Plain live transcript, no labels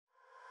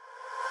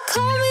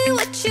be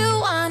what you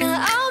wanna,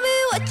 I'll be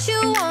what you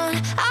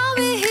want. I'll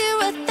be here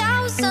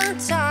 1,000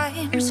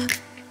 times.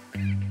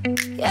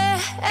 Yeah,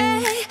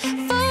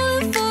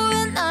 falling for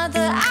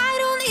another, I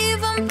don't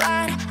even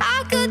bite.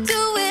 I could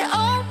do it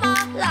all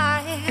my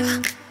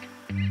life.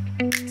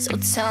 So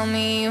tell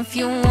me if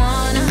you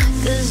wanna,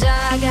 cause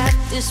I got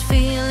this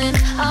feeling.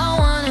 I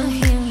wanna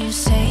hear you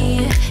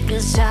say it,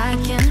 cause I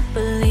can't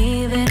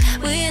believe it.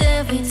 With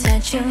every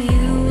touch of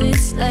you,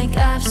 it's like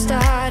I've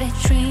started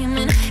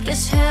dreaming.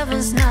 Guess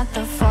heaven's not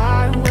that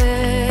far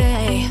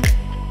away.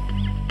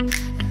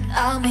 And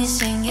I'll be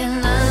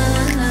singing la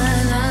la la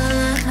la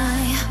la la.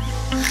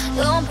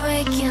 You're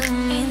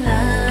breaking me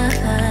la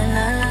la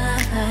la la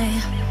la.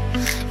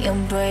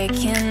 You're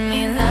breaking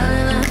me la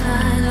la la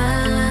la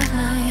la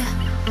la.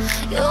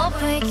 You're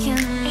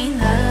breaking me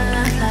la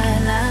la la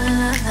la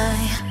la la.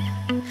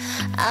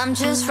 I'm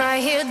just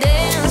right here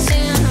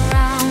dancing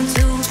around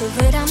to the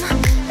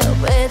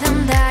rhythm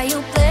that you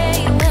play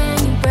when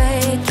you're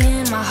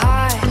breaking my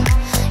heart.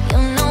 You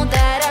know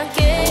that I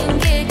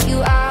can't get you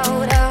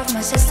out of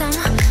my system.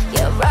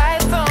 Yeah,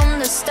 right from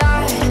the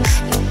start,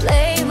 you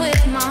play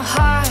with my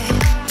heart.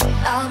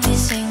 I'll be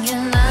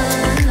singing la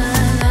la la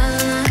la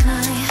la.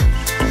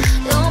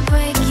 You're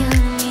breaking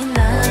me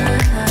la la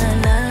la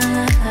la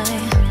la.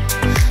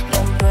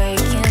 You're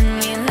breaking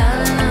me la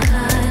la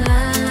la la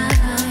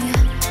la.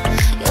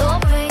 You're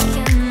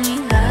breaking me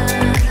la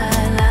la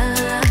la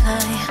la la.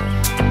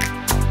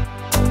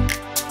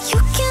 You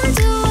can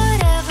do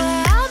whatever,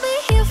 I'll be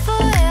here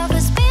forever.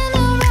 Spin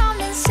around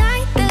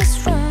inside this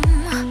room.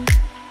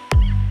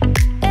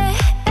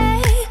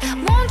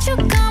 Won't you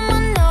come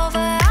on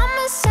over? I'm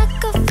a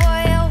sucker for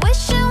you,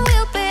 wishing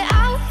we'll be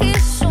out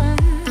here soon.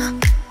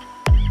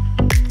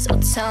 So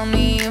tell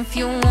me if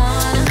you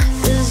wanna,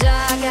 cause I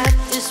got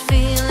this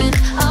feeling.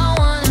 I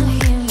wanna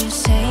hear you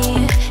say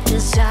it,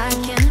 cause I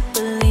can't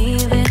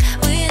believe it.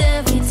 With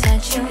every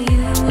touch of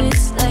you,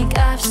 it's like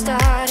I've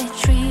started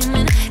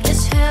dreaming.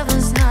 Guess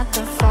heaven's not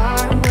that far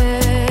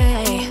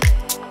away.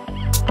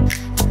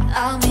 And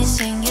I'll be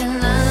singing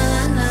la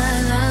la la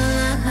la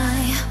la la.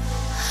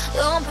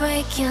 You're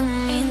breaking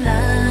me la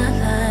la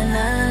la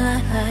la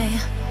la.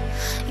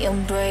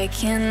 You're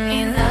breaking me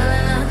la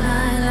la la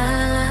la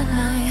la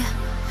la.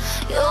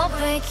 You're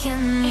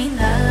breaking me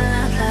la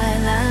la la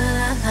la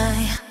la la.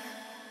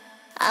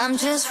 I'm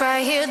just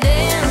right here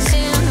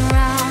dancing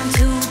around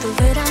to the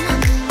rhythm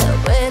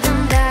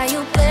that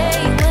you play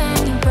when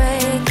you're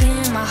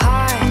breaking my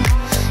heart.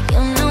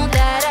 You know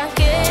that I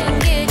can't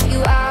get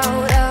you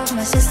out of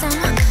my system.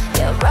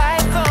 Yeah,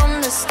 right from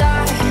the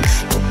start,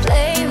 you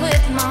play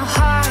with my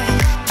heart.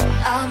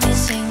 I'll be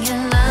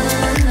singing la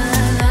la la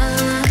la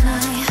la la.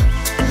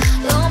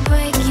 You're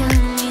breaking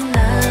me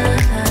la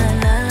la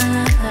la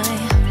la la.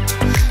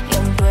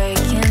 You're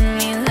breaking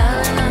me la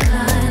la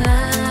la la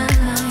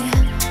la.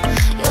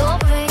 You're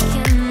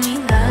breaking me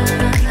la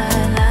la la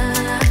la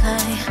la.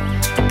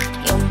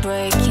 You're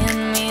breaking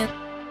me.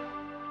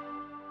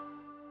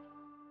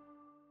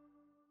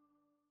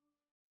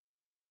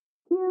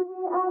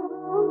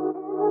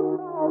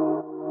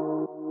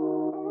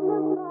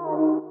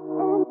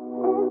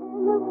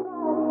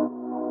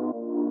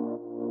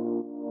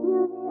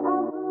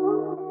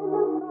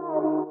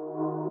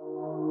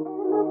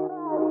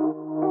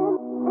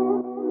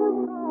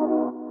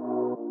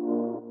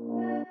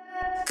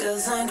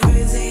 Cause I'm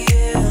crazy,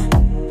 yeah.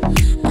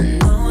 I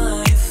know how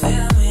you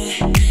feel me.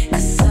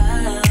 Cause I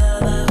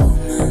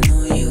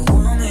know you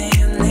want me,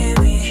 you need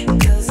me.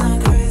 Cause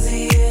I'm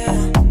crazy, yeah.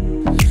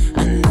 I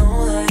know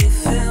how you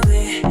feel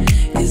me.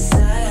 Cause I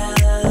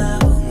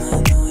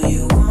know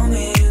you want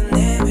me, you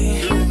need me.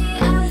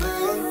 I'm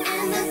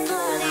DJ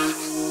Goja.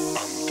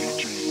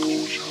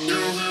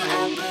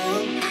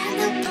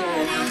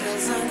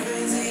 Cause I'm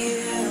crazy,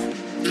 yeah.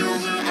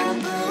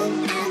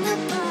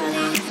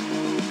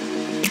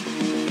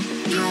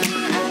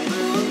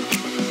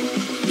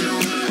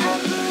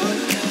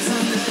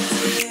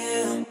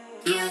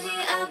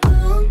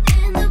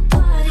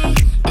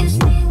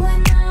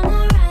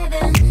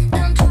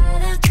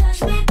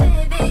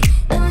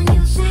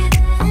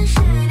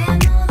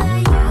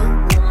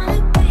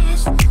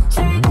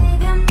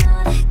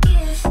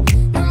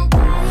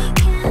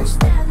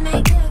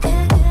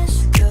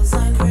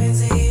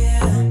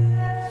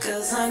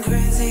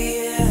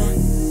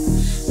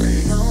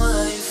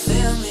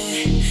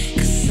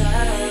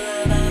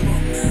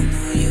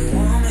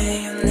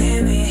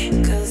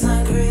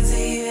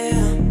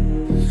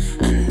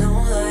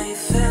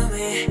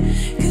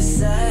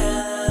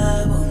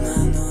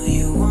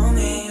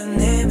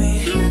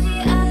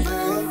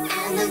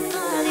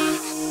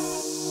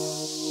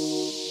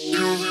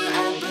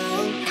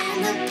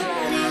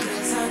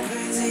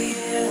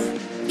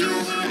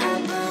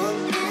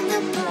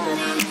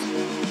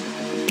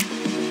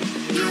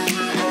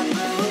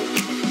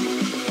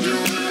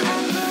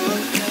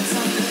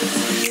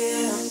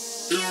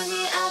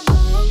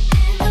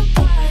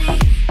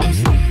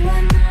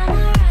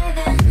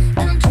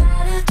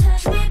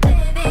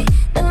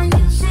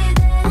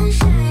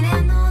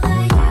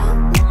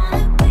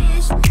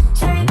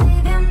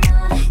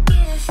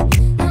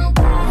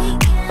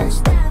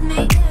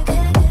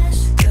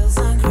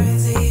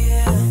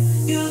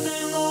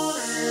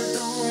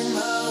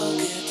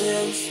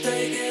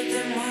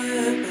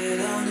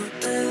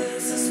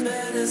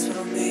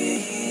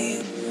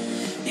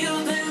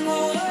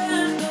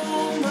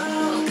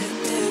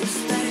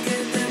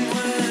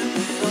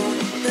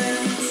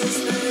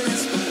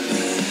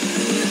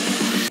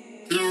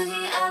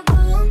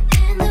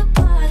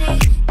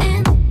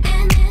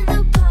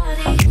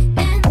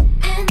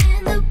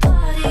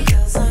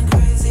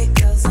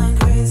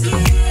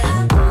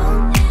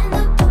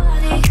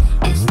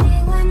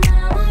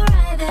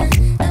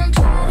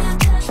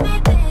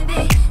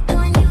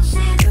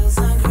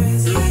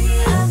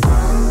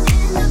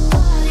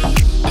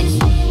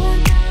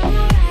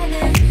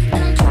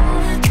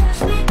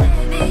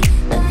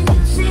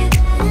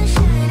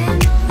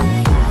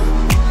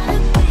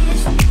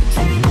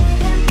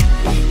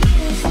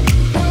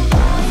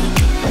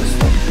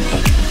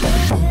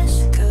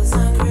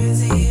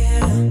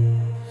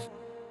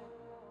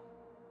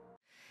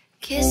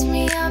 Kiss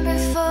me up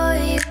before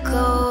you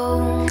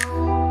go.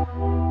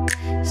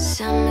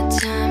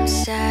 Summertime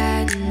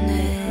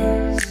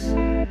sadness.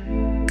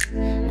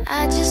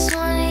 I just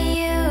wanted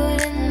you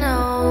to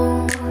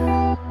know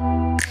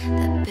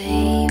that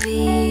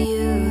baby,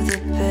 you the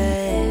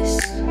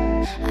best.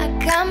 I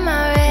got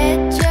my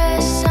red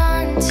dress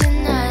on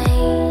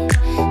tonight,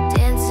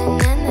 dancing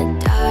in the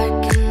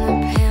dark in the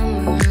pale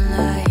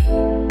moonlight.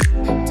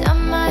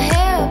 Done my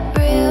hair up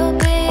real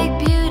big,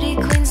 beauty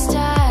queen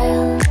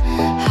style.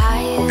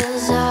 High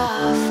heels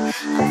off,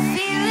 I'm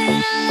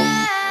feeling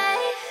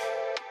alive.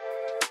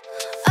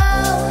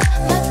 Oh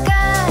my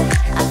God,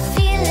 I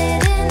feel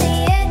it in the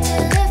air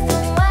till it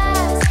from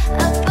wise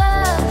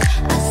above.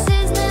 I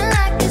sizzling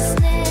like a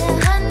snare,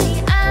 honey,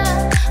 I'm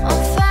on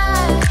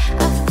fire.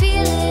 I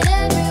feel it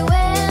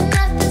everywhere,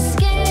 nothing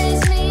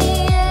scares me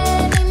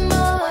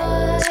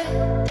anymore.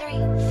 3,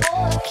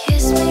 4.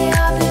 Kiss me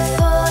up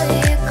before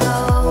you go.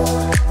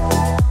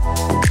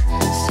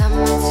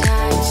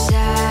 Summertime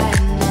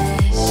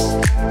sadness.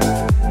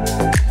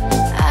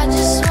 I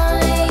just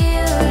wanted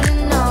you to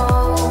know,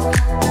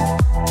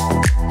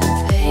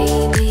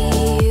 baby,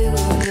 you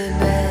the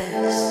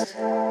best.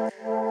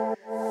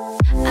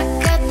 I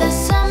got that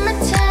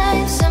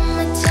summertime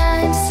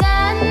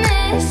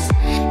sadness.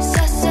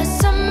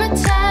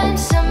 Summertime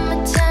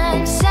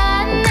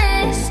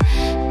sadness.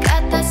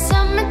 Got that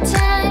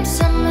summertime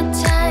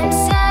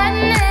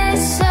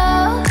sadness.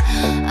 Oh,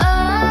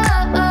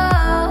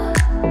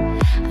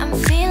 I'm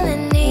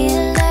feeling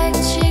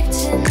electric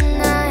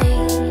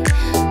tonight.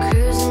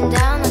 Cruising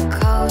down the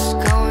coast,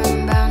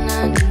 going about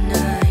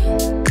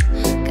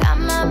 99. Got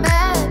my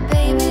bad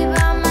baby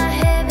by my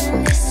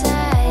heavenly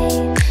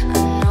side. I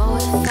know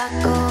if I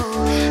go,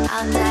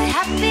 I'll die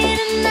happy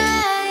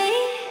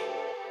tonight.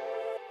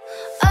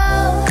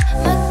 Oh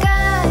my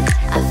God,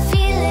 I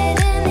feel it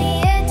in the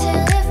air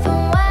till it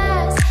from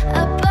wise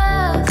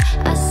above.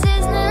 I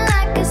sizzling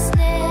like a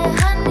snare,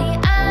 honey,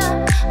 I'm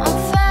on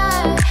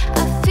fire. I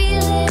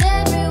feel it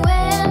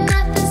everywhere,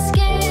 nothing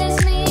scares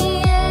me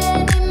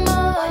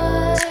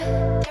anymore.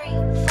 3,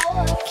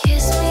 4.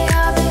 Kiss me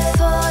out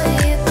before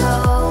you go.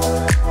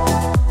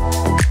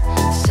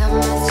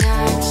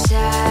 Summertime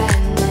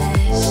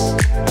sadness.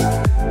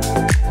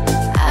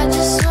 I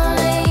just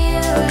wanted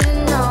you to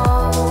know,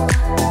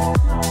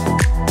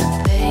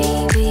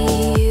 baby,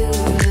 you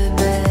the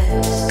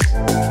best.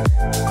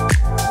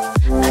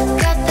 I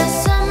got that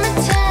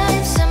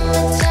summertime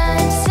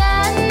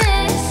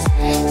sadness.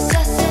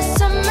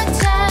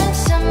 Summertime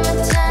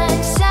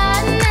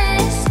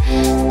sadness.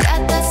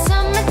 Got that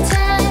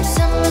summertime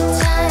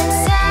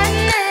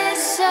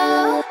sadness. Oh.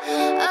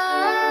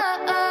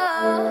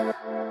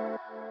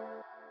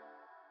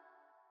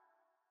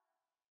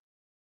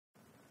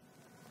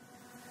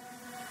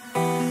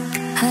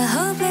 A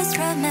hopeless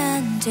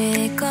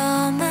romantic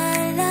all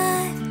my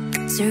life,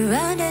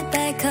 surrounded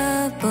by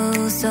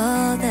couples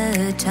all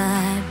the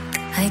time.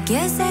 I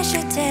guess I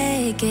should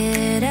take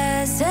it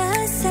as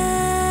a sign.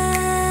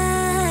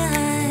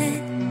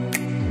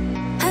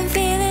 I'm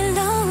feeling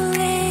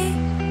lonely.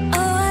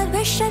 Oh, I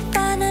wish I'd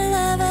find a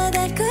lover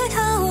that could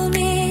hold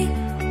me.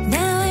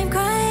 Now I'm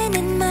crying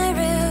in my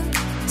room,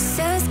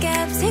 so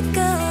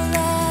skeptical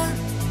love,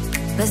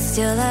 but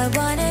still I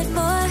wanted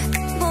more.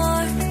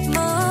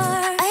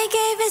 I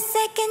gave a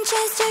second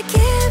chance to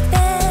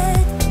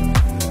Cupid,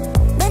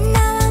 but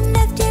now I'm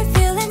left here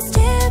feeling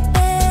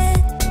stupid.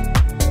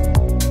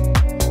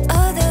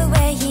 Oh, the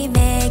way he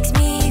makes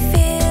me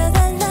feel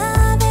that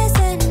love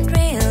isn't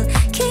real.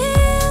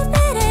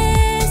 Cupid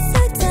is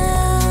so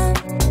dumb.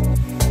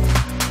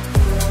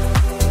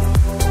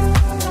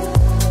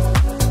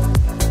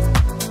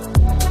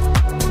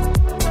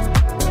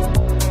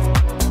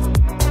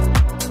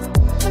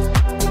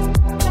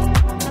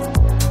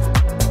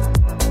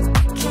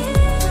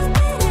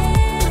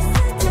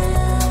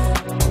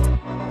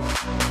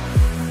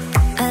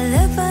 I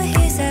look for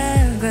his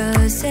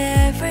arrows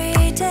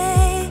every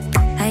day.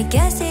 I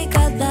guess he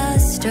got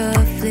lost or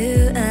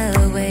flew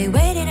away.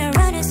 Waiting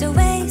around is a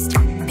waste.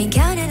 Been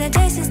counting the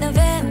days since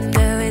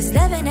November. Is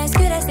loving as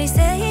good as they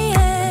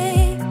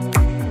say?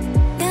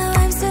 Now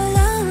I'm so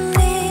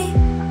lonely.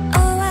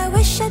 Oh, I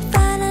wish I'd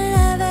find a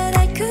lover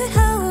that could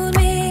hold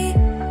me.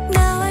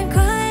 Now I'm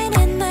crying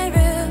in my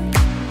room,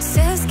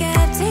 so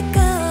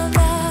skeptical of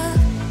love,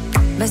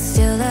 but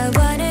still I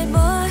wanted more.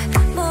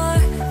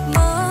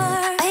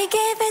 I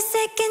gave a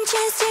second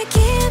chance to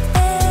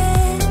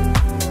Cupid,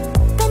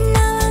 but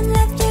now I'm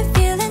left here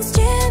feeling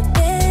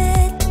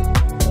stupid.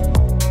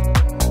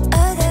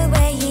 Oh, the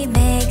way he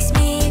makes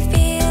me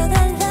feel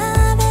that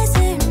love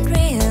isn't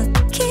real.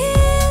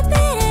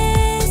 Cupid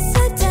is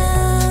so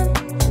dumb.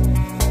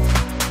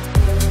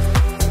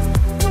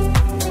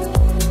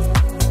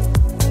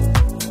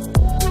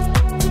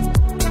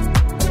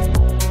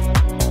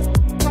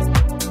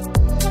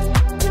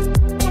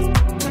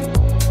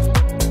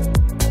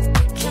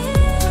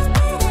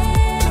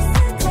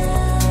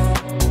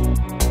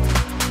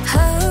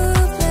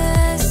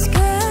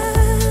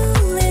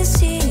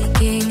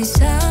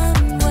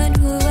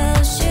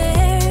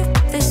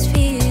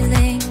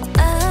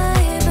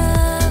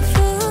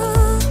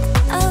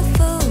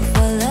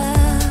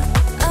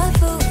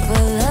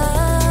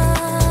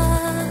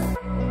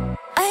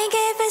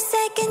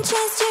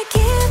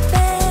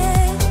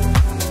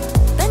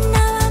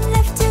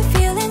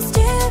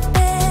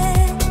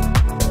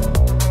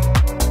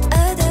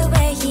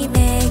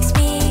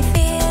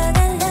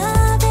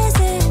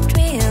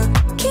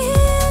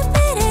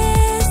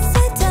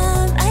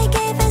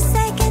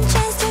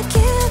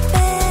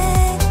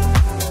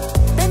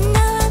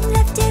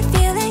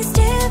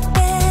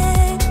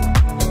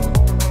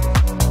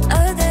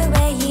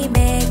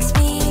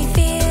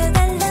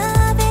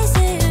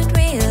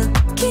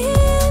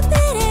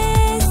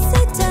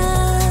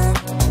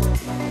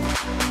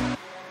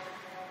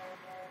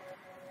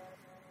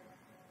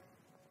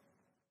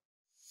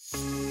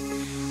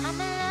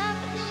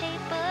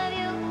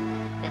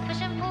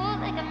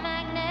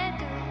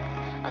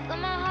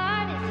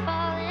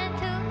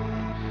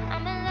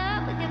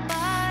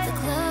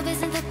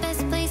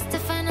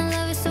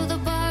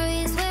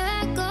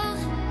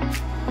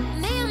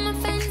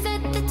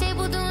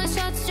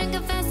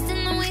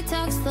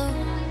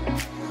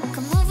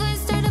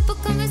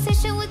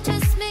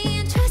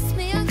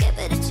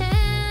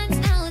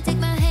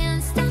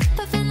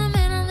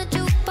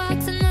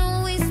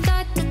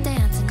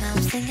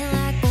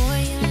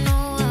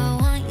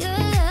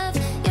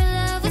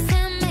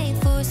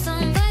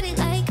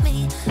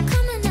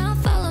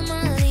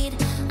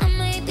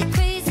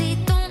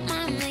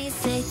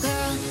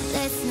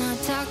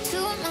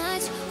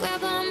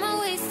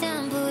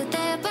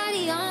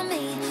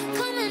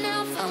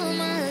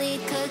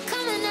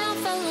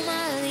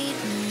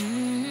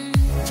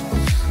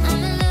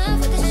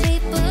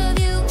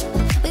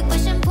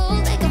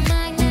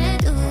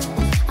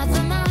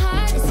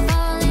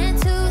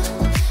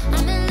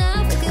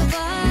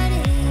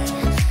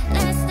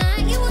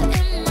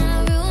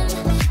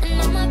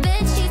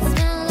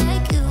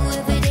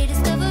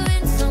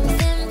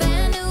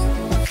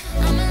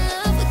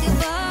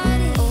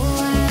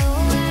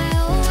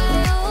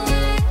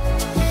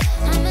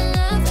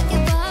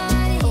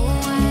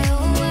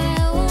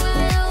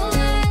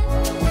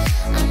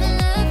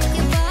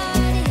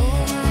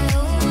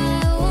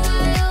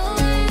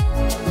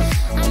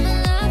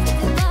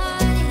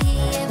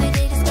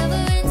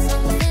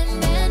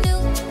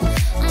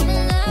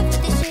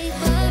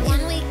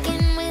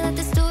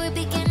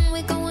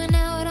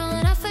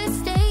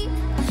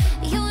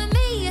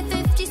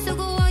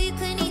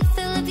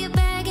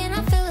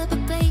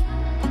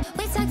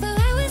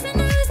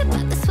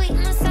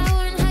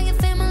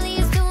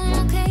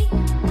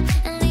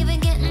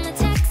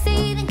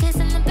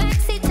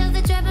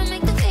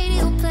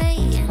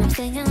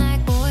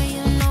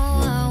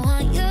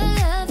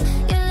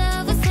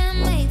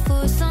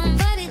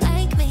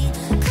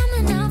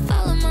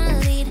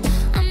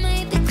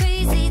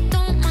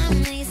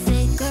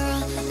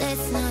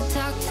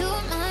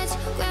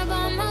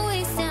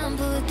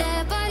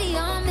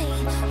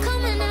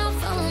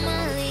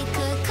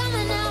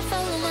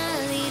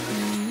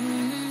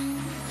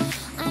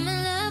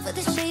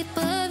 with the shape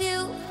of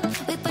you.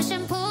 We push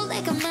and pull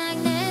like a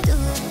magnet do.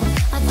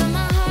 Although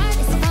my heart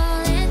is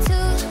falling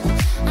too.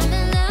 I'm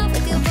in love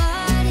with your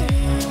body.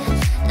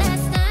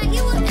 Last night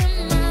you were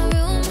in my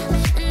room,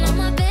 and on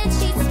my bed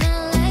sheets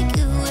smell like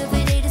you.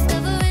 Every day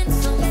discovering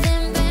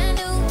something brand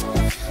new.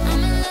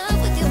 I'm in love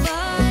with your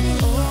body.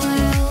 Oh,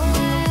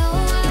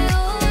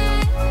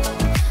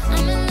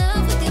 I'm in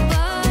love with your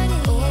body.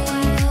 Oh,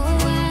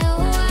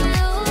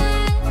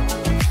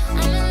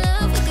 I'm in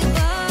love with your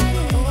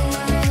body. Oh,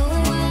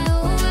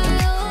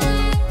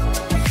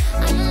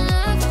 I'm in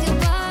love with your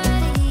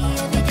body.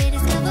 Every day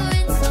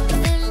discovering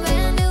something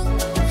brand new.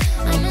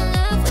 I'm in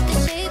love with the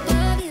shape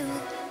of you.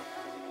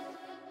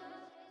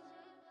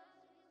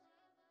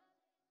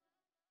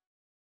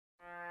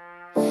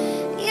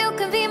 You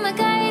can be my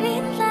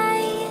guiding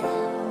light.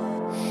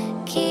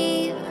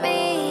 Keep me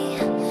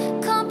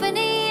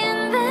company in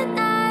the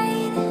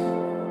night.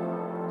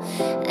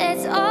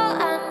 That's all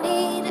I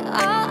need.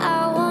 All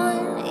I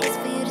want is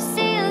for you to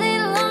stay a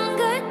little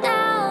longer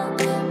now.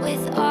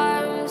 With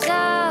arms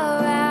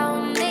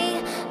around me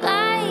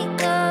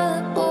like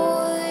a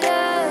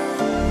border.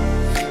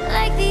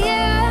 Like the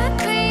air I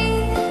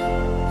breathe,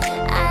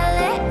 I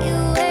let you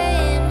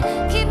in.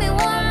 Keep me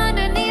warm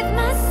underneath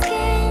my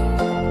skin.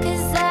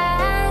 'Cause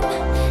I'm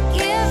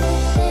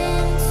giving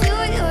into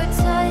your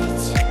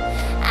touch.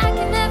 I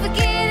can never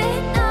get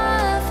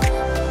enough.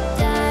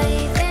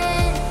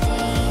 Diving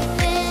deep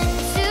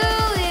into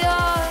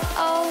your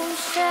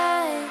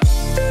ocean.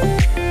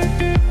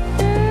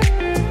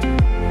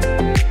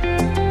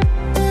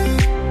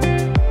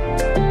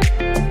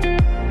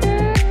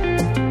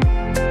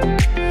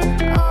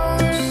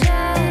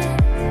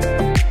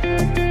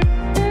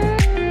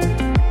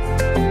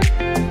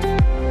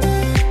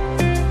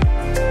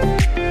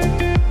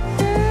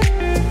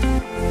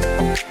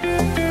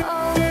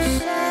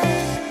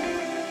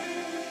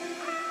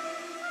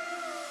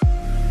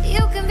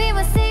 You can be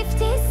my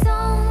safety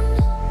zone.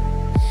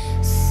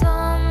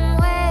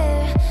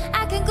 Somewhere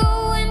I can go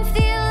and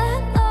feel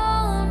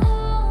alone.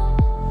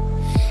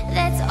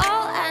 That's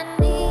all I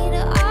need.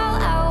 All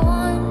I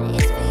want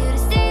is for you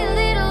to stay a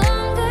little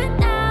longer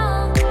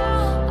now.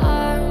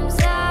 Arms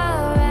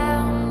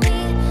around me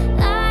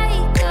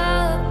like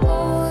a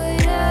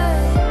border.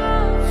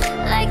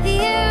 Like the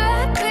air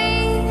I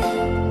breathe,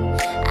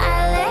 I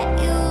let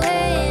you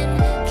in.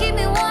 Keep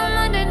me warm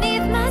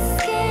underneath my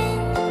skin.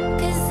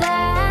 'Cause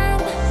I'm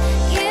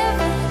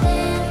giving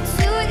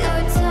into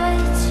your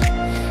touch.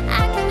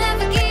 I can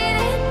never get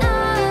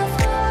enough.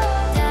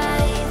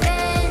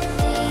 Diving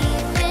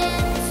deep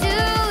into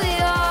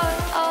your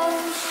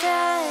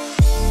ocean.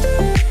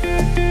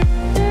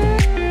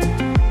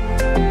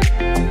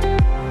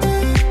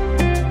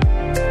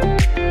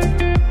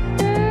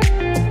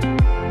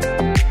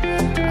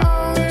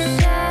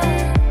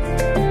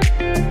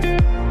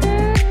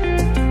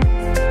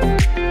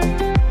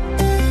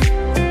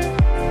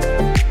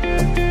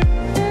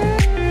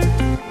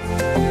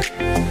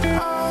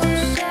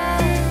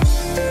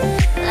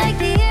 Like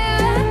the air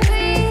I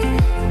breathe,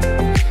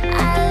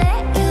 I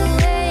let you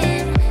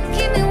in.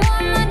 Keep me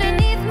warm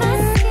underneath my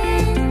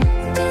skin.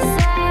 'Cause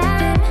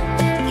I'm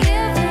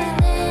giving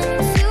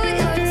into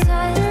your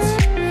touch.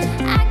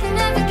 I can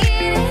never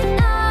get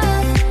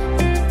enough.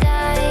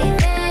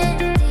 Diving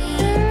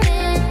deep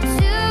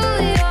into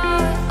your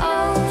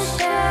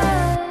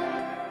ocean.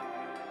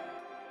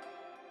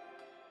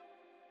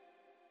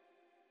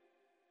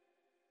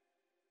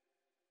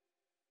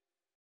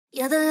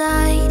 You're the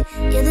light,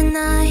 you're the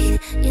night,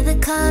 you're the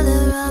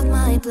color of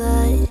my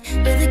blood.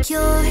 You're the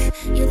cure,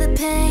 you're the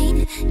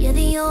pain, you're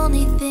the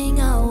only thing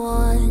I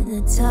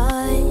wanna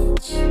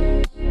touch.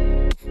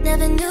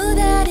 Never knew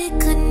that it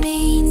could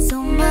mean so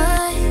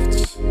much,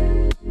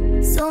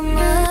 so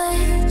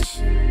much.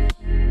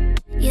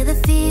 You're the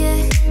fear,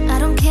 I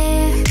don't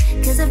care,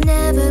 'cause I've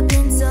never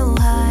been so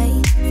high.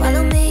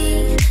 Follow me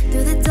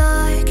through the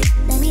dark,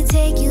 let me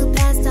take you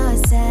past our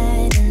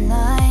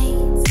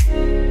satellites.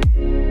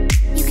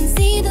 You can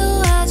see the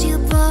world you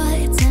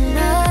brought to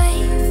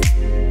life,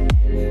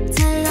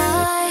 to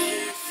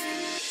life.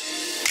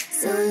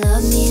 So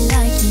love me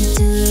like you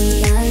do,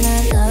 la la,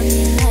 love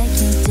me like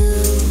you do.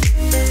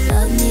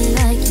 Love me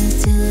like you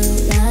do,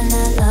 la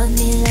la, love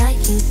me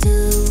like you do.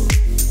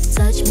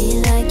 Touch me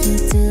like you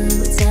do,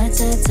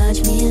 touch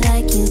me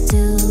like you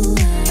do.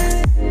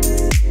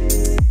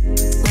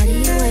 What are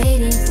you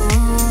waiting for?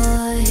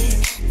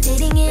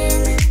 Fading in,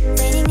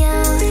 fading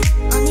out,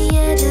 on the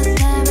edge of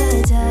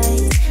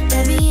paradise.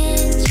 Every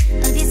inch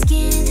of your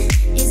skin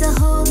is a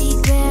holy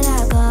grail I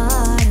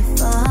gotta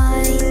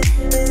find.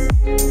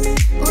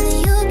 Only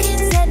you can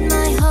set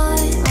my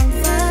heart on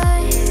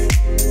fire,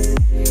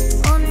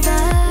 on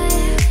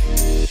fire.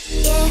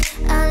 Yeah,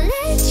 I'll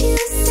let you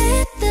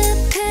set the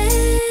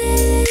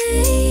pace,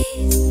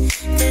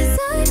 'cause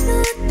I'm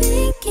not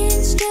thinking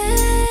straight.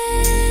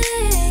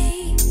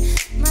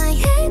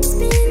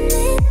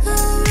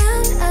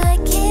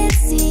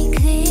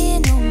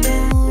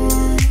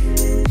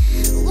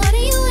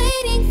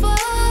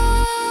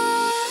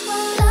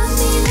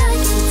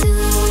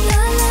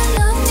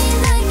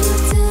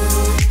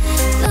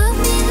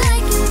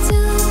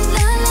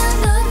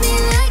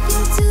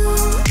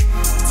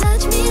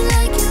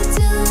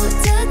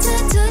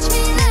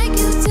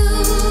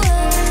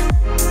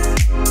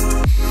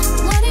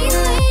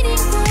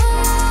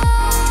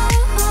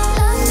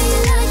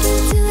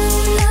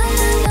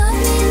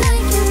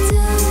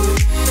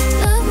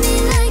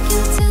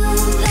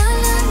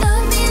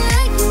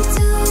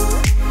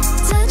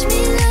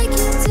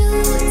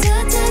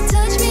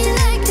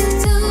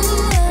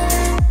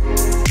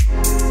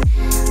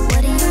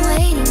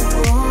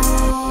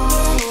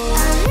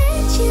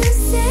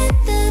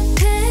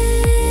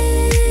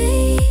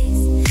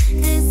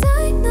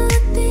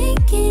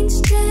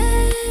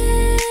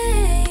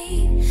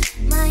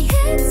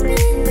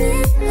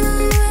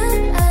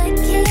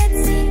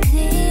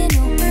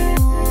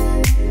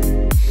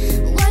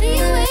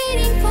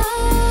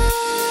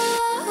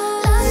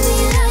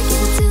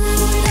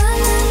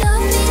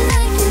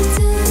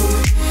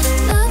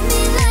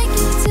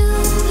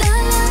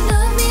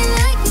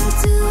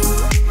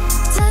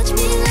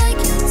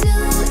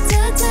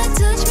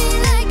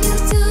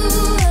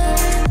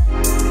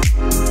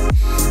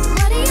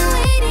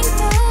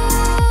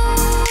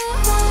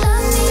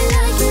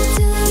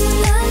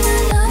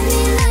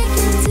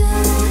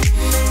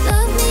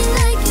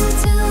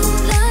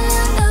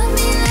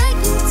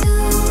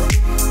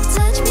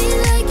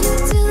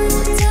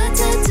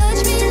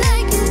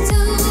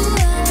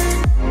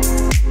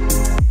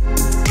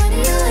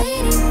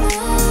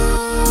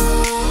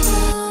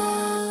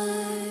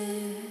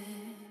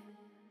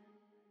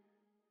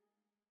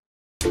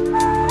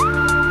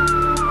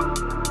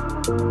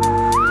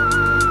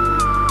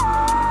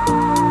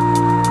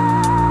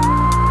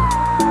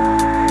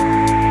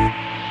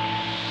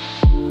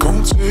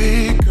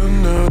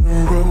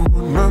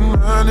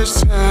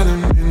 is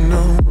telling me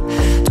no,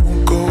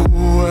 don't go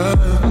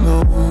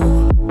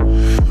alone.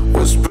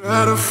 What's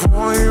better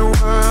for you?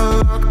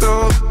 I locked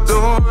all the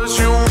doors.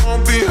 You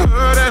won't be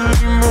hurt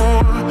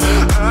anymore.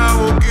 I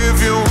will give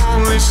you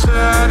only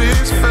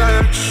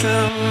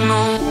satisfaction.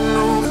 No,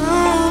 no,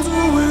 I'll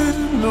do it.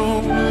 No,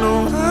 no,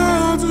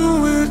 I'll do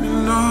it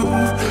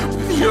enough.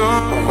 With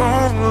your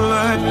own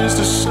lies,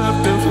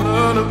 deceptive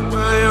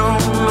lullaby. Oh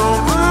no,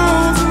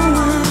 I'll do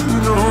it.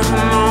 No,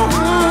 no,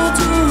 I'll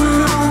do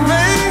it. I'll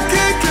make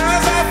it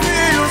 'cause I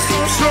feel so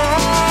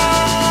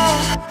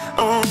strong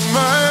on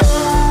my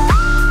own.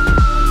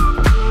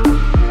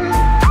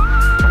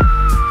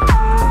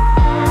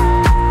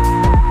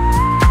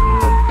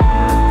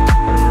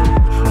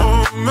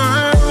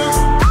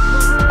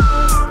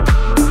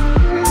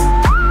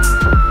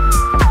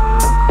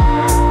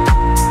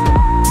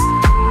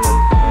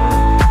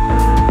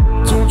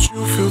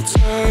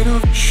 Tired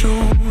of the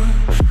show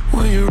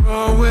when you're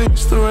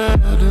always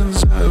threatened.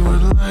 I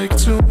would like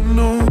to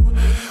know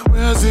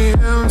where's the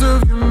end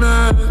of your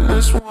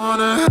madness.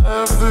 Wanna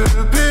have the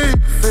big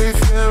faith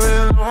here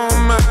in all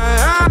my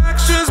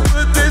actions,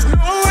 but there's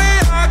no way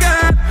I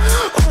got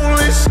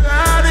only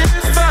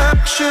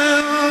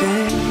satisfaction. No,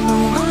 no,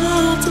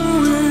 I'll do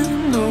it.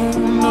 No,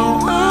 no,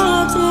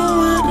 I'll do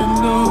it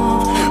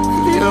enough.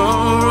 With your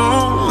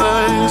own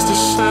lies,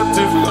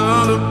 deceptive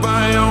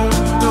lullaby. Oh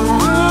no,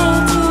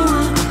 I'll do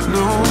it.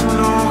 No,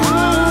 no,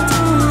 I'll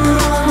do it.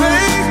 I'll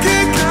make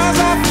it 'cause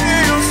I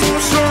feel so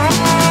strong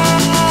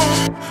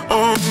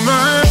on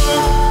my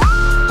own.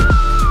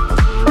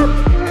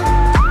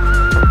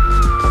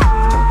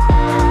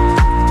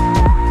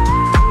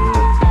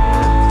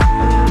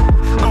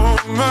 On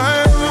my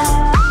own.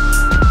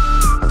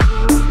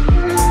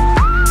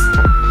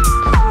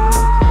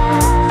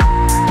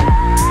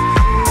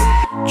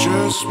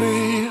 Just me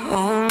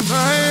on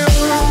my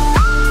own.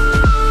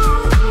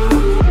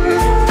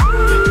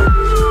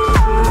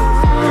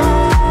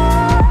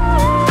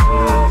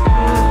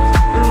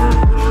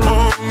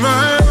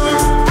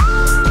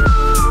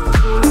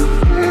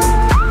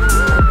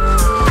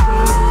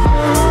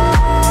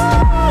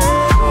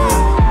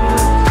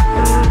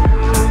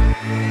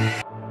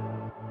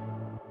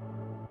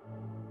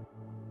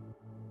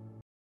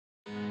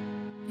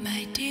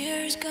 My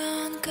dear's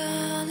gone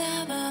cold,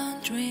 I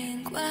won't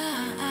drink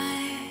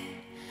wine.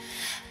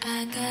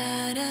 I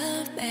got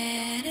up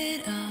at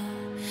it all.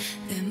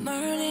 The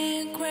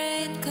morning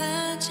rain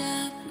clouds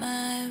up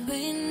my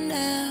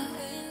window.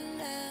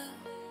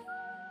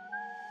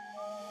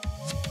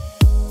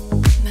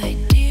 My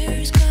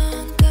dear's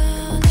gone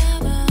cold, I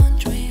won't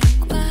drink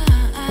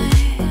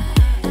wine.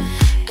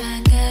 I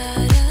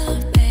got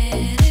up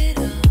at it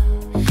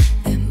all.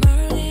 The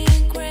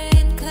morning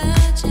rain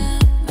clouds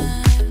up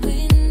my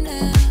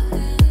window,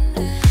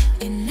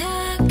 and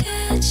I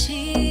can't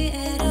see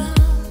it all.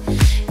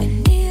 And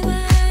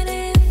even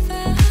if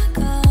I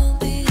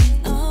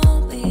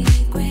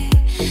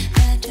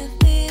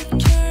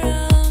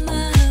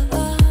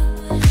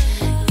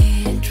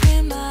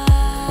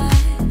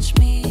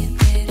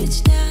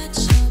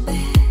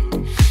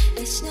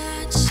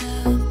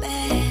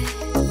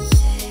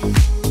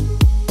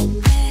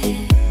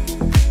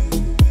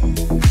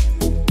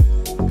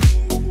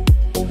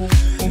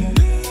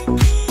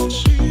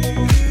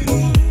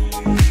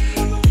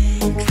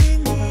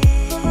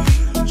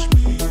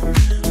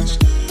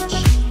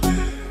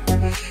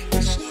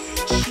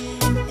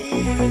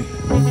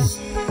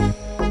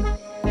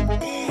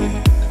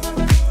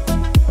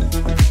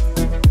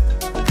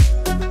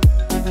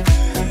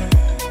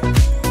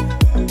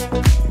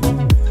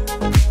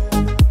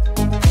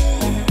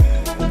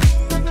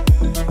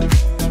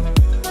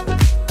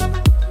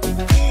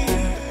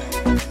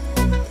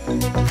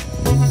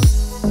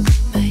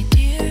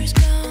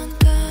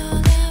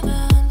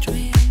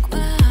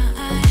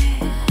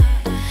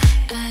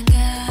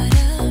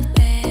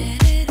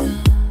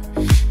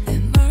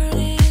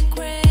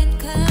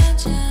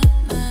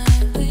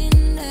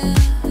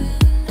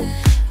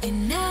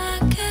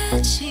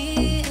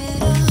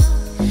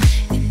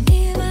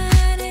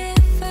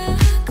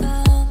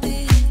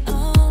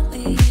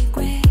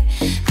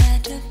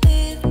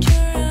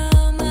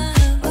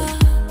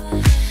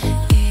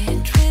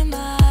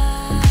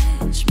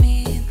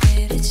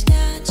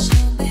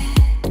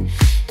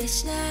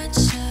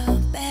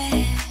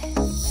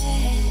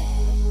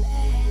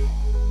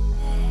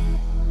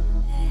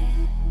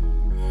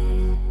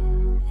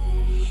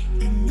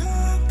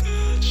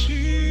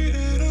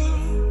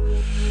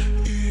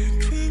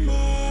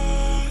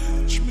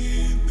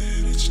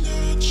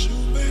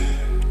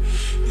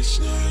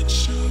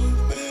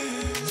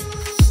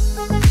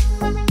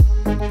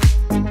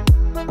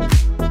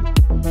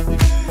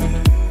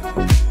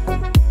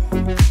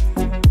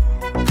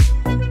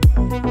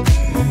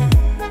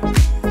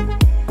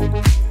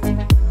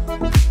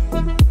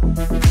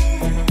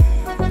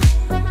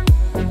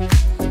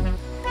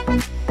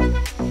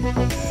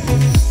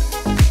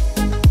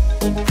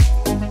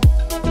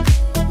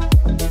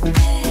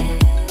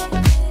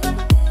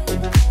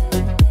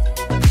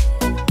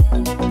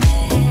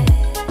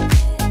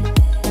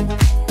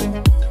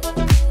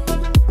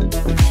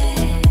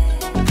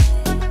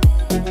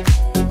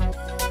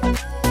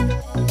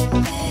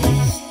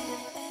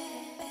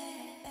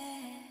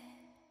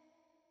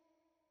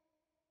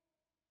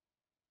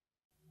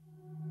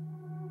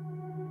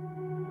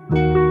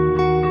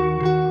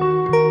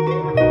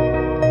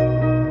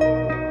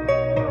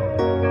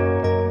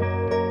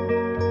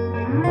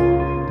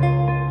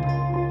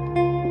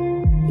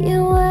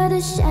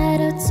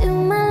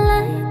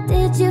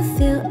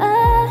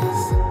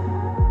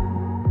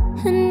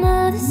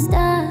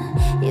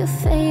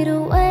fade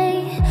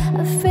away.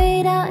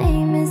 Afraid our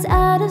aim is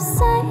out of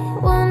sight.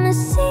 Wanna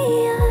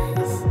see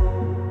us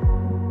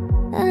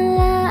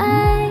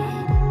alive.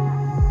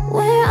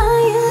 Where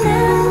are you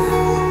now?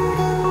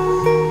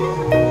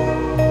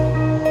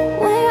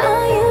 Where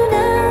are you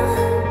now?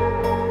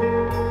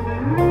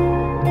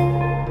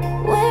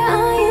 Where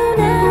are you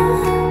now?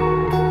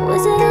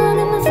 Was it all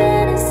in my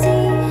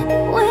fantasy?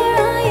 Where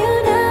are you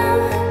now?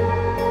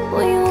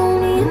 Were you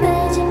only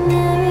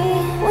imaginary?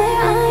 Where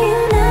are you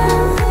now?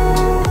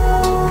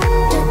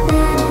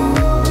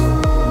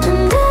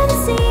 Under the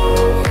sea,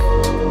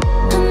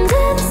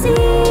 under the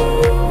sea.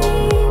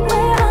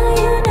 Where are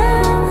you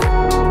now?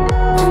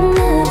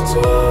 Under the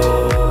tree.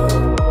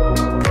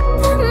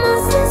 The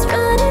monster's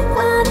running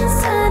wild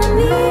inside of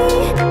me.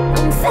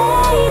 I'm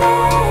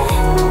faded.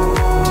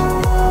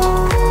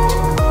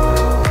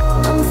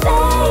 I'm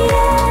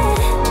faded.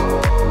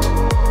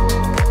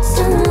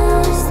 So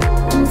lost.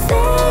 I'm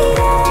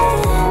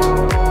faded.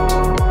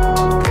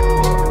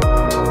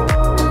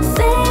 I'm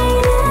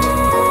faded.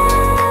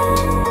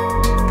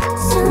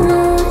 So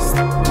lost.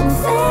 I'm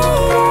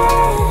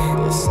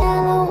faded. These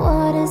shallow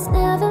waters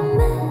never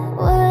meant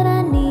what I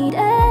needed.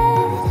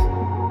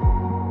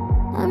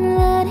 I'm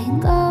letting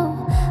go,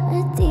 a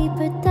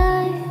deeper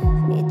dive,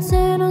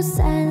 eternal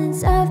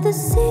silence of the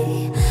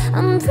sea.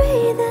 I'm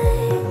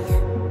breathing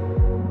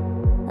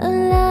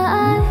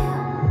alive.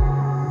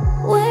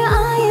 Where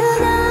are you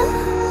now?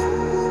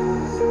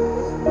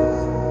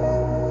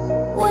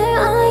 Where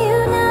are you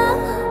now?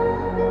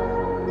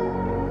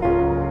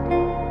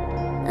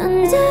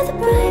 Under the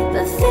bright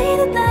but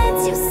faded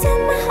lights, you set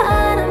my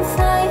heart on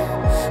fire.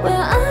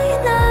 Where are you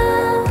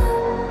now?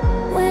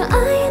 Where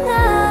are you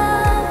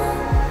now?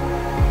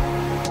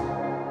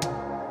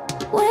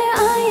 Where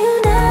are you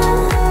now?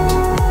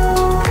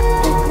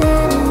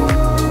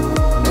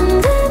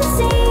 Under the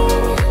sea,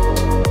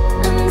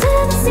 under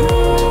the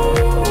sea.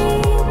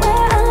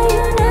 Where are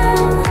you now?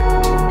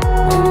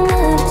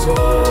 Under the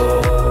tree.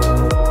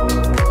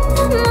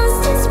 The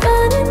monster's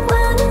running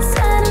wild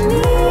inside of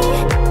me.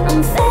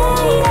 I'm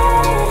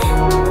faded.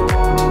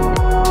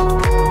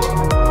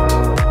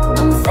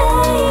 I'm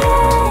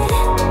faded.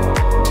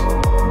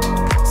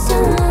 So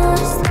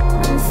lost.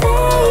 I'm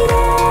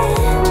faded.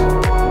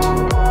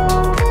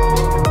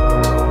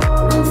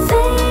 I'm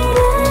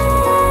faded.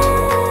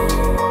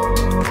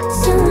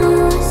 So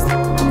lost.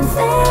 I'm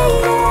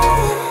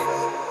faded.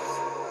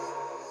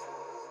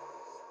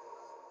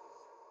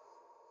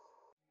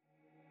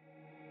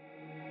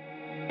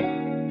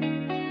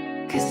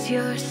 Cause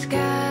you're a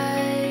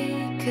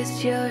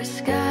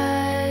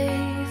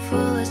sky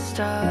full of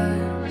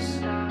stars.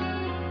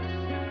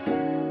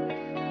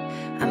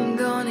 I'm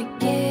gonna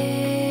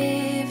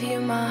give you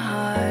my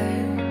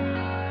heart.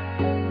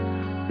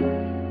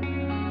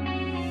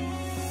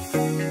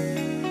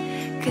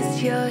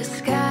 Cause you're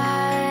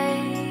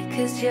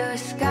a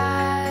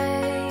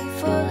sky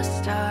full of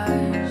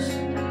stars.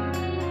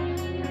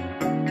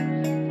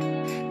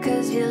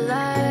 Cause you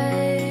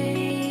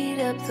light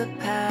up the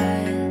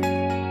path.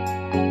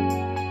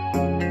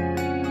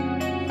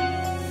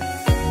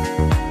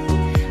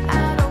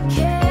 I don't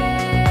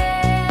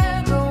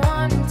care, go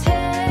on and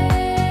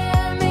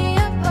tear me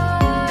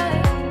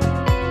apart.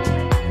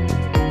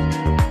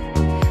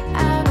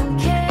 I don't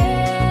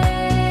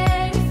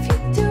care if you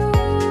do.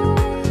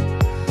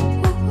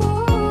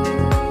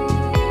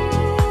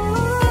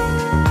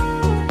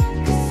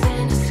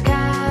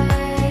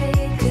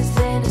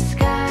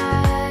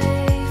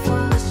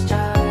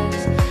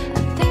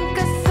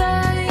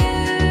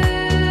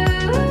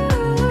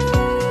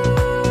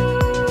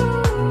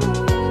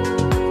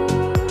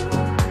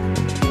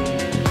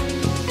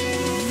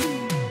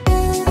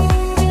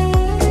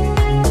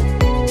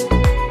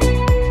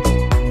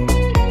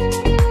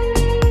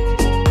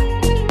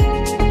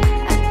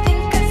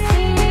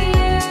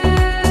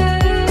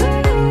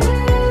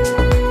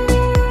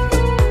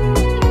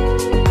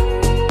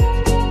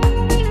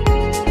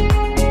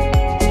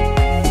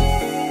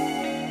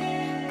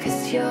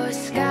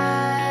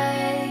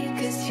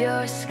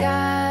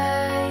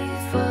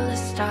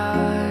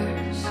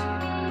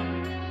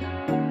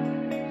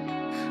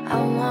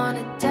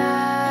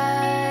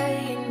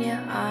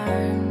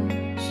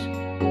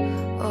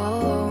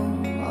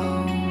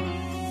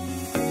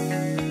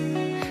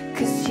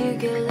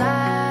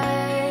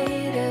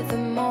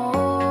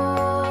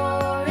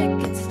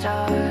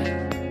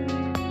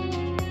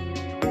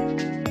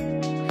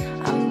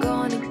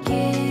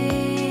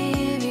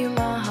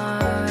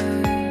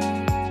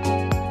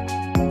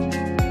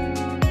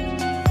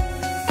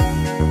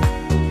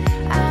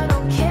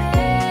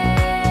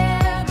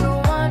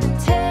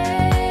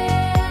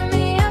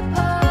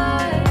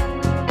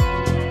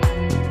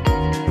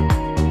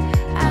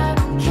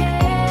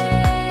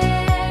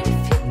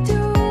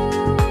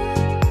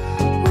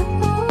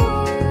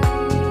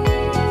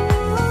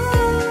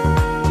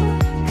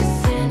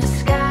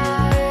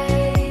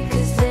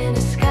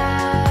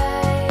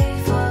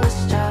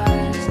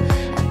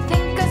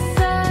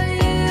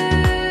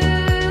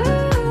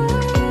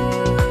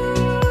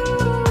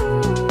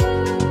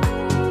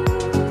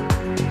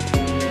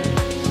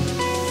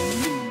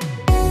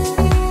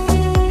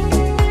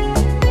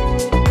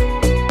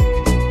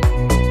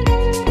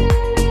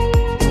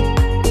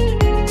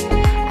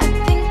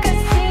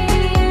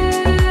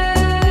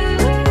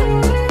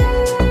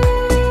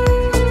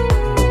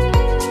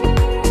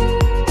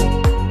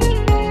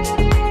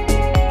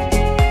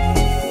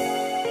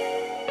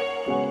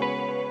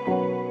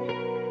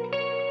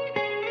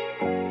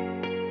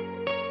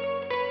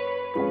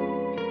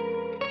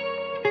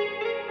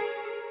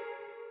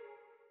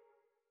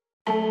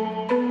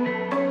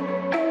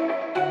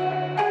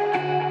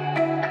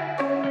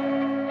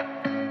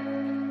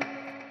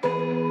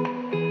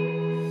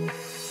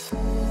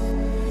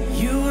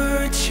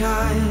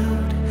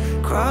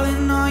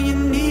 crawling on your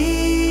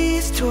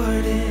knees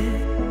toward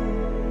it,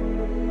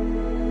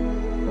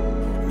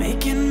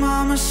 making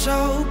mama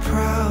so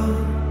proud,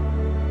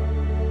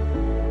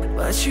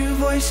 but your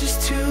voice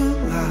is too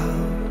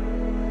loud.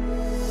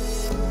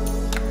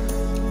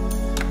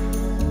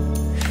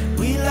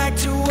 We like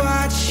to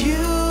watch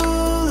you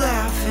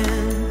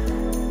laughing.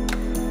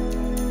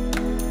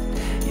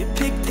 You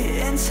pick the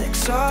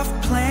insects off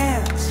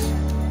plants.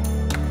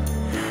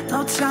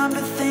 No time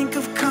to think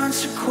of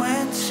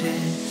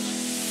consequences.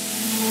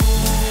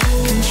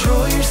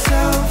 Control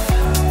yourself.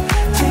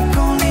 Take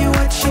only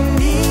what you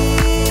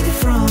need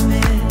from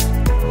it.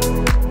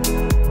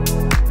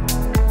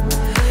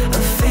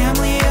 A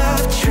family of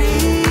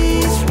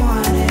trees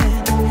wanted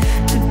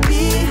to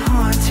be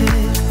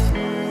haunted.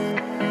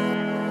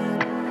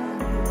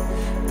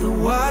 The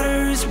water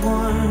is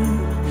warm,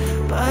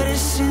 but it's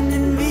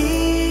sending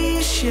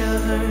me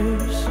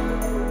shivers.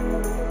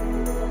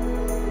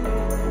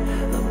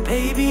 A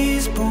baby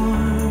is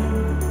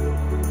born,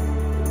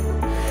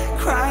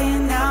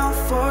 crying out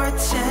for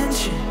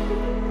attention.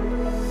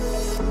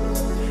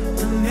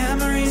 The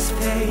memories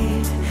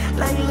fade,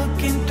 like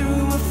looking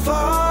through a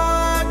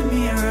fog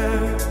mirror.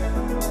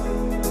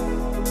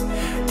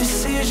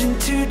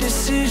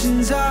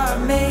 Decisions are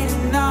made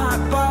and not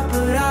bought,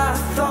 but I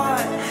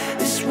thought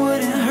this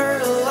wouldn't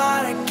hurt a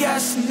lot, I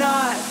guess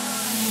not.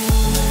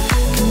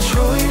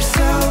 Control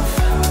yourself,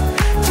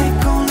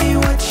 take only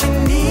what you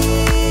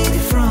need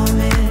from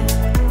it.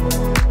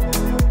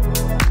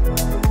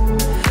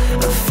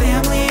 A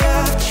family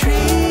of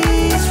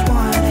trees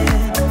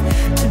wanted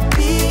to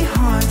be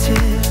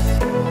haunted.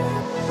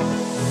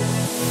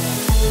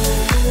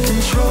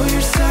 Control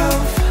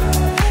yourself,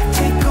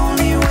 take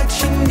only what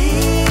you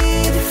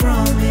need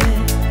from it.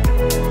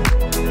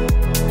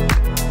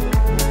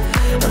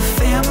 A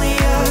family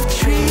of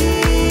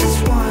trees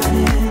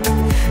wanted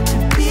to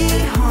be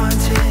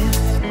haunted.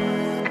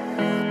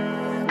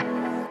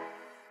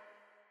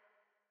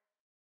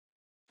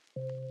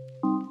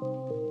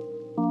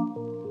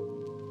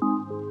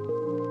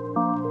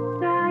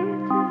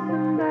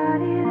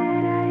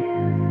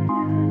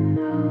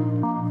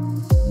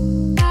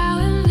 Now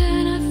and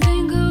then I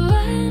think of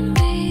when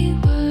we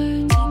were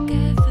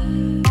together,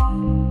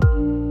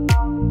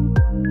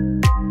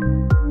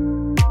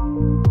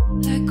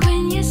 like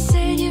when you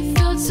said you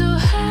felt so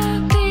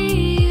happy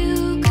you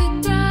could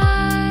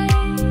die.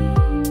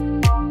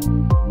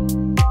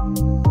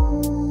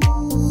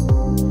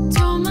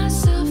 Told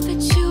myself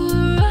that you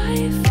were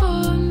right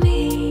for me,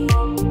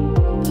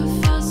 but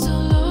felt so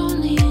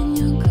lonely in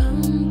your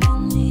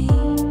company.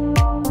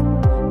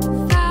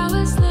 That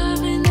was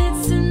loving it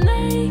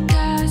tonight,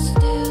 I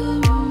still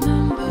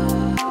remember.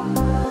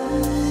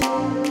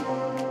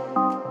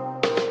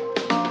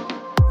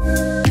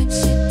 But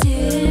you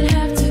didn't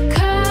have to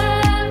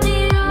cut me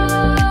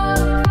off.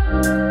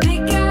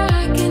 Make out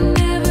like it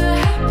never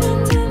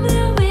happened, and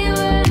then we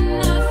were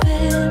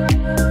nothing.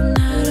 And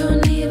I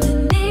don't even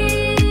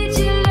need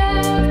your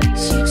love,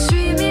 'cause you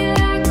treat me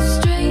like a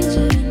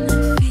stranger, and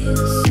it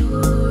feels so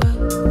rough.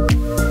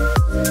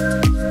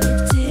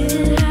 You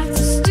didn't have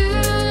to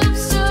stoop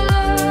so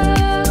low.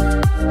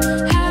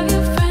 Have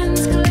your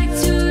friends collect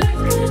your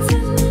records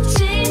and then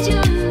change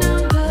your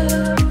number.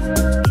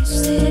 Guess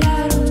that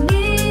I don't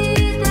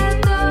need that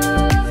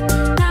though.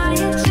 Now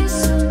you're just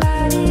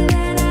somebody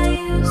that I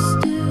used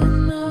to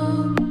know.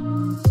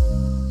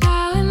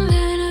 Now and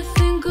then I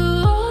think of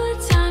all the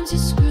times you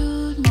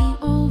screwed me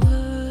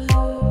over,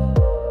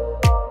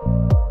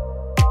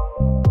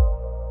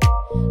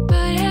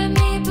 but had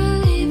me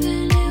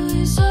believing it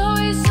was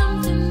always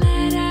something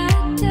that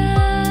I'd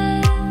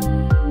done.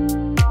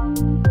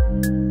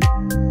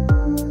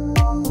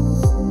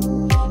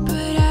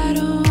 But I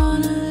don't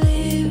wanna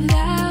live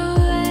that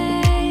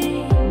way,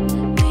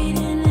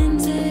 reading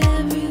into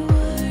every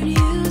word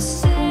you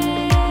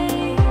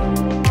say.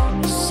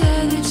 You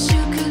said that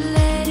you could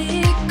let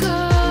it go,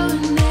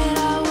 and that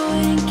I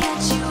wouldn't get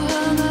you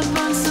hung up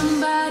on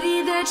somebody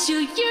that you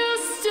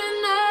used to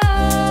know.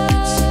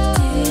 But you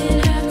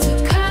didn't have to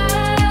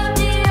cut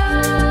me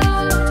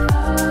off.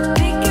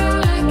 Make out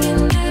like it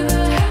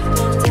never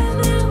happened, and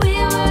then we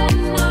were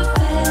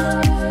nothing.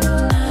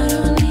 And I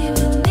don't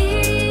even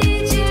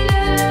need your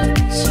love,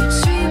 'cause you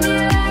treat me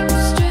like a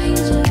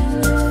stranger, and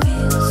it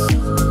feels so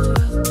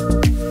rough.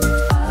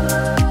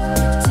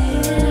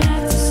 Didn't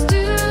have to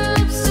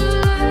stoop so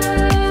low.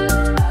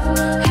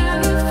 Have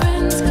your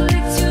friends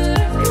collect your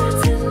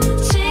records and then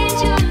change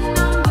your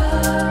number.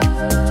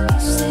 You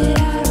said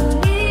I don't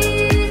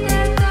need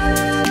that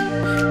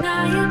though.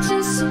 Now you're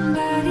just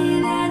somebody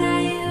that I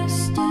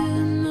used to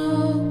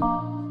know.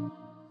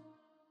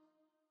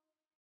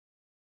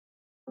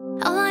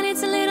 All I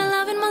need's a little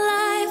love in my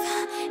life.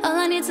 All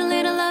I need's a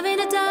little love in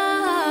the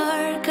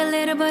dark. A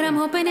little, but I'm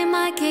hoping it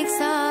might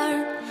kickstart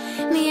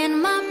me and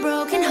my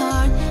broken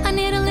heart. I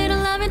need a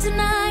little loving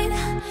tonight.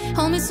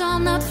 Hold me so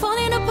I'm not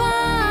falling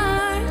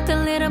apart. A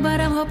little, but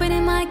I'm hoping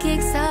it might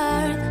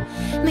kickstart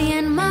me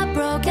and my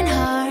broken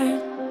heart.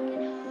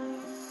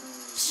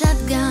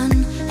 Shotgun,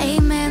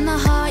 aim in the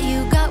heart, you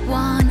got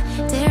one.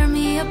 Tear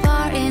me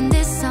apart in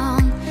this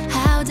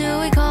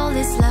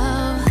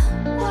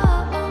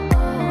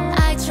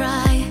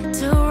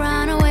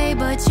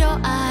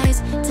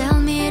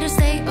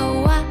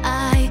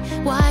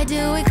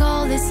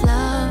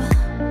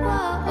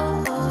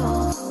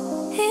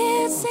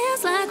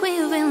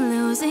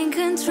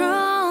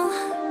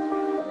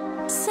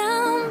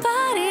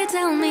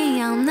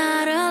I'm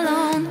not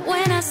alone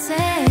when I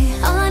say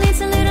all I need's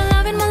a little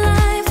love in my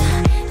life.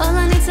 All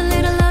I need's a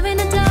little love in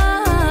the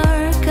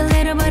dark. A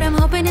little, but I'm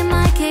hoping it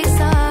might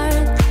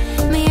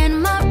kickstart me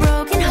and my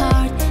broken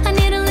heart. I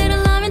need a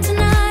little loving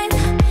tonight.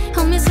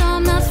 Hold me so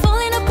I'm not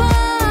falling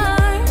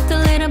apart. A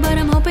little, but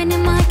I'm hoping it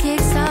might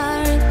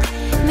kickstart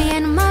me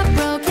and my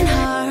broken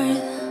heart.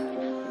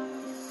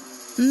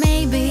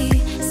 Maybe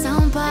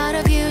some part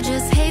of you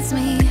just hates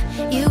me.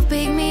 You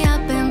pick me up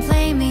and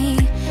play me.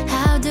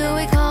 How do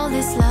we call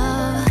this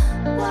love?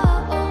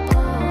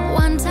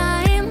 One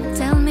time,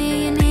 tell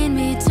me you need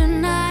me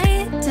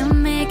tonight. To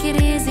make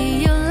it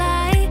easy, you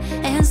lie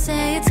and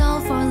say it's all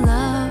for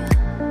love.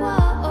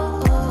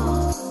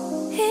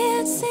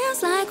 It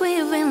seems like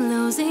we've been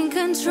losing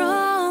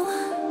control.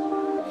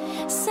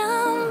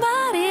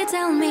 Somebody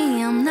tell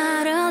me I'm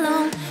not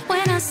alone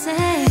when I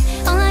say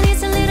all I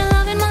need's a little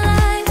love in my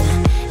life.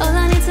 All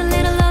I need's a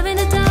little love in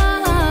the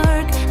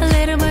dark. A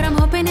little, but I'm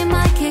hoping it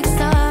might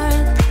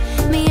kickstart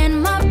me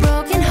and my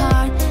broken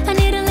heart. I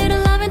need a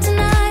little loving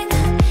tonight.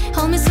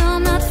 Hold me so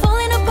I'm not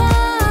falling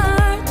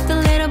apart. A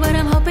little, but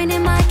I'm hoping it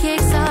might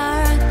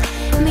kickstart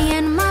me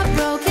and my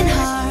broken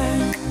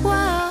heart.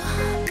 Whoa,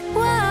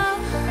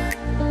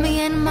 whoa,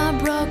 me and my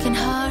broken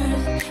heart.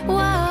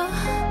 Whoa,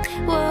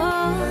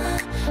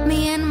 whoa,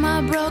 me and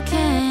my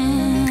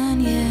broken,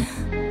 yeah,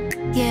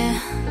 yeah,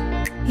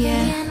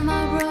 yeah. Me and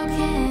my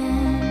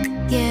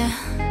broken, yeah,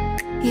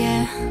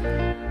 yeah.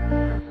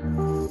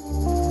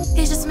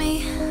 It's just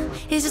me,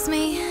 it's just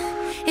me,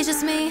 it's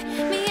just me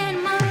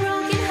and my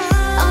broken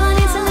heart. All I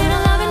need's a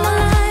little love in my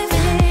life.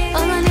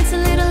 All I need's a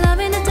little love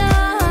in the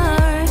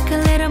dark. A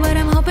little, but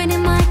I'm hoping it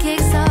might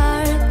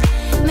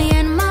kickstart me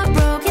and my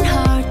broken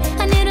heart.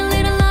 I need a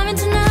little loving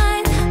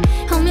tonight.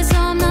 Hold me so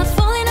I'm not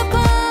falling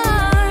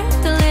apart.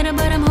 A little,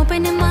 but I'm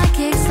hoping it might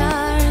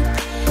kickstart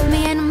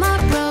me and my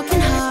broken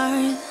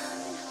heart.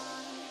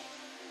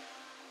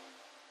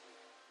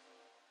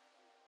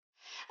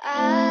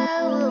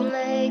 I will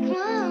make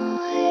my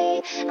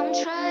way. I'm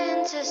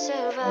trying to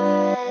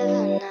survive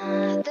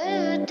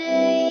another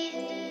day.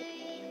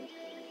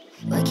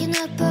 Waking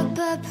up,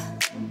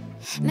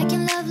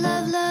 making love,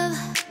 love, love.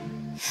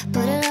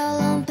 Put it all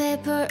on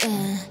paper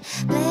and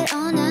play it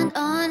on and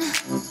on.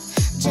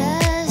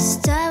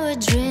 Just start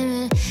with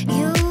dreaming,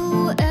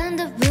 you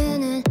end up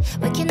winning.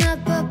 Waking up,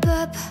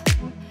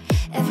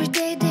 every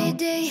day,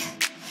 day.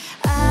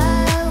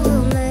 I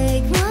will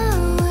make my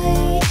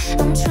way.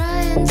 I'm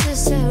trying to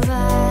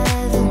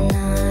survive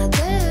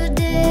another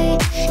day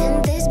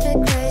in this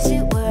big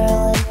crazy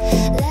world.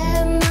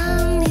 Let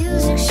my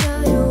music show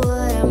you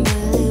what I'm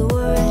really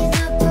worth.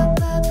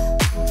 Up,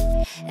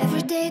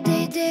 every day,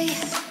 day.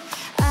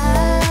 I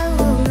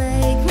will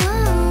make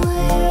my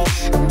way.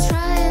 I'm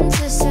trying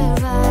to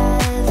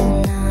survive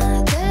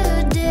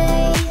another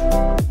day.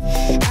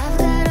 I've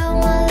got all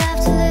my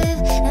life to live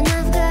and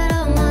I've got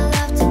all my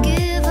life to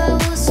give. I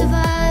will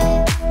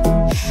survive.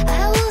 I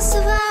will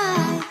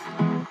survive.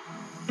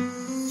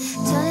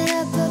 Turn it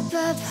up,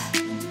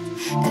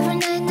 every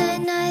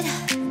night.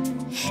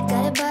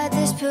 Gotta buy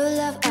this pure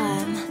love.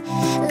 I'm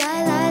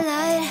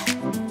lie.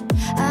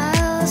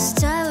 I'll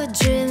start with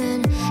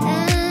dreaming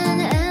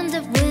and end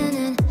up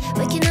winning.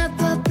 Waking up,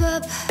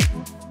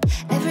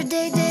 every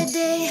day,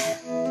 day.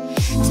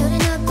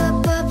 Turning up,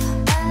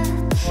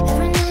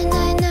 every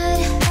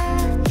night.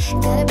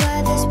 Gotta buy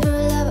this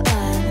pure love.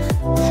 I'm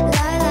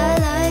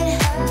lie.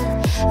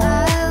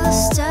 I'll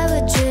start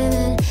with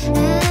dreaming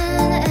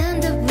and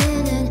end up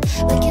winning.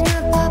 Waking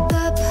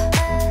up,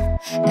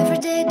 every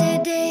day,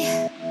 day.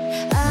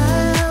 I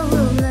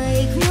will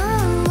make my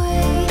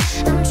way.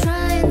 I'm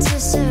trying to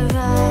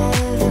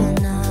survive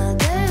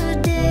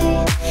another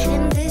day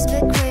in this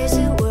big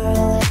crazy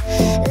world.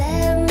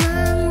 Let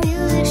my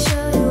music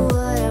show you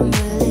what I'm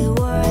really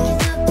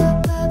worth.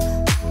 Up,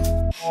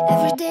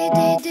 every day,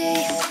 day.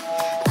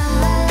 I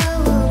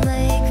will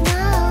make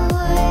my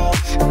way.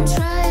 I'm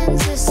trying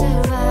to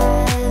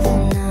survive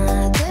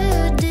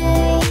another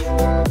day.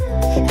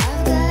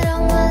 I've got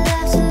all my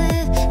life to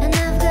live and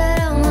I've got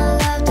all my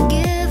life to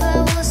give. I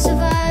will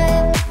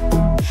survive.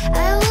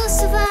 I will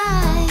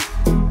survive.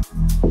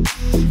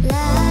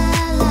 La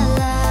la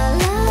la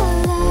la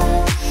la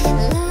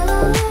la la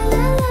la.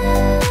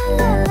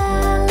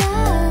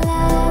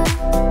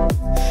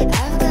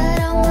 I've got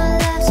all my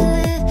life to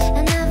live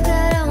and I've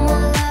got all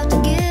my life to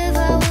give. I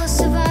will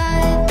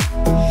survive.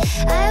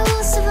 I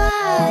will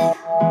survive.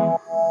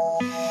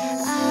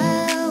 I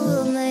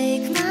will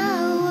make my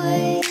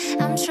way.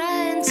 I'm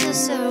trying to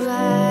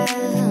survive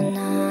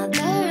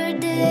another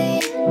day.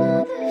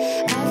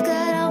 I've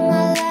got all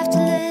my life to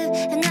live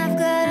and I've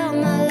got all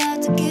my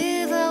life to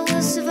give. I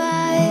will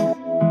survive.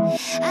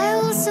 I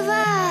will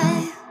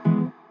survive.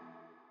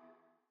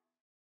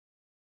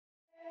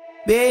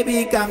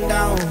 Baby, calm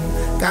down.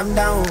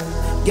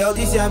 Girl,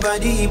 this your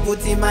body,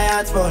 put in my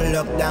heart for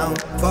lockdown,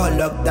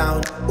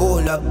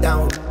 oh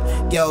lockdown.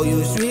 Girl,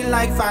 you sweet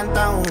like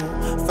phantom.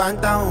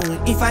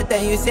 If I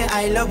tell you say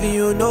I love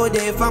you, no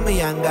day for me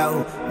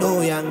younger,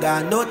 no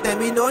tell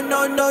me no, oh,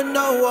 oh,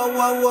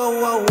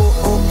 oh, oh,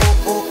 oh,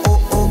 oh, oh,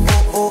 oh,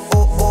 oh,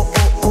 oh, oh,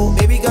 oh,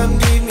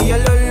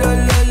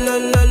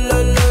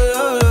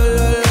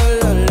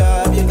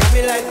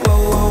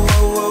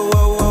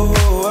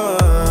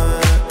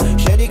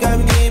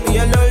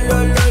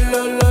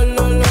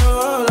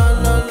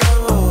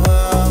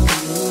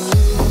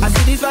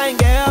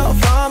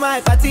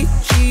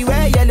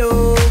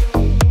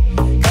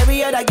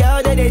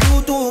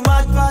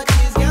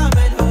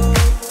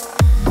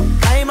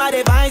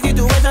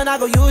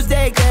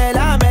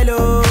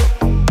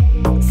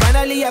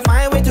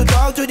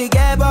 talk to the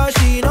girl, but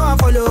she know I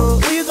follow.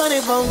 Who you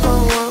gonna phone for?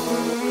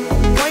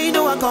 Why you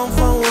know I come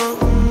for one?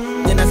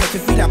 Then I start to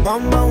feel a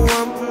bum bum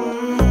one.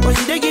 But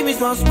she dey give me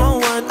small small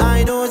one.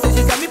 I know, say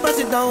she got me pass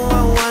it down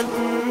one.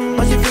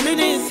 But she feeling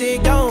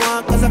insecure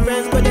one. Cause her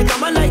friends, but they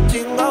come and like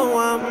chingo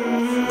one.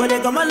 But they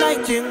come and like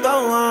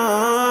chingo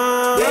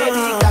one.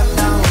 Baby, calm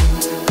down,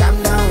 calm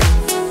down.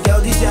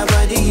 Girl, this your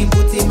body,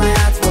 put in my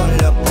heart for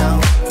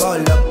lockdown, oh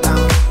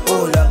lockdown.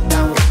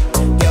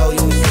 Girl,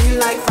 you feel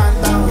like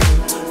phantom,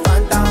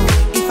 phantom.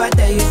 If I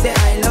tell you say I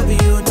love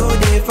you, no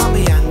day for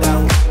me young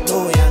down,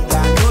 no young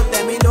down. Don't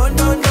tell me no,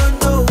 no, no,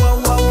 no.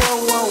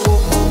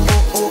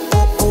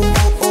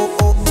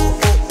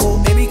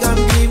 Baby,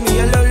 come give me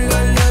a lo, lo,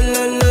 lo,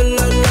 lo, lo, lo,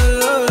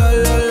 lo, lo,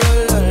 lo,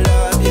 lo, lo.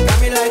 You got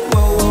me like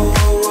whoa, whoa,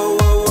 whoa,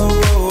 whoa, whoa,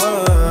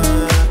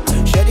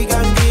 whoa. Shawty,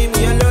 come give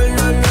me a lo,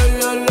 lo, lo,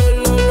 lo, lo,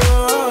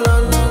 lo, lo,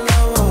 lo, lo.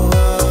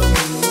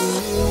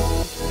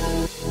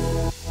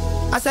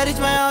 As I reach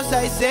my house,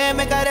 I say,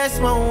 make a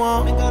rest, my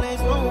one.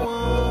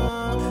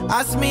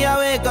 Ask me, I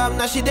wake up,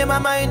 now she did my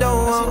mind,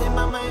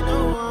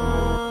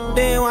 oh.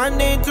 Day one,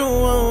 day two,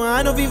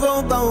 I know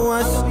people go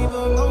us.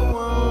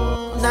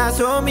 Now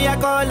so me, I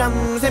call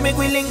them, say make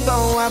we link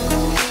go up.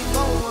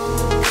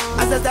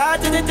 As I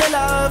start to tell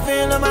her,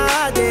 feel my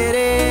heart it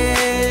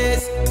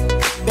is.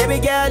 Baby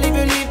girl, if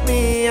you leave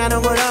me, I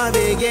don't go love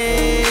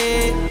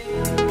again.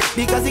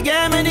 Because you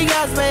gave me the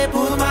gas, may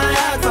pull my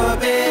heart for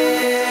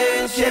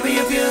pain. Baby,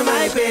 you feel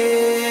my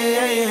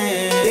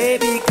pain.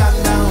 Baby, calm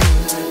down,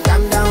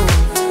 calm down.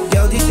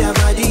 Girl, this your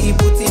body,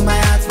 put in my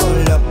heart for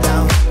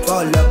lockdown,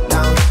 oh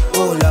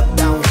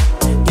lockdown.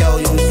 Girl,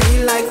 you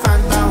feel like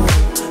phantom,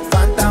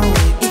 phantom.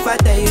 If I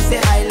tell you say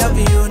I love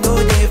you, no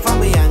day for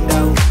me young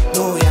down,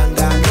 no young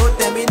down. Don't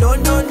tell me no,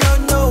 no, no,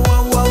 no.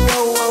 Whoa, whoa,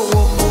 whoa,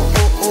 whoa,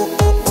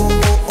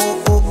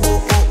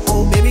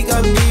 oh. Baby,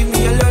 come give me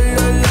a lo,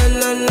 lo, lo,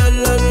 lo, lo,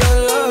 lo, lo, lo,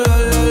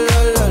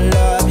 lo,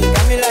 lo. You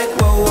got me like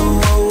whoa, whoa,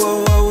 whoa,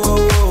 whoa, whoa,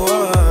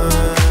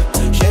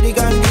 whoa. Shawty,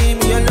 come give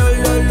me a lo,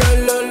 lo, lo,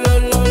 lo, lo,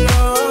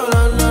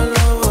 lo, lo,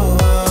 lo.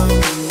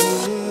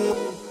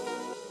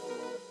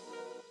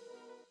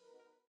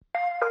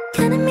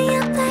 Cutting me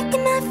up like a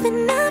knife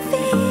and I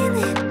feel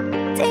it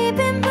deep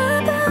in my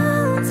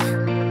bones.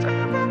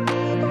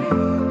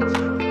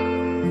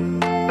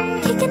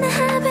 Kicking the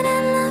habit I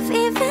love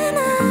even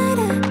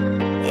harder.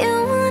 You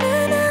wanna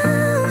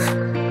know?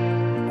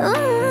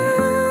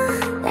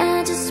 Ooh, I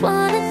just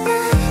wanna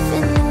dive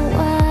in the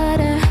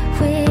water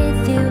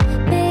with you,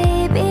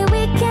 baby.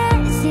 We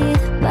can't see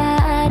the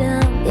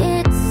bottom.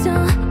 It's so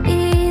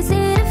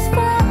easy to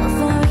fall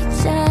for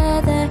each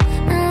other.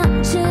 I'm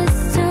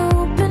just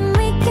hoping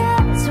we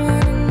catch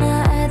one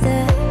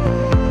another.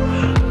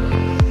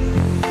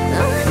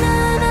 Oh na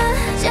na,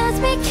 just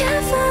be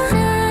careful,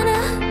 na na.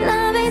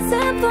 Love is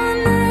simple,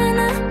 na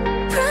na.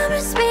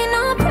 Promise me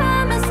no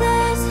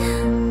promises.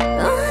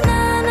 Oh na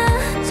na,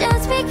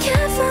 just be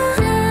careful,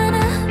 na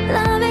na.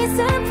 Love is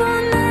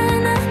simple, na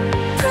na.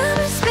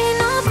 Promise me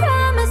no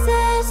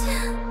promises.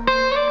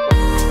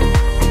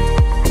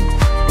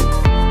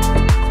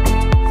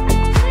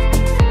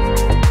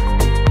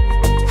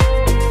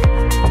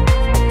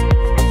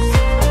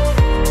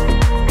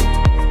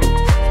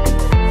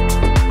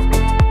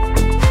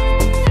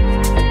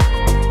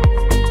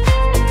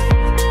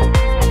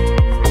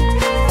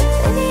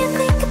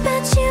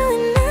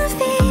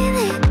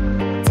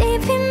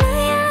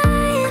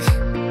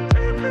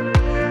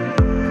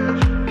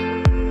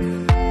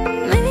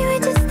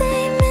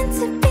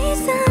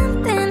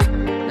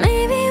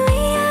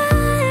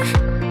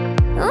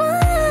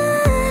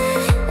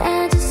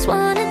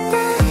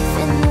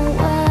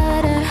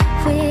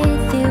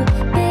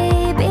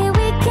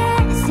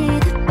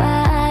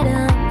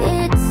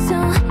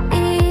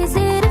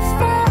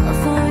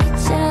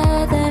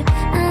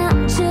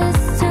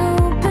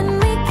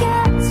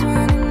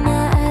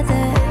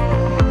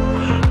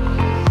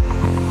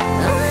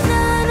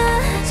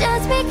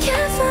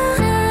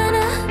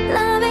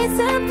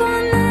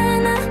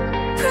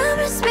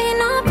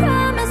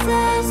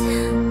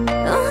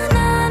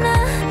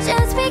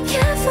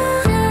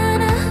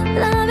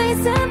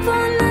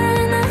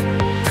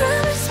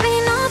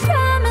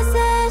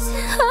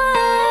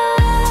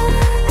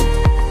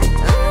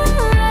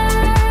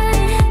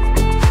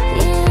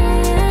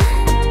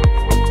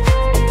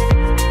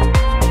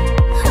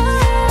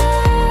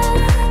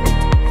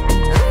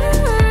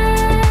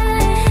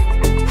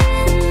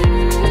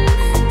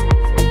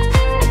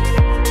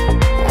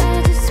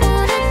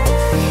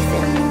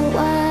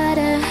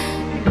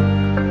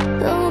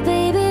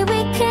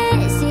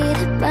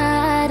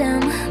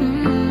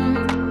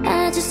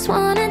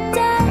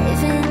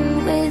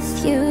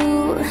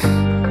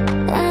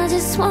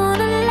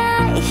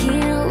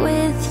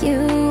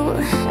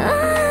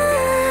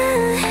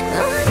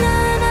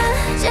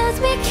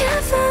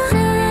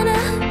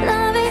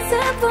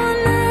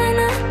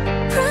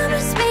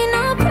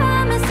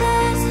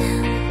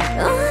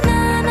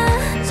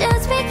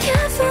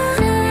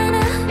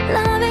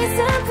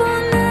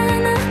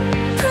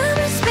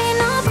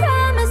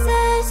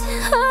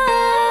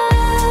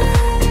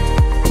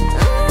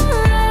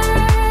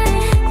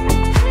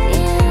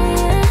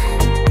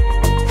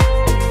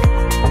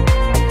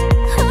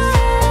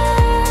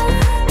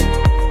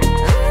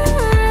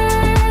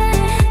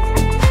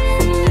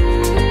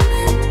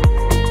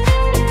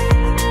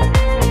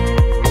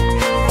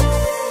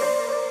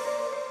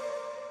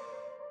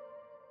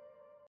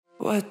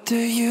 What do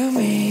you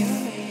mean?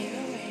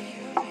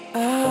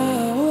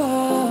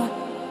 Oh,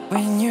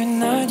 when you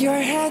nod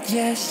your head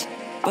yes,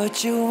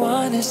 but you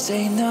wanna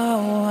say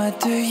no. What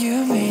do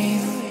you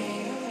mean?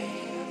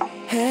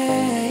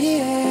 Hey,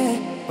 yeah.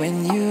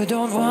 When you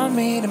don't want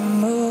me to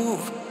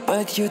move,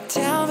 but you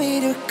tell me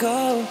to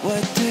go.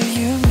 What do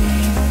you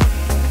mean?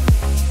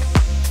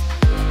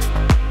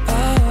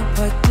 Oh,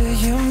 what do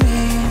you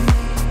mean?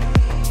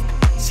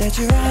 Said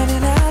you're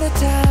running out of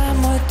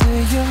time. What do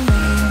you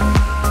mean?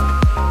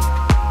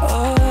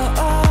 Oh,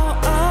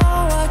 oh,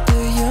 oh, what do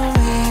you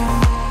mean?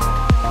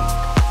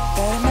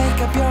 Better make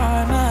up your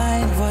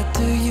mind. What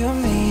do you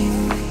mean?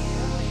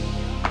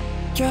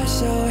 You're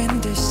so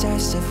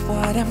indecisive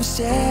what I'm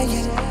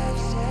saying.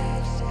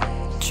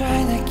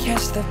 Trying to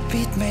catch the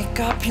beat, make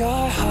up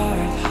your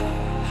heart.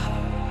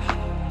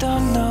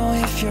 Don't know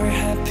if you're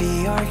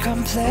happy or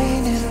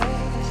complaining.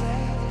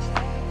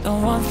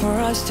 Don't want for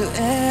us to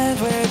end,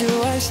 where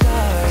do I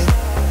start?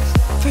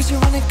 First you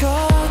wanna go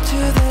to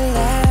the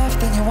left,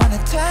 then you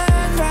wanna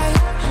turn right.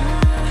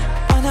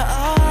 Wanna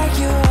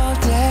argue all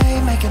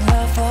day, making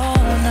love all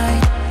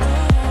night.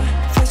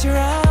 First you're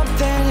up,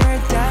 then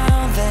you're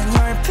down, then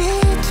you're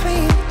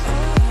between.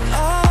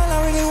 All I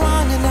really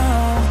wanna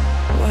know,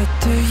 what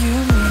do you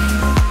mean?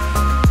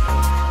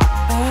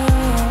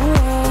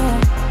 Oh,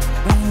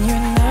 when you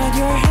nod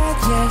your head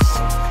yes,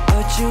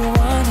 but you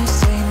wanna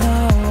say no.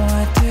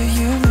 What do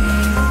you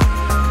mean?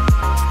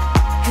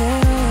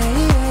 Hey,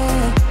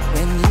 yeah.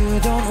 When you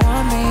don't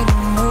want me to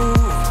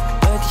move,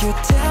 but you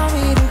tell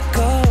me to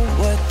go.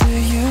 What do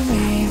you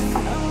mean?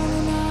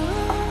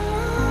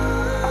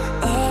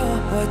 Oh,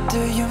 what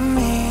do you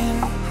mean?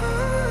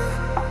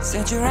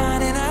 Said you're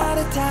running out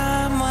of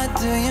time. What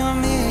do you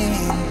mean?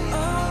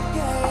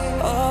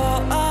 Oh,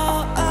 oh,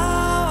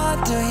 oh, what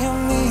do you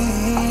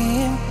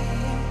mean?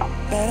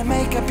 Better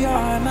make up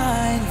your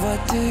mind. What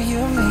do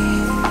you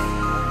mean?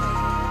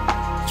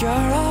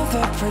 You're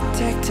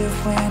overprotective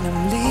when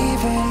I'm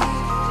leaving.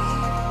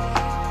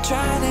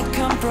 Trying to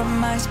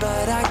compromise,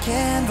 but I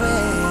can't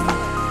win.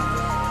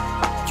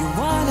 You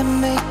wanna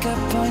make a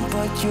point,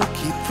 but you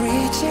keep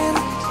preaching.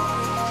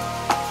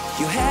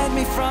 You had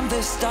me from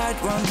the start,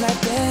 won't let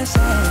this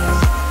end.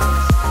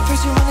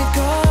 First you wanna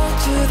go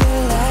to the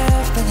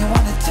left, then you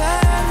wanna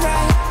turn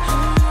right.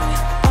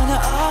 Wanna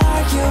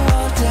argue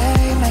all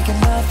day, making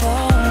love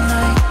all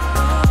night.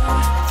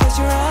 First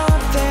you're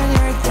up, then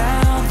you're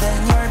down, then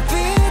you're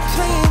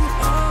between.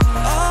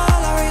 All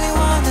I really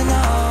wanna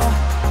know,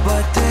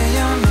 what do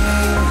you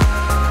mean?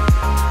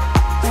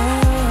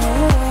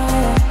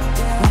 Oh,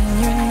 when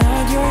you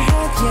nod your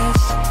head yes,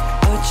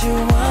 but you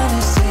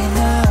wanna say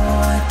no.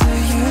 What do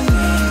you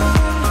mean?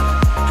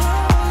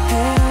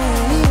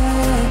 Hey,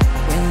 yeah.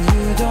 When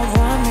you don't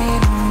want me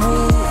to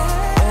move,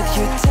 but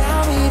you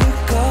tell me to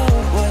go.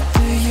 What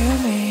do you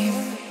mean?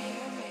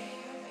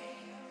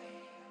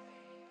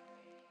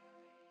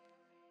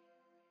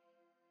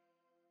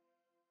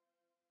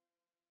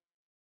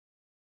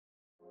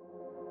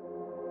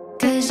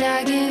 Cause I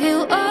give you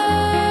all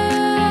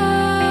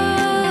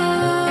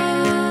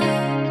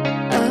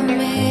of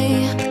me,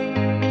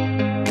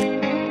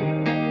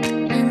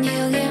 and you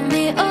give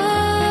me all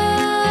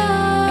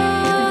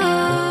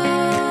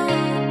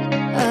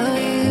of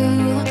you.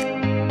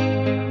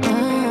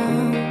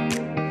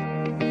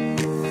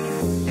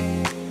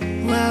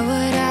 What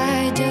would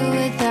I do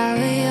without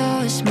your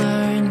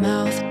smart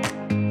mouth?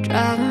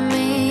 Driving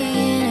me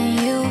in and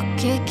you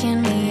kicking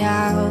me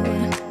out.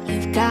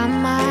 You've got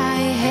my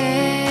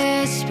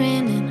head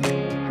spinning,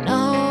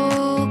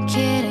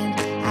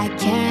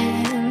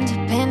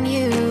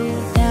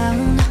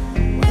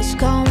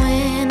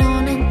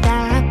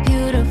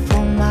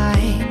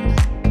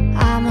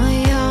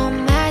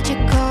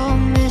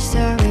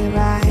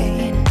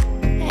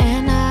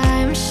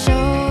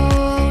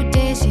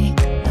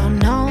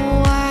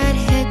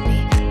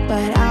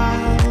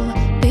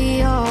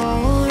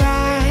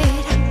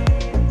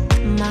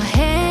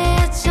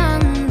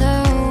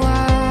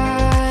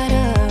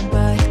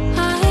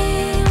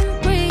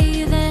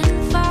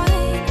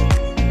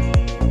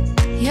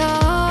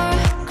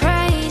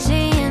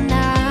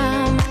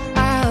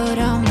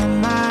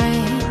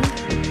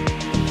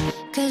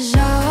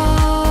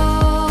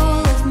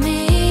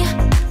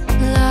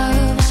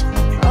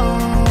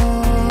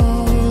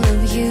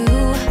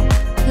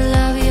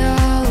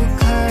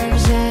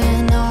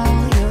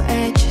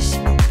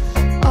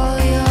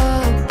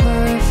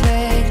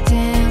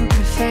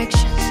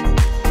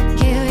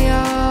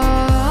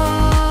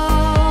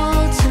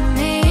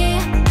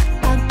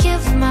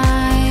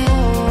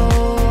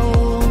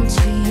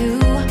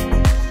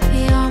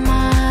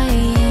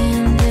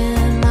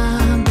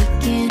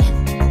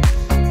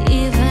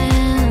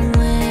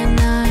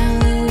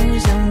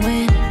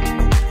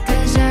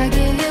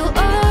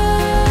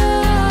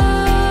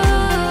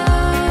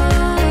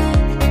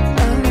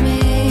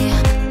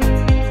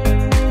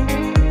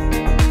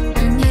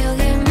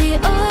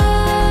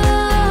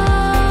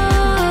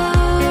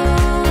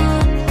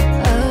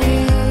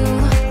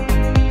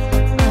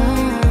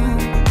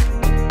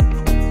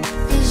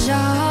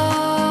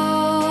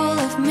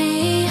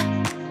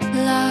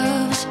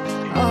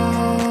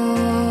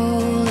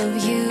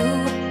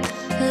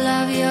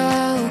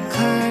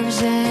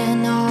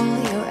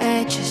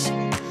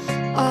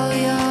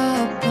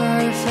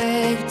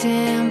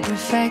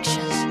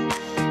 imperfections.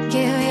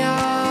 Give your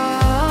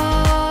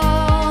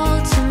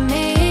all to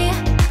me.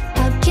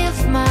 I'll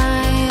give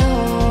my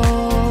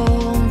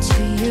all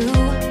to you.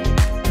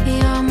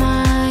 You're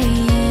my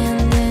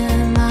end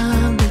and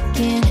my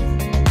beginning.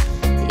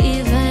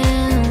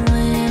 Even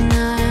when I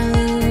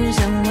lose,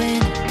 I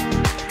win.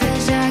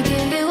 'Cause I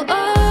give you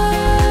all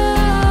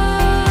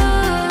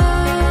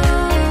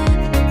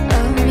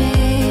of me,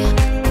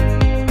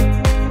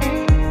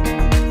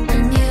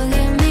 and you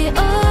give me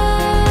all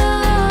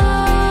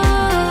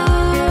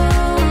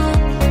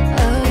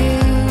of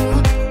you.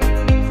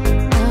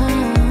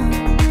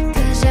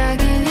 'Cause I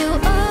give you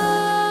all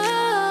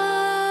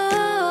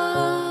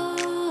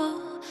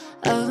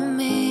of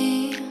me.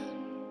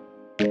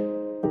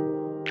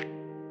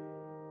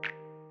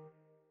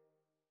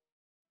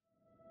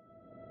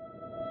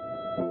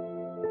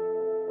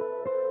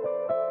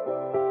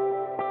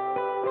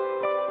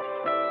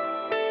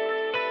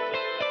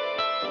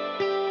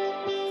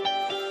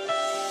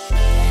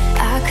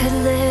 I could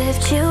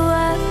lift you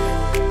up,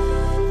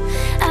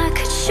 I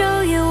could show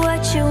you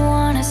what you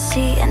wanna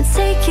see and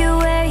take you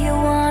where you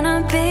wanna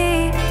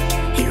be.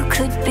 You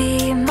could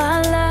be my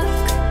luck.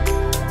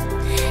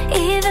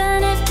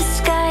 Even if the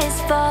sky is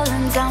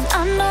falling down,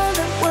 I know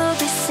that we'll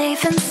be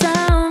safe and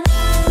sound.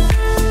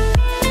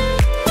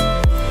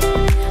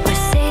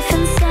 We're safe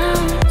and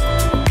sound.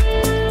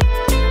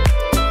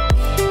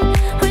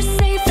 We're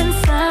safe and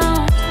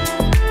sound.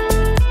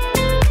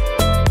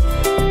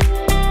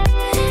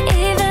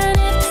 Even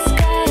if the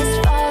sky is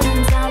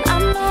falling down, I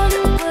know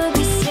that we'll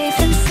be safe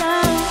and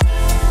sound.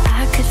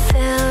 I could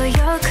fill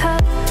your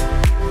cup.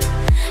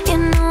 You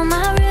know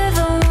my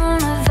river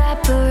won't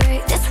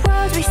evaporate. This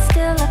world we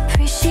still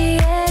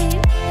appreciate.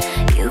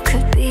 You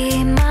could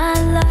be my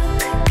luck.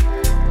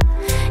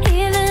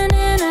 Even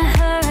in a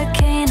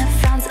hurricane of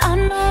frowns, I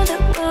know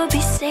that we'll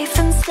be safe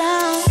and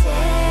sound.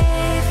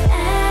 Safe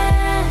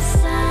and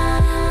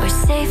sound. We're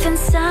safe and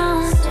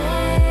sound.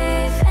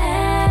 Safe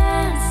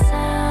and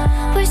sound.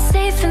 We're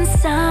safe and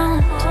sound.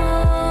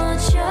 Hold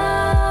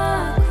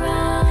your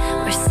ground.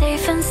 We're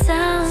safe and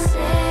sound.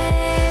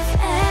 Safe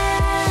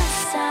and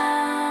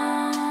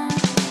sound.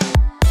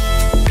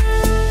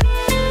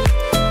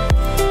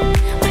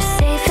 We're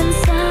safe and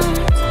sound.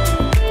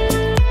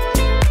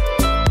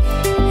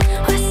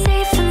 We're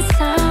safe and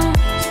sound.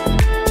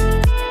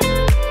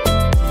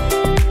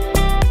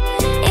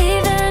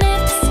 Even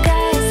if the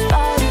sky is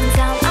falling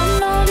down, I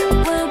know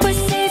that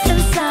we're safe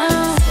and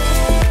sound.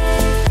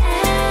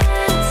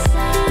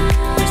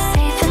 We're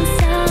safe and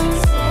sound.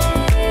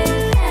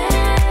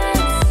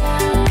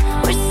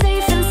 We're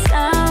safe and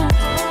sound.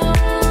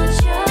 Hold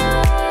your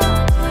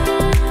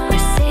ground.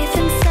 We're safe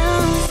and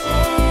sound.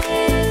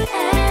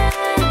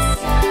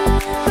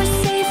 We're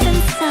safe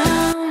and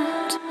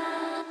sound.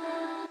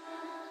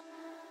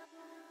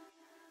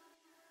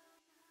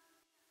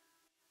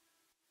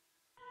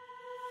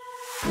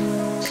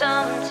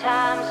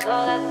 Sometimes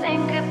all I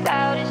think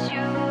about is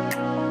you.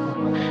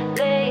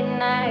 Late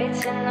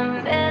nights in the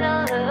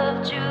middle of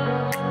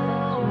June.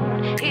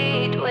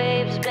 Heat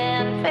waves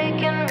been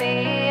faking me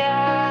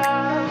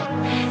out.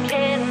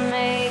 Can't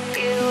make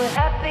you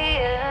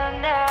happier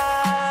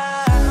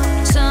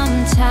now.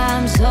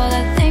 Sometimes all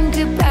I think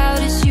about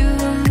is you.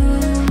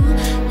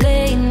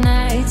 Late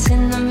nights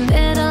in the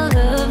middle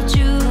of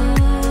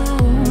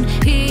June.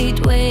 Heat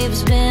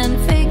waves been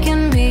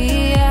faking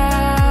me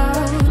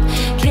out.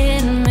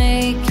 Can't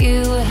make you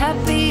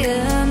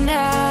happier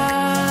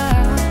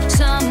now.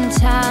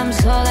 Sometimes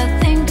all I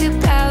think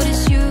about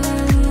is you.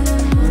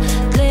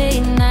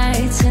 Late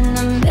nights in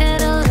the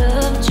middle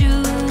of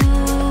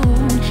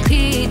June.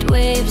 Heat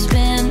waves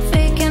been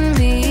faking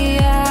me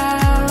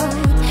out.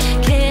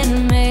 Can't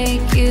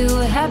make you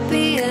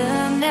happier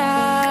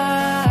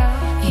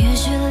now.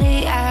 Usually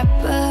I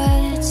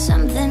put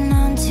something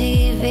on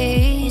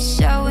TV,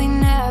 so we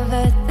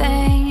never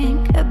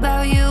think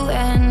about you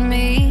and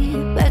me.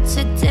 But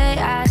today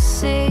I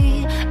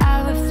see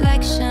our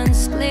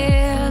reflections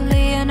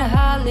clearly in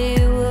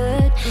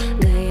Hollywood,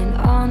 laying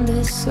on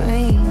the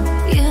screen.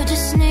 You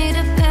just need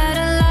a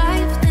better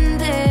life than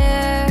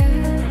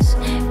this.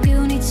 You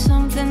need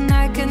something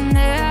I can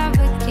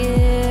never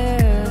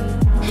give.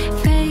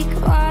 Fake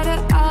water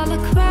all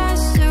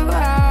across the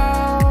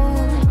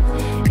road.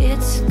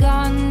 It's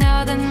gone now,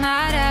 the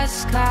night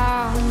has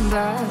come.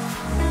 But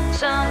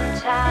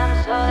sometimes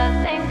all I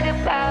think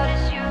about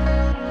is you.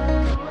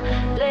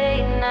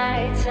 Late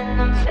nights in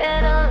the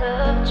middle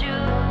of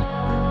June.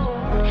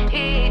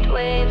 Heat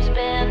waves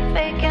been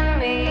faking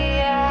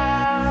me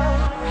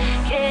out.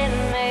 Can't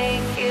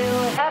make you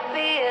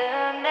happier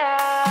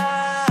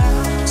now.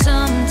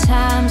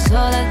 Sometimes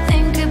all I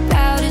think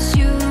about is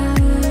you.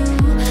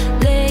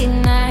 Late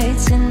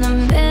nights in the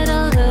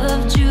middle of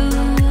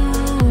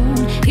June.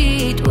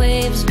 Heat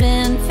waves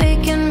been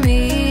faking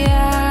me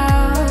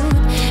out.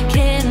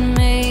 Can't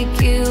make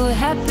you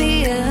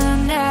happier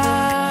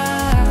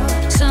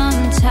now.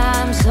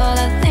 Sometimes all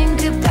I think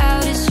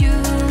about is you.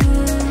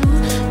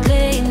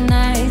 Late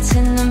nights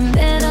in the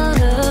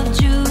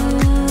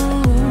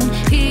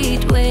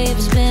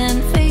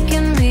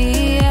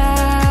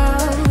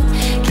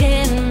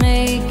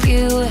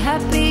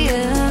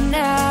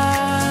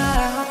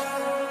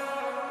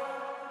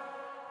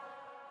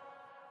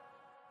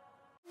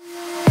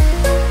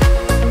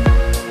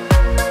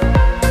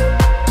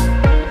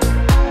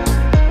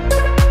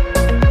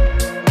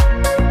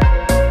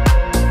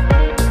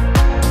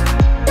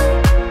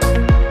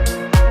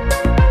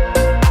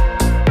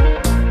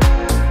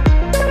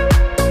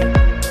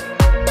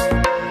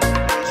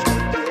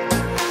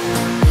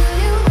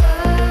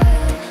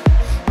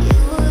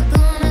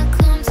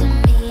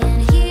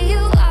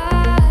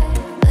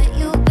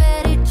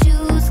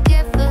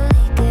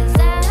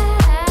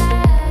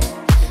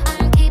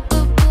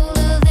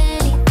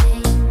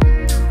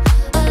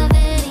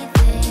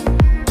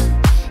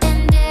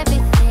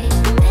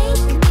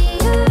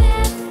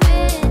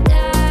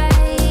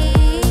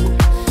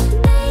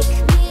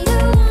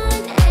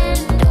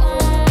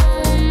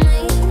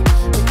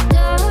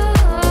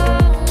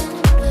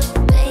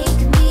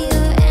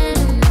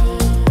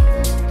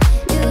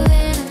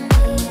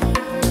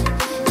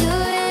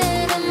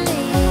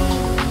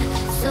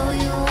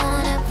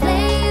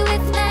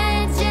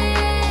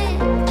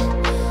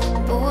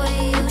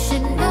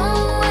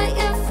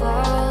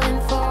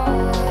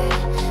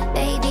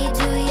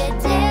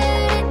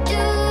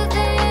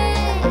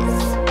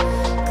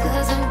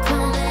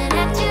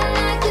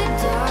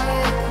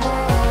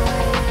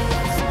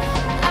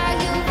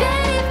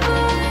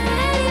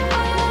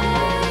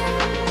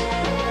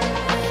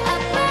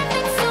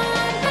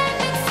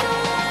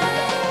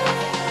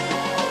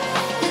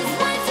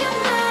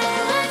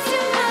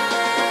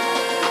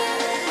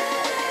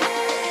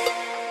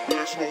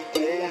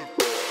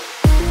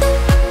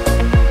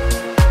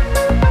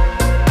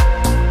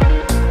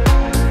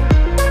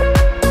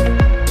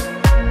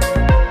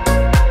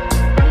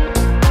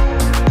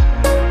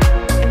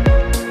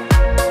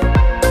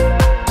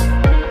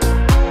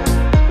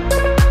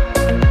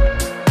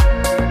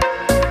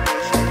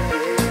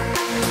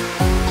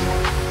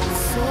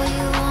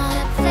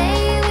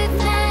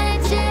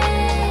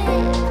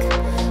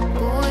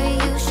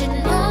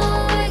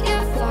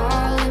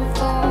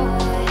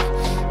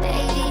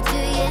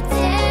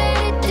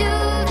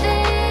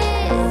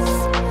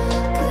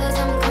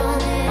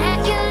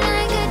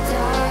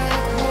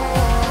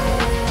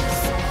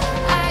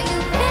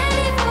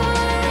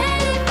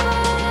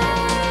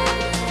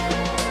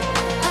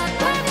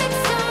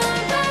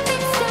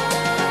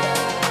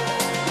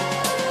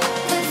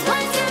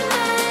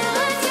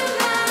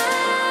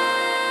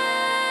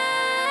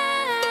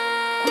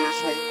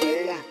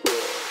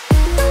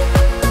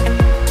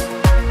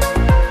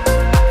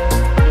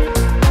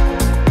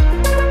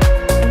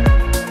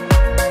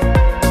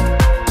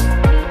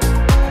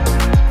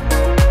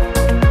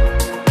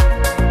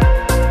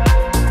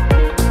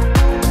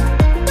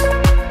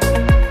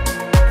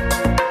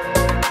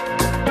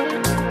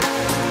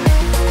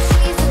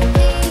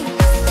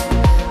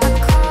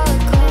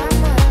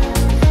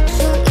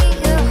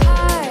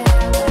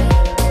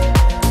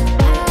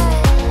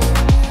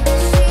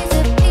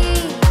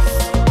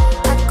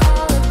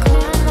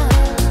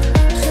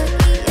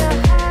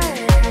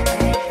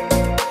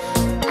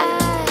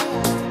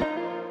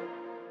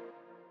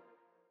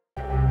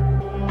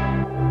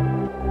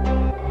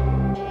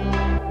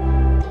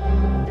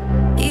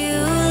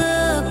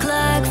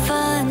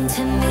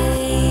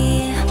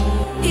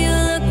You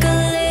look a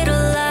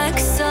little like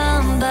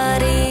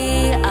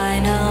somebody I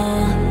know,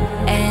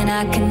 and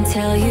I can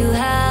tell you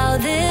how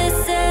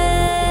this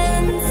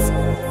ends.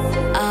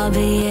 I'll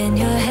be in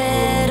your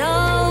head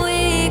all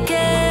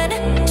weekend.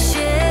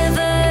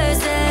 Shivers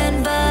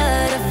and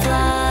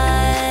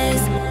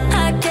butterflies.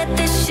 I get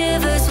the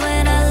shivers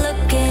when I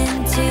look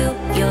into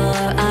your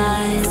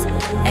eyes,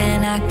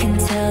 and I can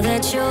tell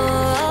that you're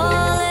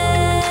all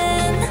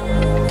in,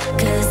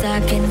 'cause I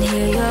can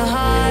hear your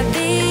heart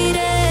beating.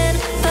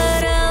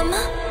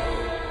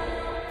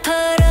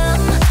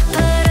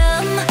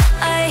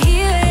 I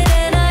hear it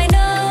and I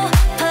know.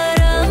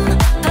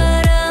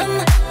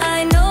 I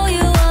know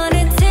you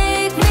wanna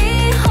take me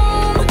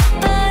home.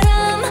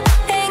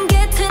 And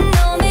get to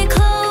know me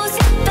close.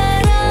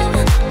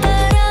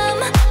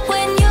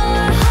 When your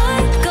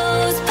heart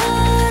goes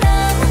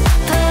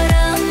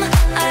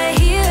I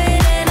hear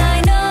it and I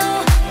know.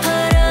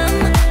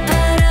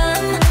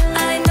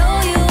 I know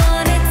you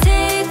wanna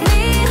take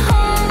me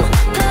home.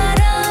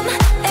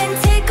 And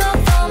take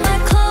off all my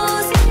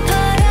clothes.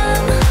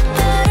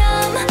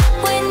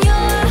 When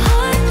your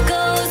heart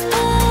goes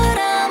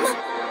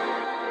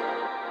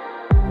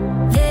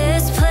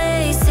This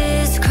place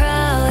is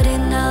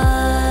crowding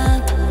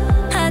up.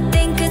 I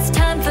think it's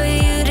time for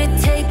you to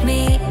take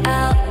me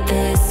out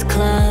this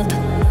club.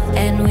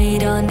 And we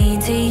don't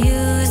need to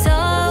use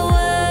our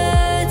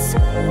words.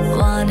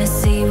 Wanna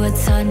see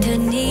what's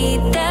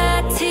underneath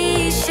that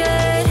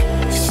t-shirt.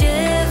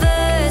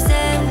 Shivers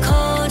and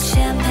cold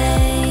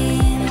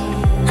champagne.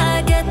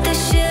 I get the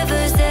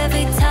shivers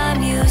every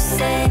time you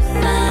say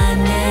my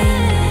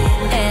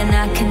name. And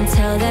I can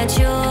tell that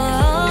you're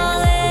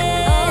all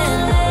in,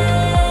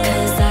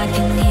 'cause I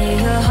can hear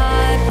your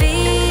heart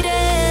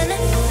beating.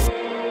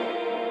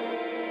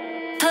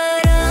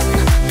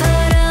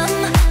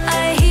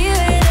 I hear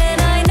it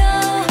and I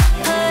know.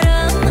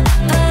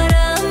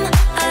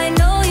 I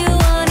know you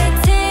wanna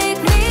take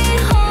me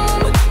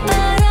home.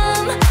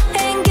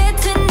 And get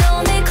to know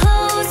me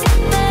close.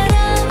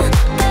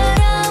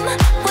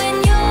 When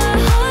your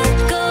heart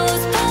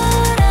goes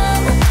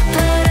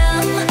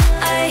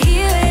I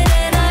hear it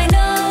and I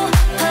know.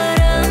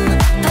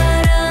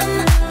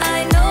 I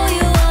know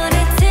you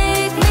wanna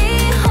take me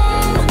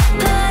home.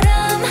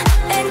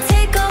 And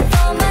take off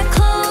all my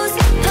clothes.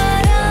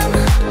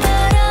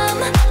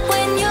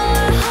 When your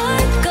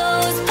heart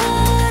goes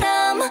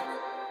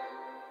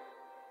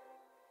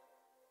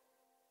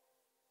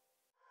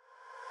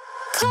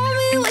Call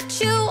me what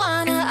you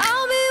wanna,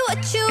 I'll be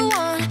what you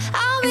want.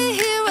 I'll be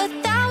here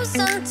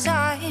 1,000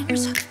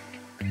 times.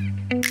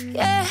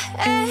 Yeah,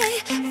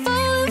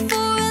 falling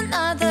for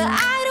another,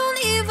 I don't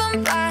even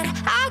bite.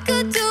 I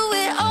could do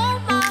it all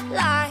my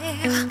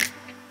life.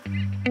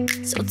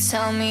 So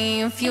tell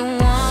me if you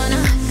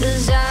wanna,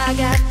 'cause I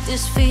got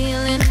this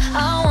feeling.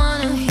 I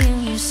wanna hear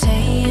you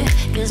say it,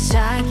 'cause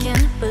I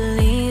can't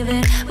believe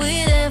it.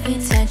 With every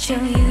touch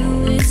of you,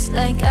 it's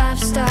like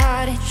I've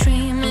started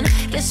dreaming.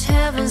 Guess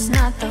heaven's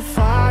not that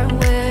far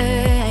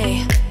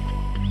away.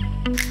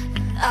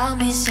 I'll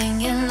be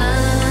singing la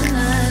la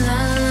la la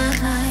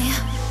la.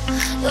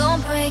 You're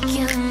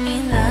breaking me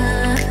la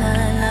la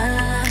la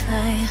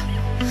la.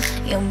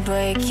 You're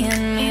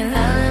breaking me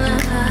la la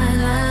la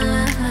la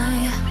la.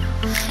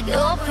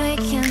 You're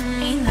breaking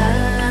me la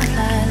la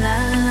la la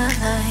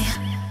la.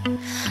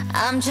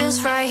 I'm just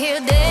right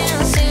here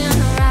dancing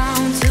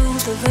around to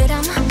the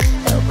rhythm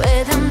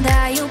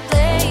that you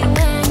play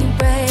when you're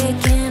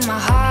breaking my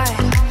heart.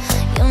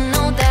 You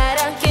know that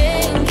I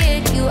can't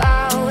get you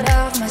out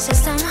of my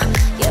system.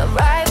 Yeah,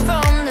 right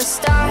from the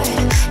start,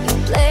 you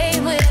play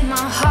with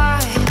my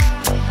heart.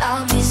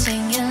 I'll be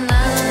singing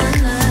la la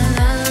la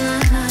la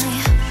la.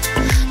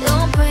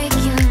 You're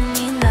breaking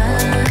me la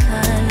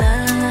la la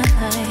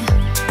la.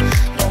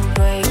 You're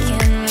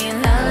breaking me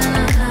la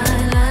la la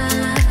la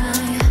la.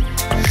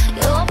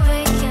 You're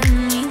breaking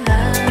me la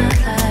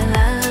la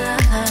la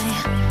la.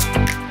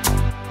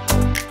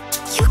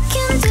 You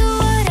can do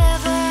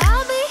whatever,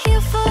 I'll be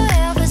here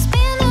forever.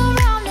 Spin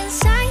around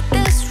inside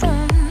this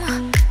room.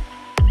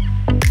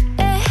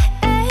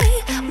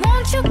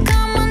 Won't you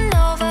come on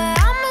over?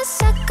 I'm a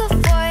sucker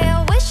for you,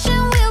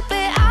 wishing we'll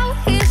be out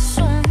here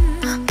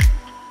soon.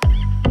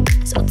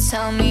 So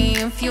tell me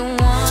if you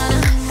wanna,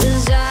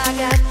 'cause I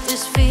got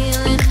this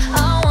feeling. I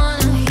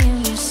wanna hear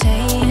you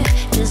say it,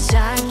 'cause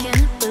I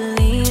can't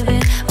believe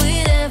it.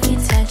 With every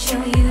touch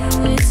of you,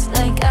 it's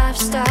like I've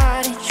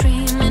started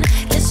dreaming.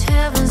 Guess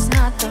heaven's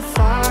not that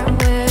far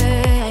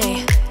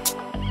away.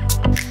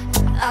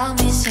 I'll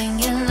be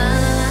singing la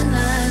la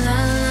la la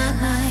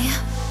la.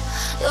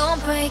 You're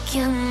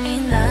breaking me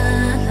la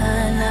la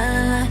la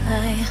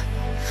la.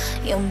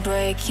 You're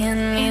breaking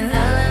me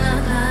la la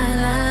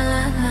la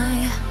la la.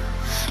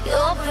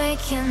 You're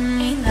breaking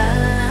me la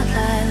la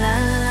la la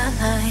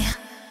la.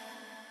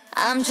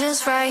 I'm just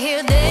right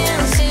here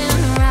dancing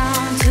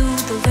around to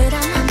the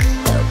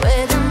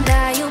rhythm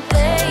that you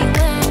play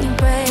when you're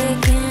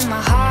breaking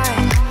my heart.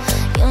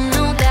 You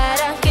know that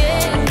I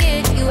can't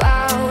get you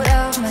out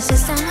of my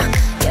system.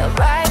 Yeah,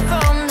 right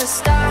from the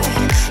start,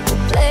 you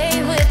play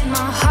with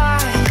my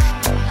heart.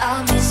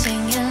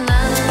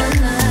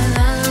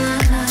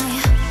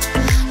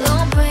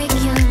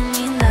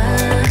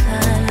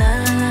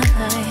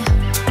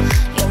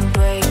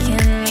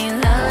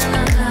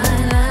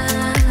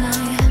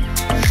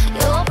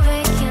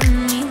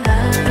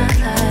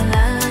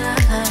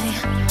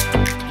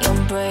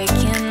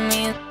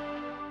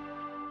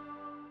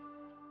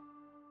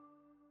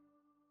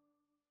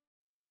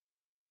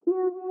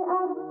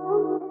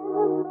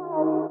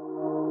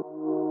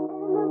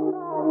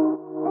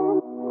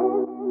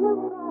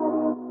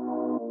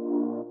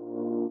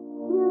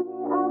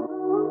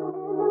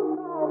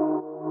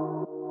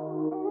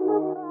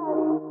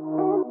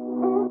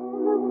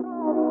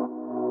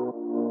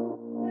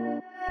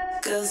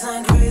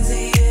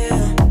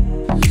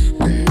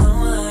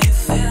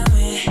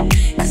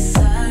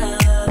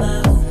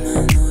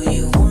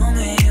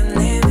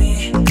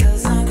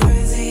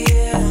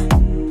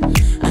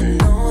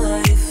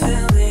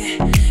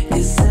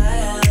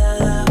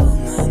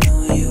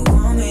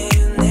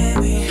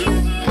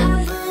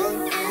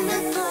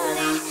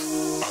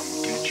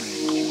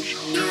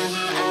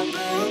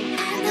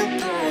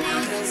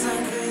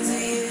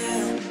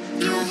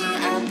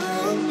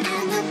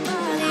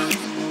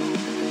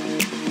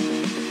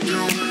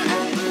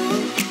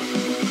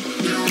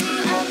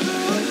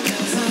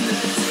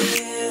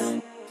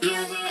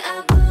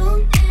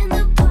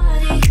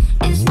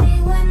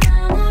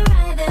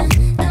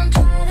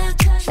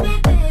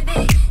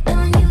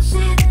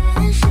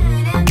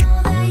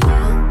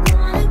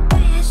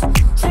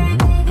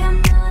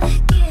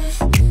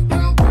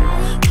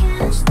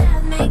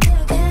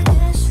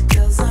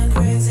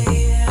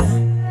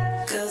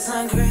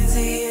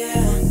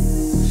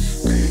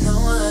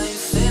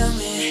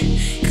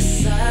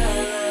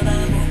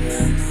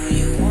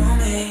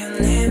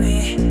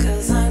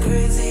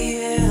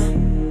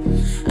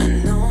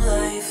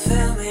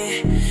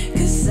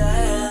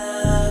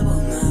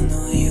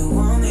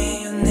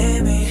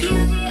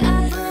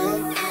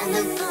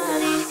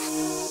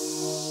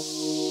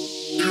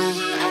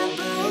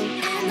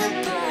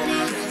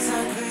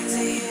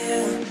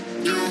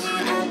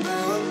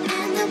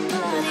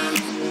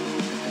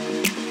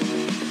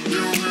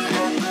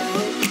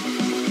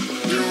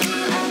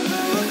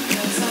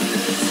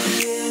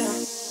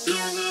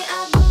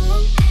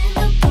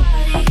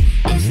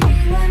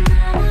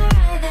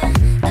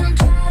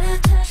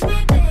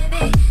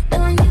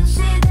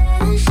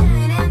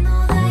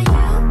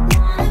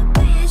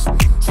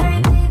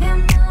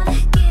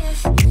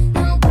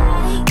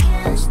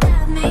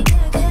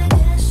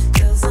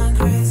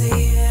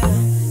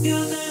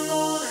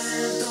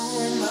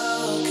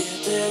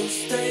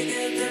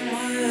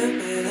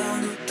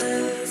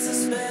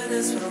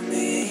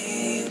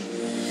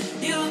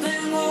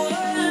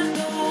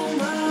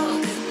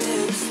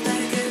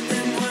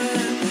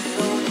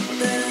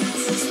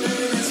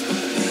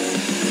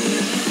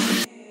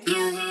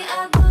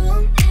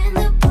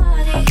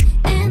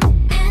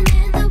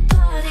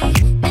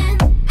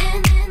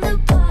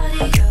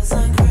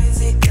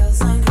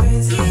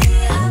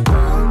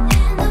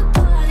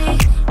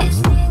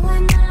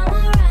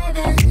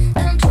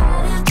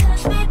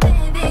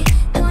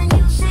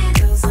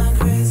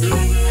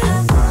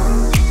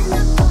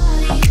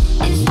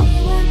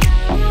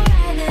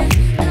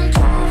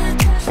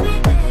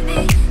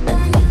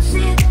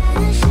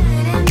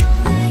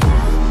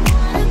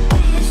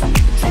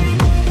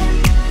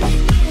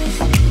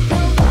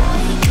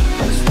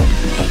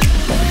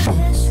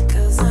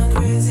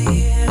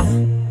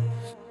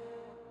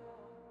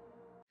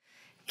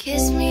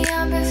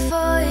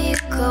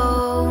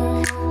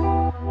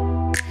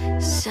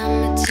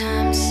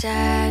 summertime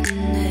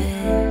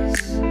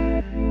sadness.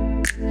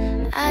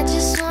 I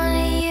just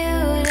wanted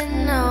you to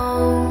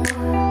know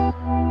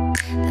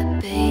that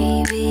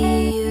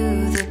baby,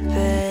 you the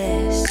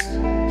best.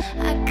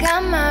 I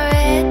got my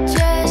red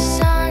dress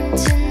on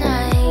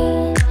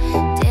tonight,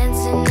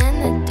 dancing in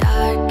the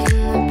dark in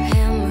the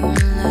pale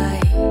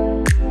moonlight.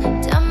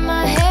 Done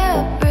my hair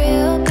up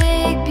real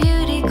big,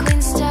 beauty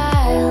queen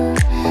style,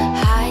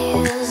 high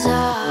heels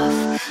off,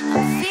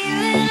 I'm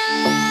feeling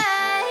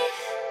alive.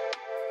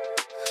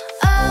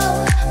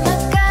 Oh my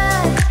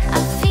God, I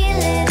feel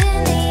it in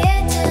the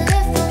air till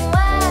it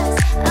flies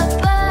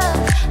above.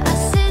 I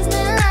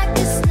sizzling like a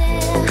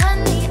snare,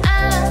 honey,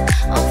 I'm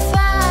on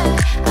fire.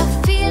 I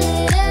feel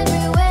it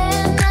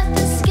everywhere,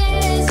 nothing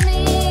scares me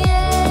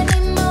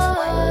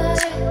anymore.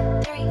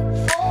 3,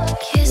 4,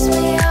 kiss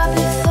me out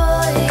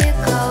before you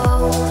go.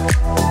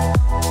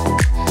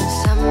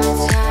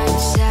 Summertime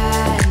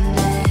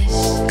sadness.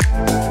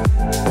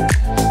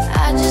 I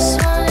just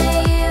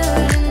wanted you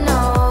to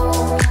know,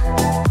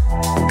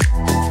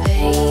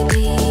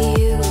 baby,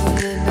 you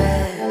the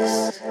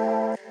best.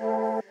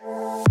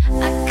 I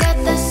got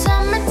the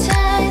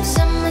summertime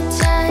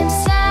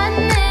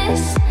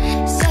sadness.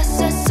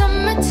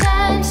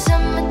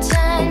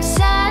 Summertime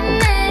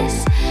sadness.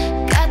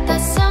 Got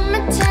that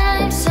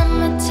summertime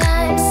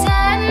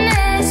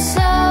sadness. Oh,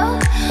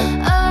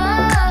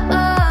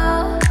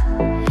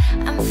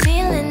 I'm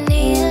feeling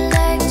the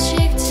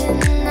electric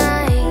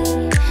tonight.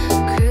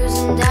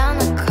 Cruising down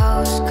the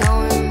coast,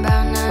 going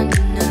about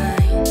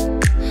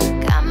 99.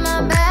 Got my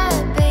bad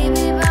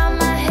baby by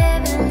my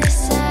heavenly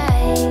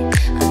side.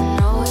 I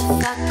know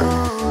if I go,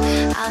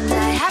 I'll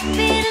die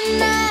happy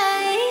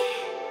tonight.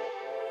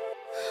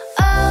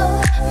 Oh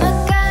my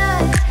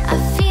God, I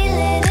feel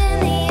it in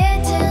the air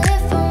till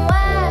it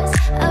flies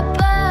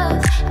above.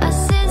 I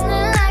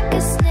sizzling like a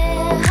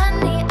snare,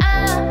 honey,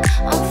 I'm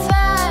on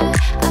fire.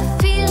 I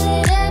feel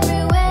it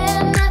everywhere,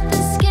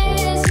 nothing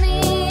scares me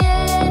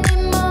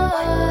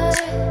anymore.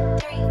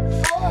 3,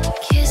 4,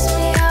 kiss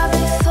me out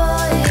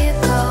before you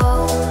go.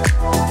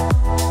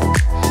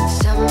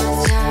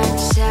 Summertime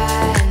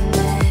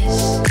sadness.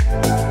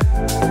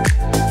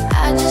 I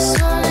just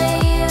wanted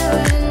you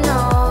to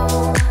know,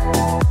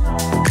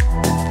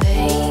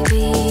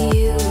 baby,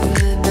 you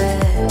the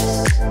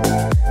best.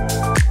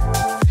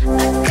 I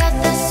got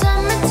that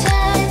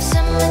summertime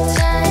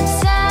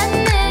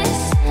sadness.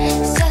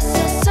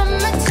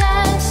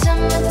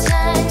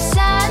 Summertime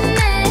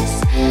sadness.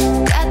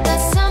 Got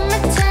that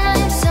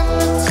summertime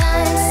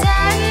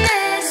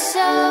sadness. Oh.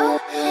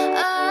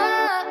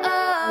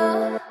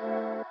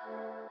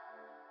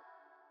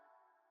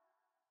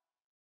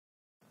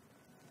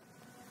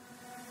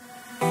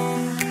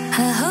 I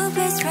hope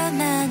it's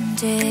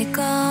romantic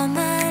all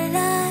my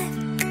life,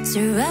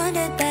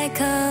 surrounded by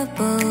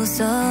couples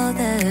all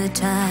the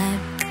time.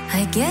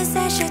 I guess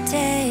I should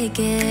take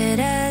it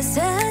as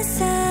a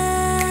sign.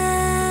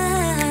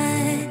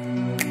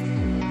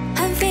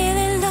 I'm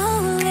feeling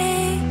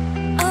lonely.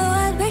 Oh,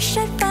 I wish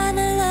I'd find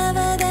a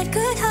lover that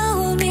could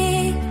hold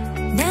me.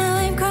 Now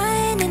I'm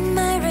crying in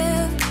my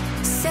room,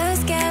 so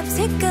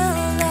skeptical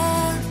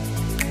of,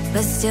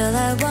 but still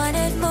I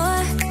wanted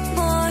more,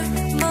 more,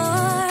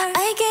 more.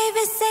 I gave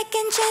a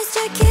second chance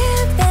to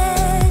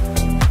Cupid,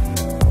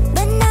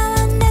 but now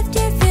I'm left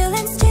here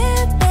feeling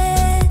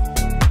stupid.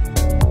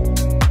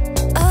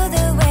 Oh,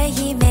 the way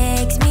he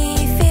makes me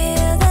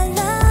feel that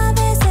love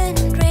isn't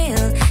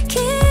real.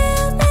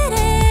 Cupid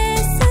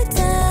is so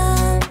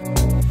dumb.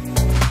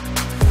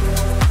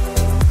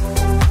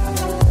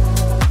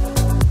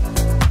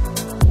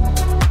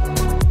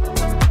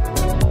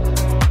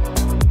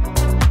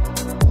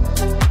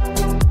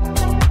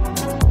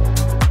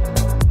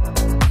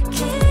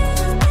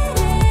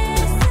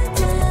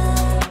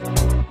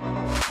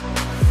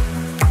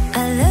 I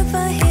look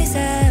for his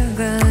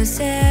arrows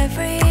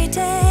every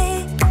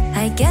day.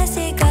 I guess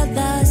he got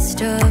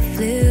lost or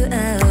flew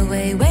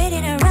away.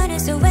 Waiting around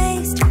is a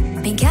waste.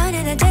 Been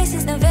counting the days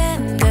since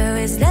November.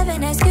 Is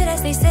loving as good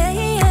as they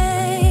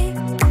say?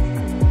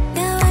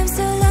 Now I'm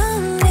so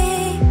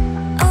lonely.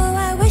 Oh,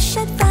 I wish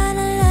I'd find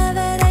a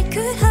lover that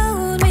could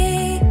hold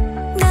me.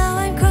 Now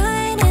I'm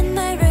crying in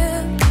my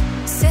room,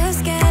 so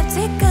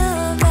skeptical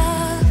of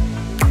love,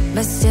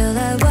 but still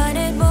I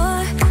wanted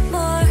more,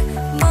 more,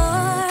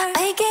 more.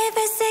 I gave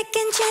a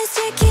second chance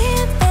to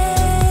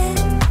Cupid,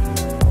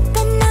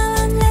 but now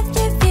I'm left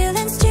here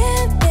feeling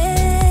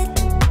stupid.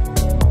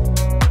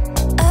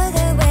 Oh,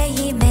 the way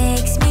he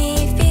makes me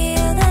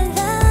feel that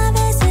love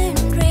isn't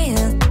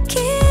real.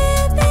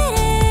 Cupid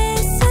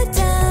is so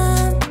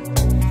dumb.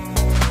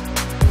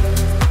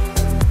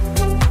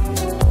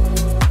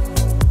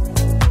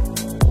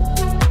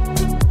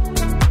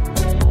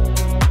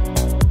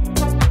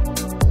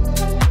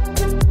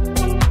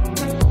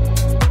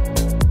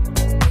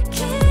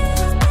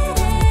 Cupid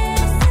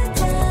is so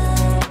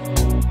dumb.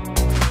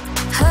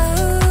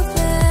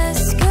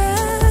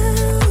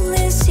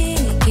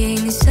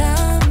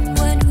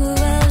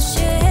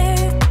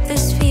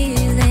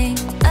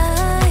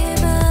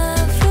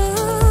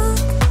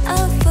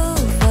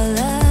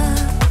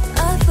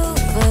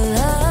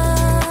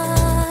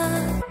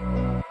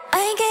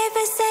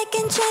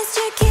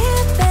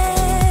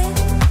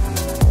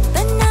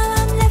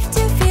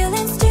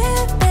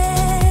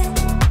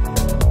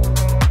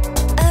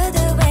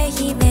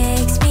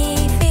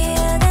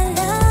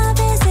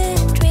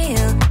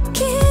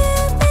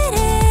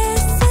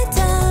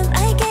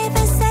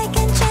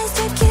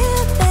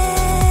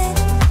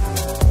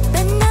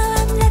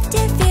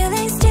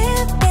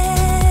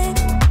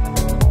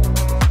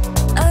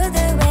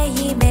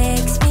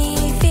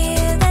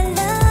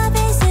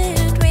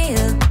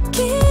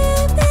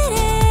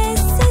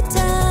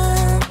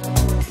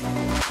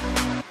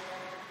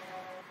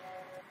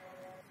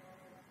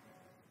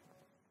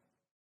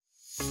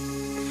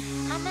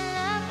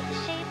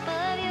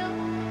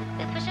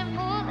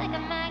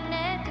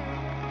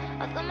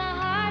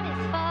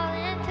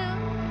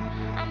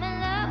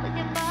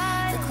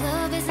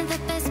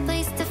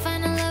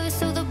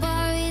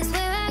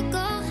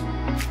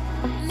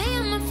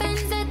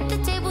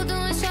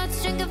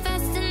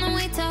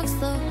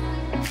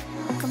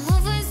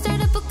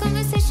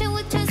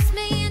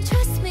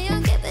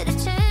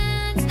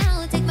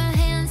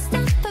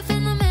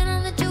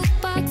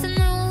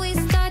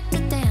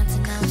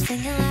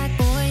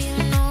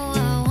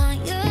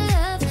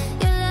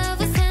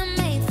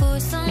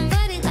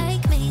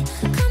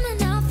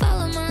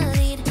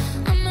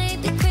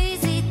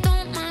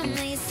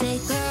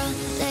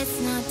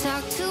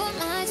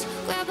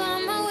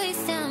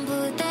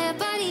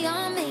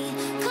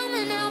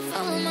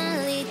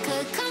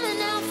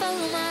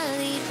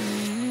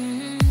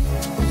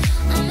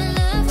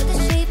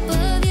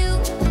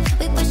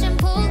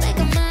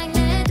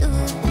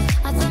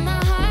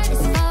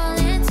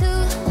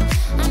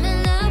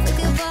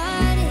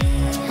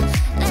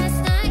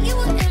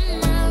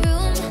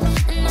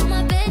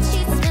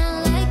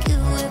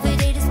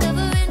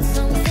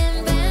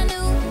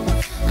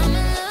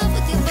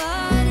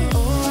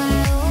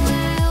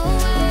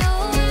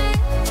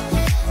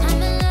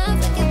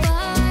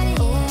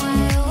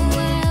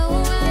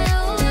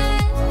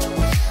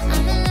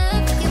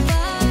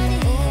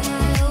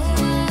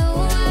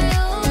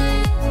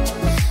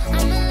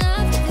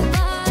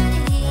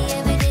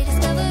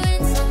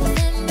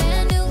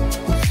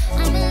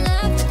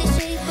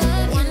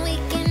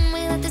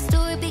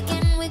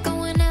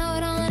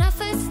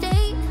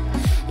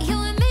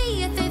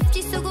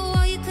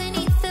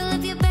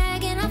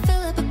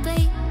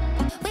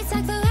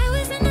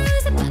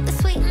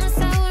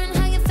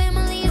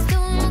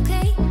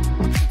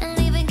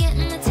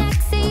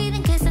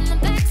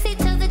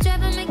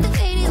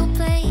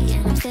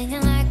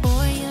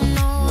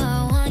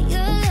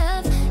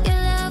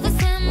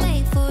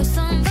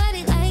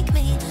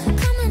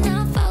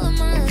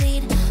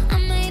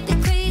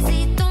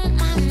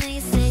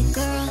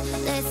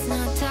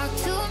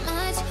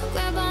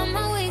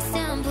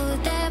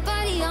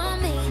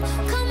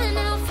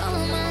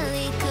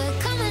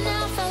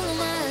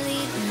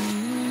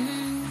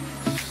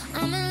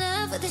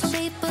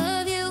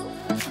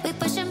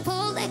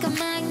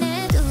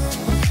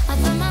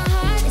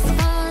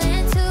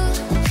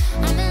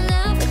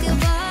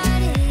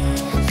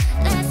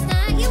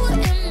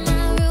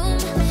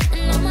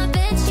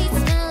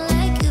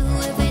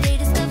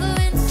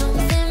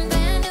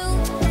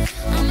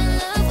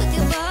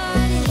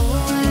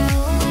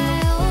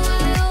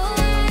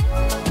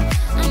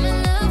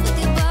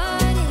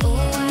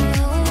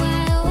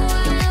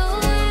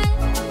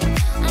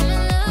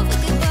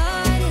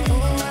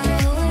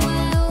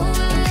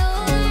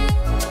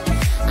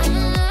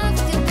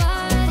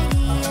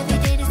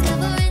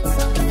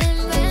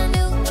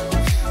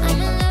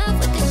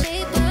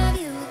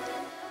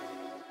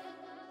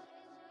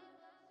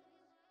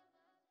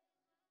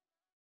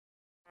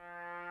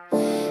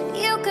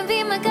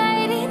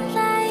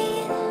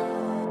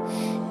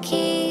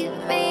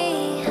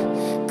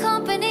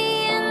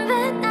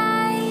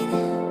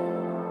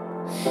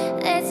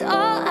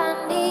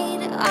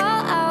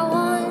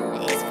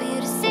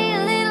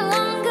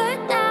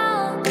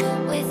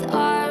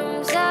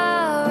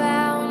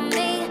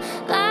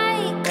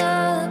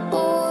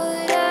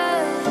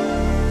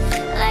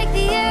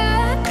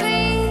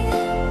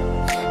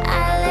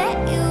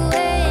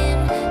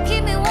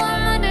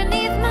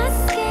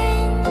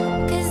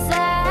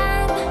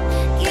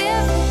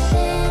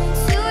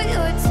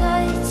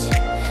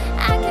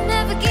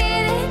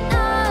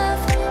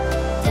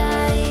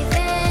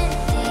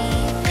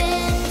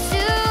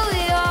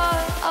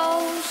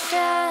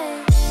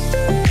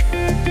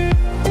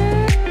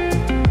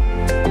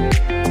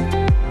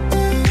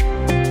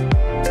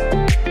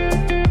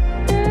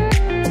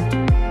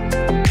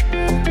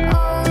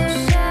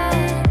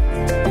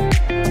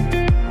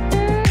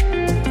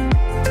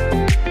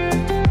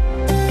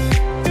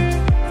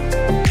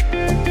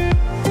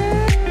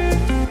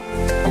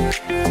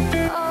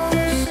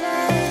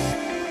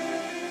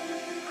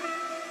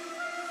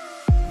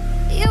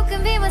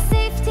 can be my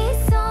safety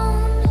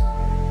zone.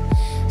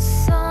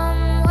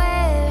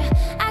 Somewhere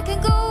I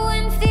can go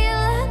and feel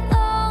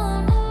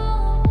alone.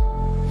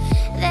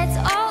 That's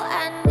all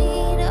I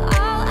need,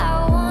 all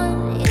I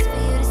want is for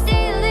you to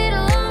stay a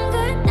little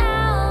longer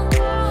now.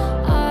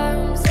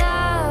 Arms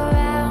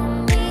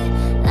around me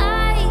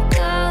like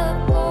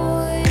a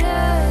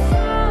border,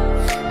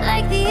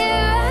 like the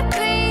air I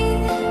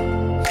breathe.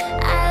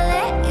 I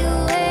let you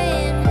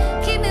in,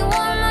 keep me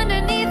warm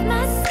underneath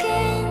my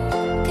skin.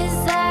 'Cause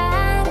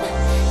I'm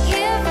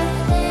giving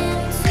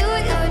into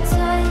your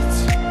touch.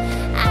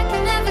 I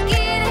can never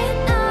get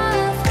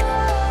enough.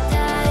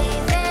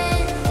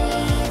 Diving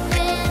deep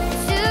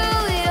into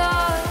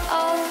your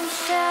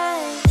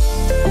ocean.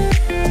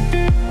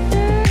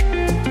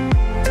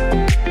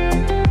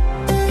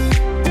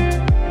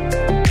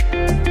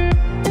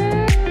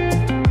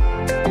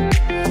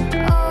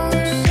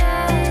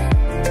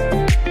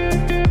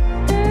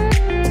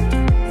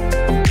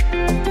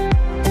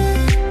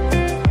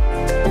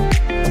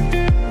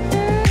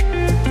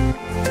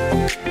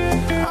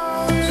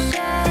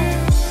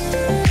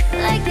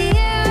 Like the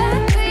air I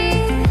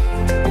breathe,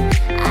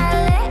 I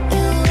let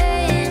you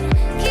in,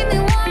 keep me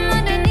warm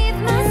underneath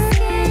my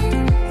skin.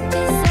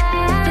 'Cause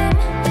I'm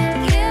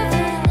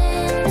giving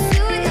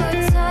into your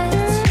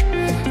touch.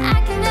 I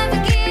can never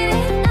get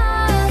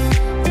enough.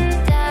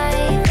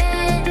 Diving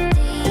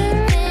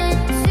deep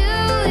into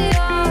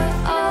your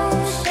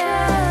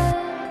ocean.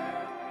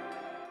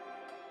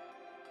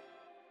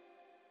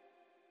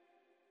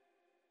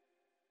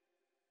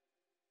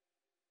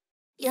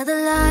 You're the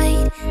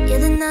light,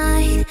 you're the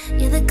night,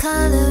 you're the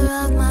color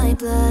of my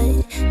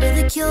blood. You're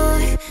the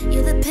cure,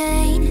 you're the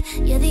pain,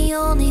 you're the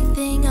only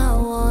thing I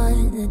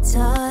wanna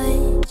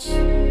touch.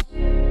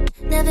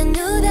 Never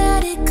knew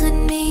that it could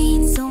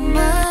mean so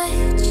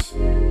much,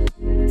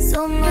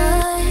 so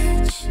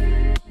much.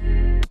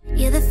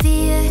 You're the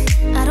fear,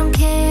 I don't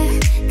care,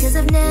 'cause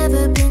I've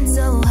never been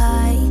so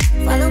high.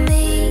 Follow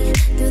me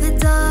through the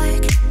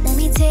dark, let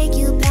me take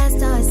you past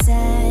our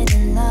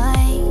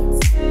satellites.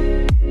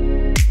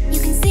 You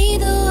can see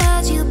the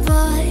world you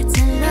brought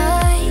to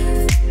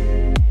life,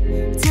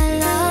 to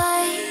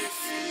life.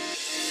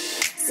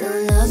 So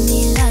love me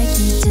like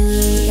you do,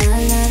 la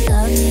la,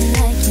 love me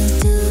like you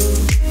do.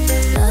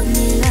 Love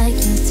me like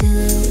you do,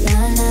 la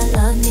la,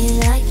 love me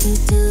like you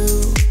do.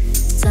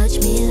 Touch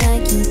me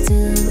like you do,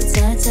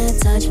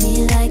 touch me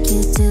like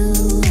you do.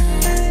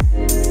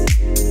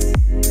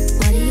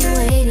 What are you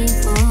waiting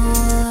for?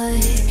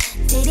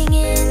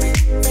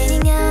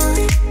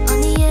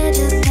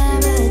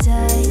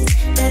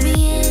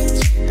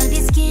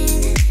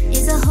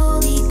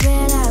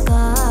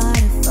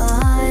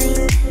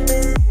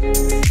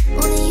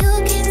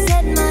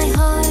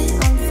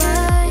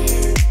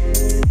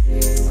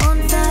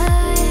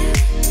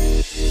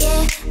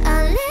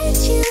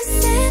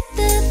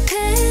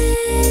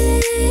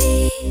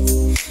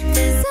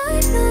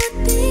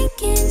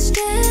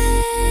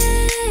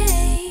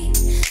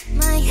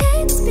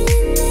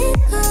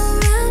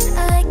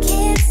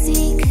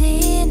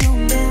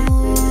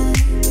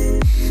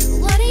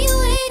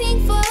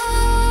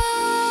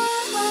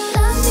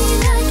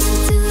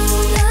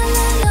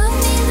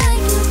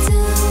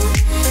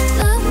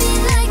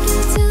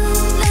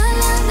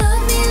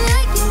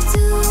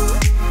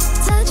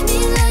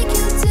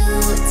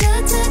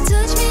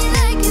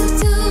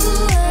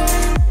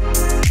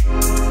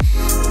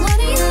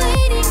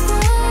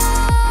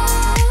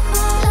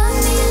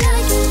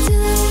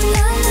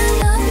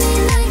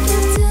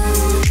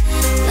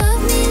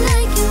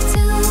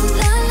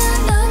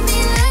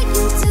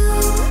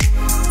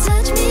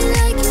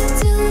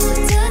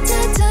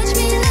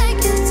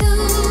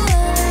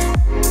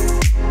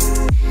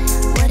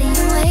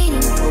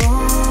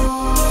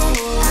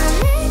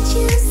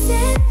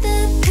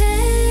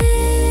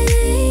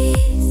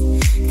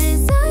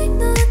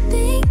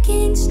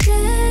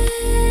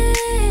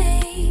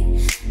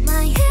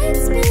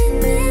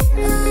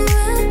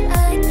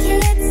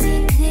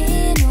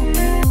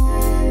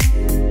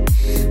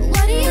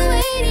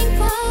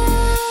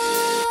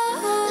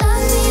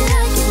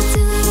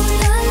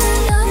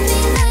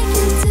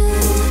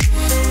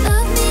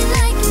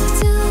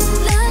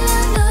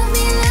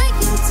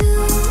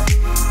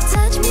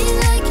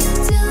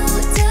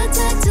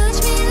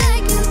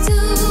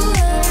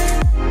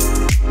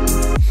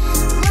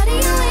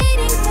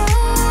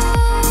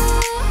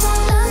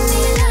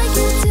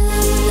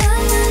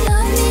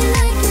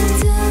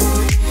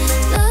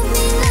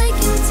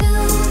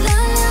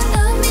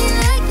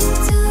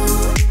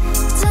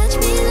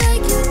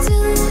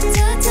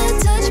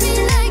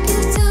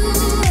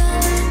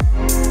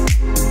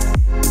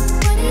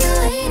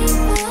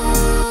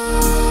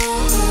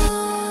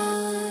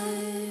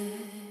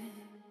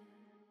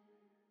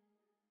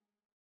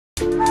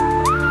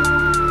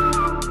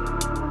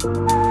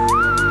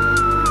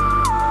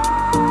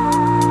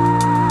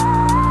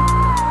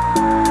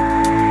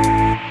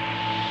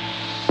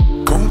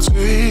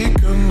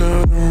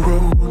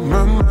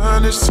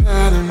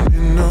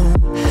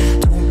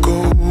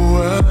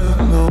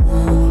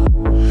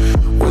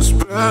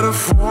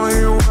 for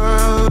you,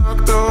 I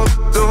locked all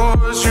the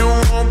doors. You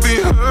won't be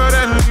hurt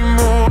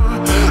anymore.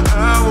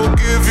 I will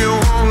give you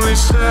only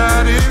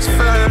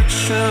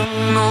satisfaction.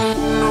 No,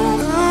 no,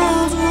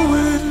 I'll do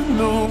it.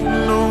 No,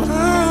 no,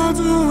 I'll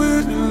do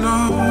it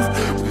enough.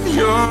 With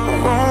your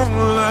own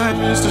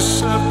lies,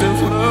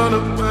 deceptive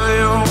lullaby.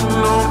 Oh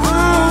no,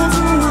 I'll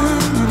do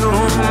it. No,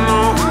 no,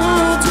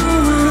 I'll do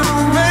it.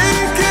 I'll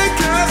make it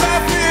 'cause I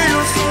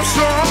feel so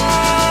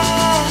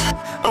strong.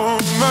 Oh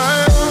my.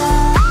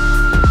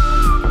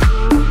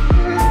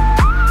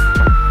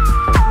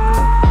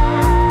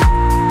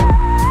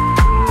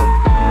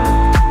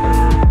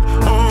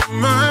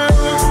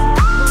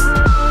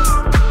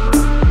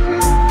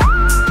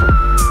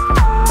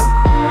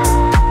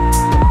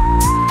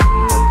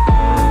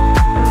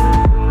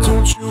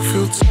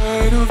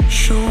 Tired of the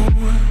show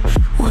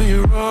when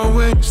you're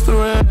always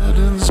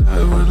threatens. I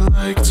would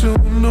like to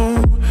know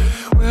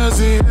where's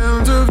the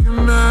end of your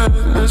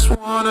madness.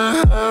 Wanna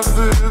have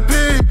the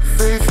big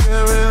faith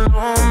here in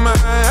all my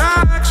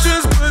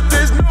actions, but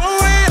there's no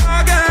way I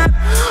got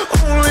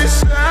only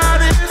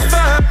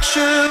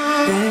satisfaction.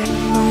 No,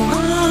 no,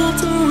 I'll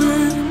do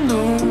it.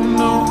 No,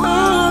 no,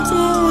 I'll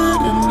do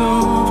it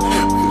enough.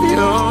 With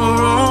your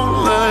own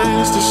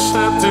lies,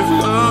 deceptive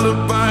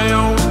lullaby.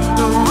 Oh,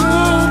 no,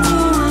 I'll do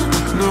it.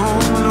 No,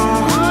 no,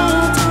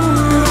 I'll do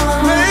it.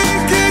 I'll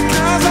make it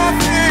 'cause I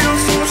feel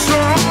so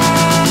strong.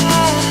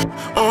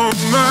 Oh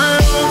my.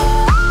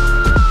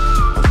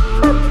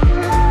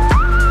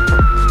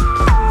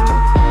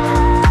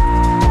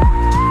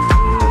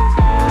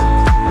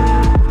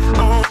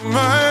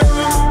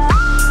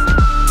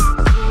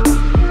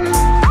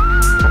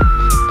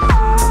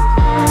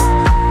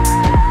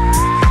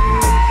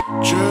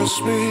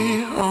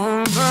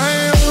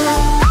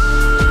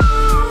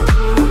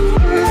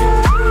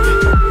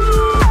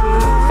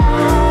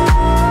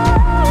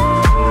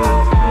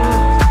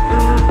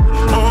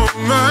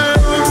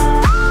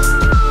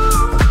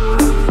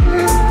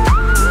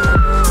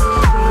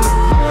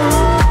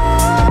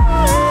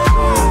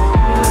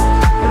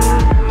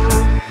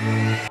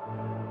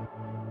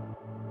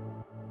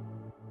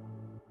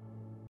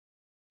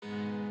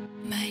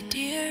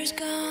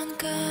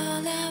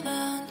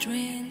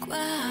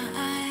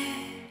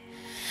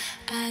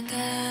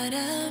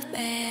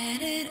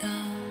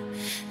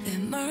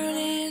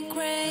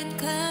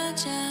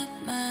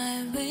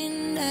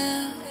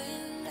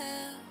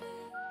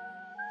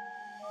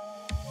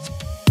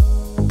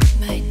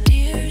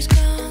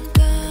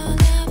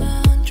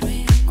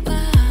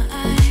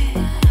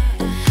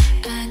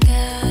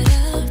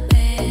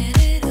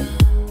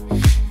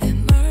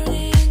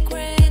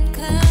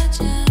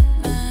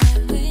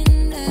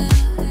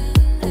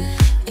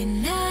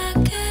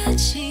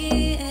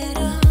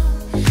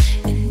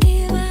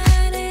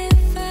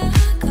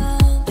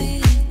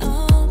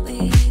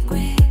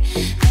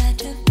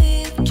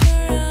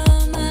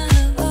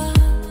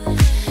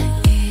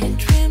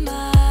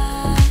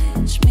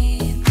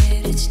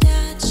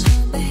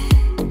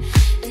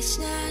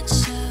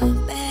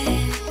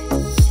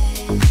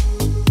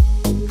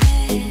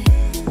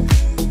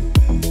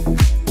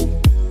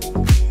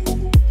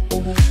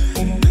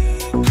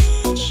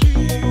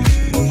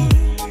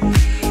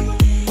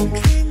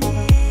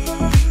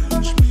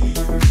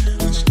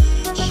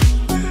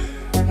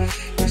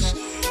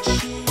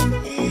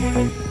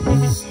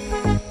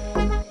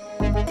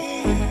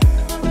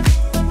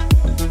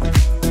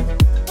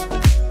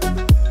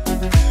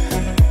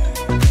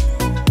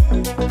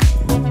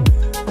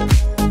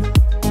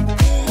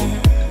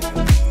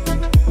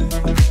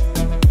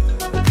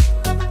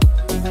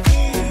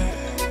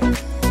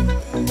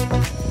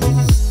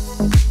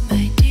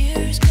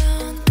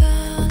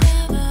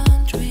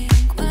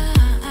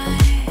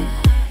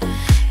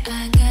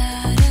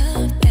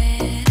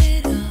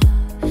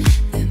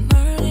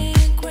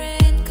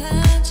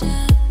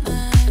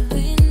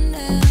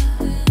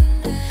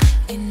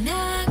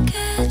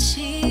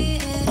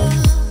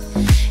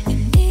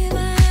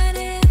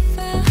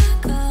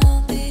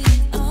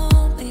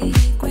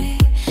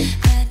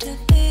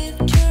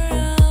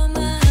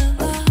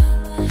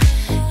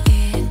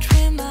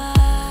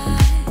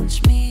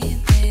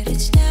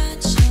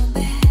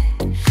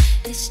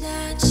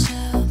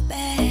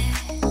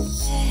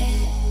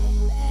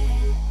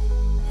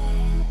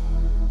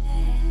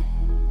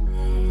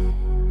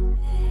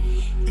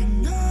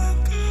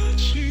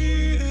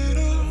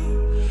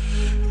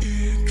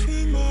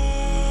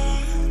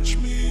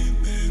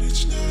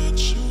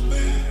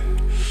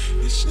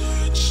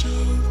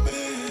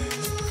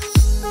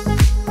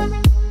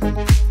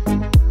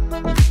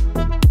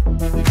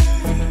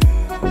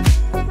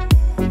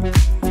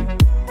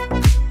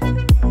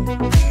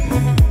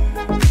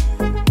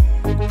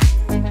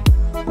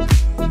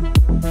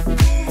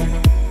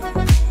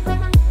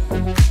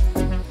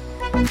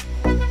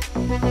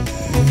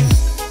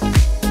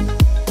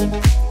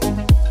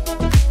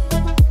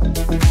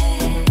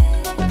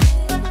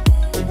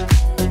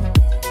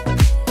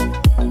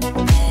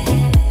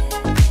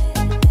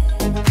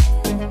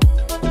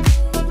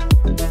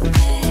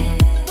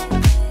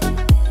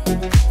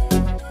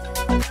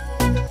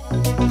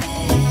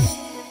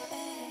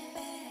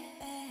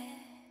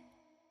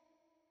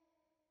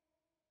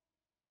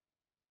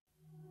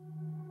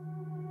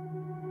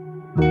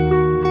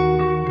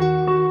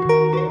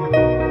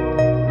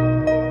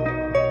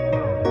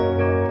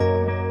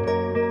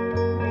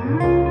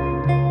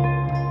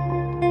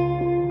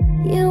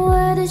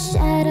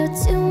 shadow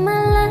to my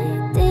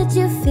light. Did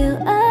you feel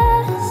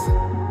us?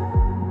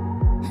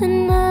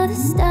 Another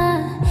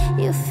star,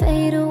 you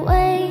fade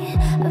away.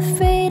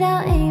 Afraid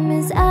our aim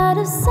is out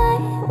of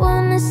sight.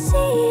 Wanna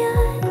see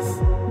us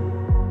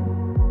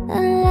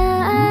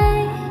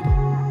alive.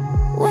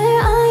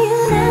 Where are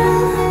you now?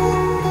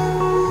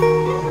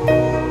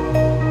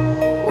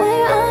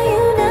 Where are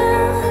you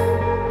now?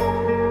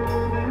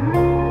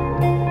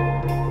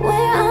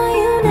 Where are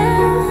you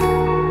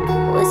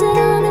now? Was it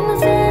all in my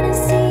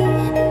fantasy?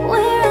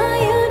 Where are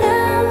you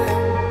now?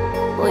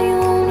 Were you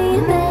only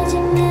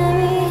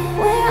imaginary?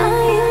 Where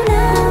are you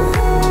now?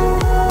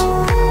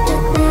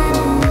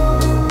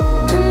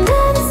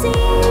 Under the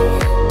sea,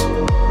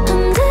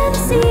 under the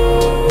sea.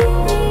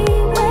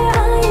 Where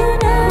are you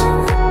now?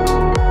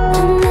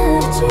 Under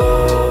the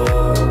tree.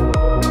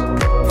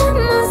 The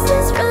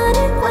monsters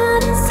running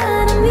wild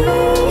inside of me.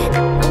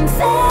 I'm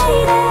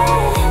faded.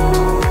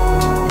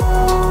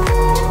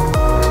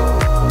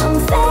 I'm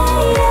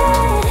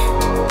faded.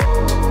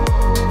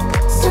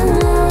 So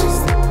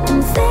lost. I'm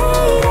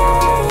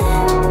faded.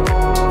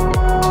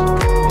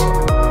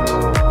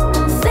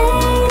 I'm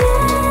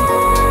faded.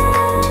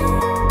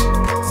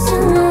 So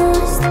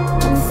lost.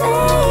 I'm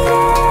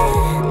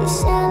faded. These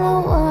shallow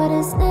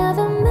waters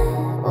never met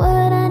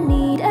what I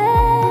needed.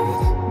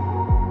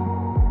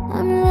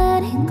 I'm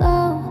letting go,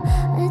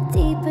 a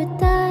deeper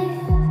dive,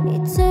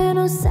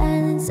 eternal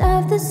silence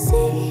of the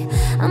sea.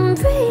 I'm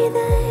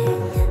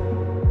breathing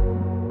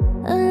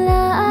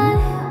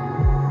alive.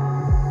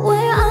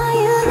 Where are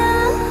you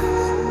now?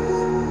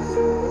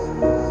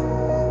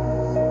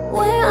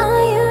 Where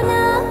are you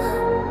now?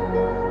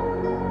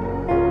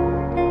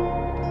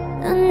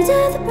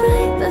 Under the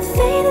bright but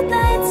faded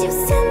lights, you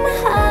set my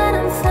heart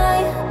on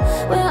fire.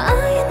 Where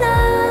are you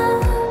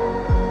now?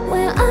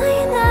 Where are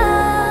you now?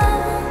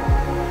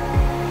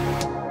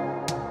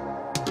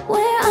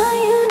 Where are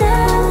you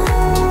now?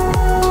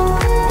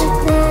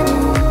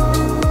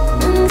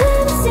 Under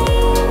the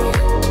sea,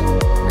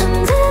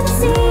 under the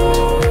sea.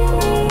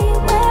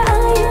 Where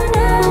are you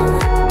now?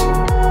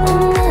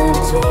 Under the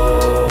tree.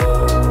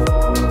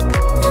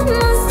 The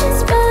monsters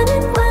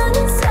running wild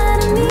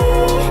inside of me.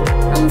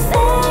 I'm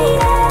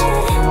faded.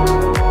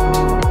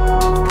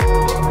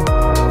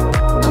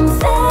 I'm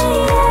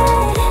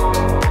faded.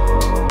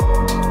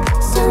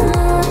 So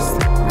lost.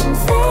 I'm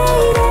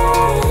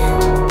faded.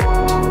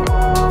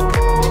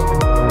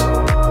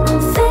 I'm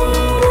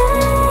faded.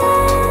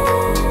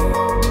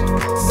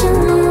 So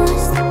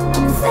lost.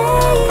 I'm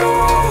faded.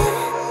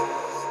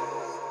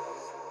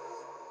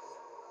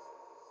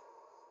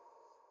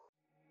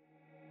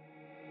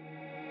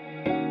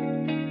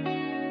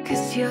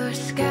 Cause you're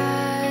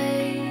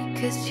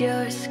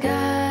a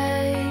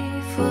sky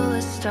full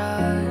of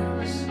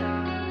stars.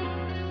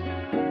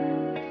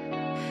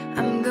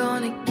 I'm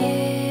gonna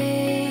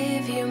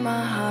give you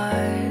my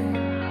heart.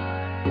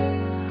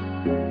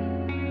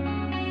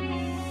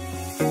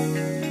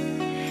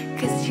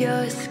 Cause you're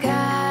a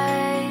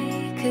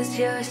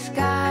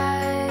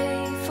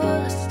sky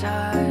full of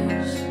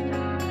stars.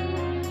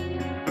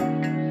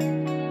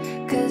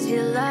 Cause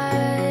you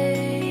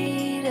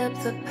light up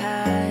the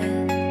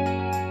path.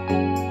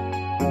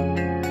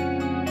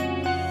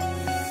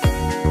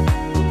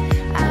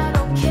 I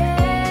don't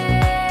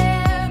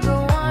care, go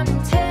on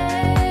and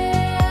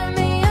tear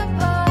me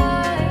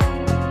apart.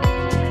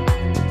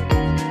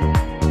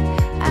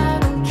 I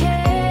don't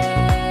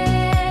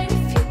care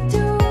if you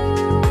do.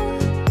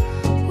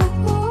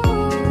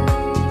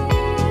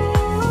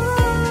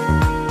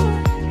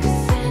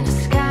 Cause in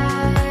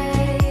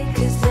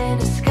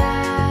a sky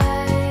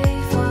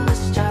full of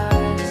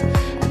stars,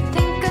 I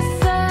think I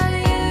saw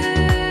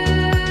you.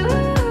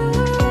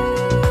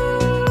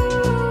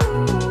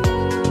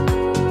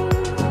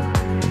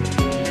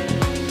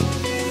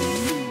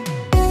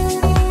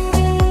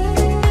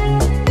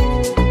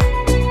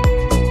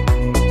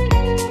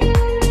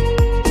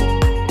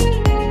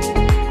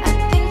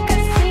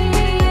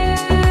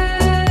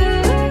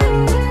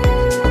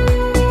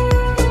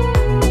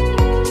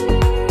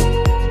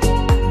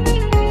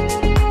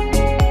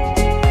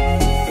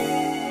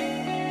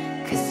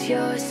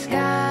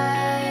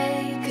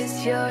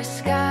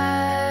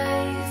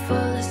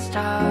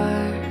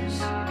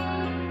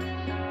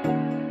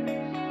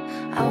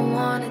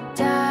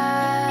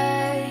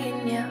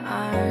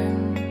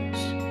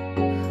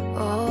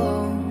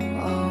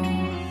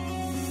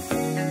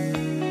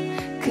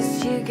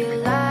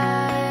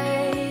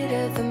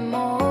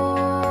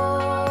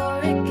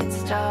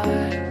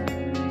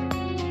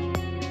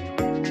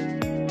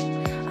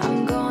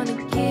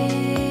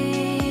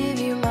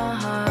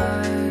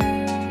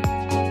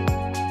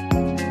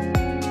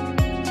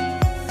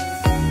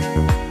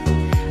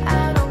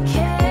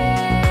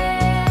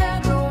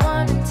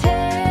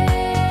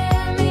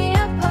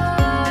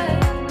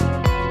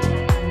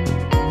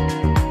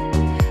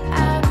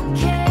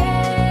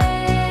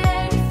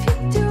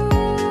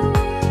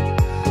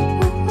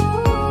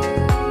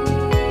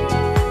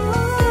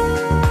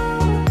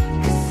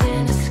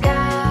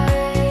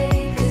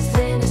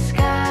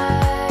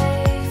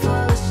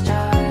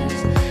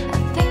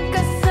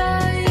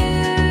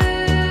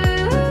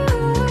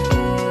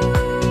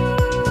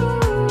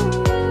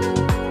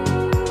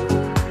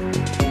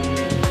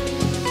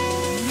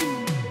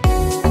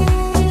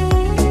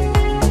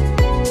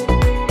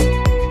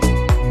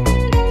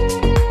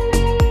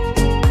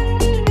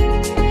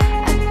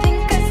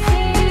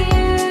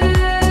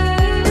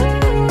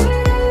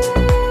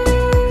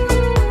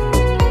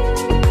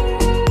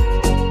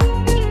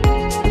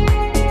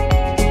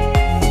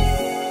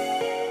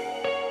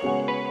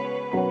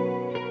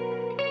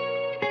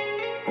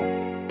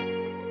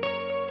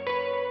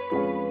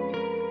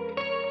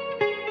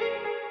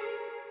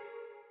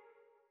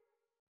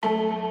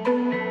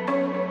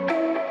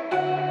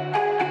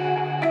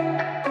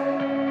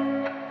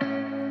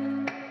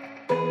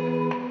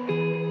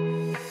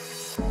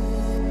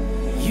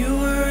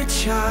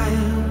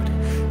 child,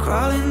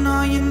 crawling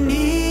on your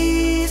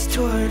knees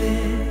toward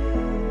it,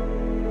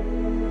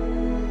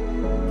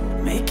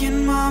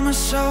 making mama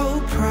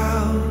so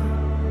proud,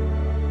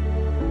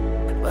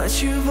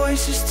 but your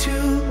voice is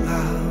too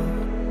loud.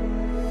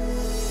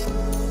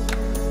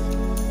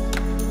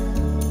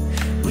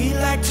 We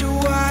like to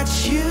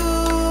watch you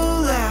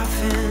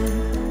laughing.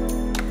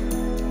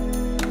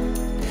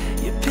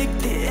 You pick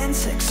the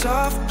insects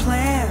off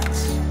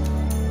plants.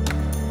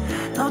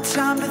 No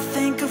time to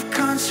think of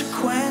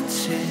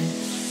consequences.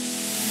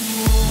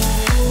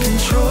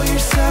 Control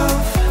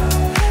yourself.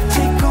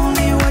 Take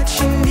only what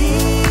you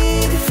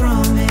need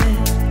from it.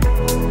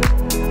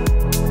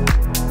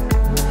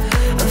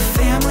 A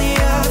family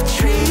of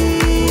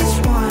trees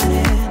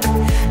wanted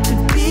to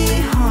be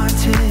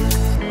haunted.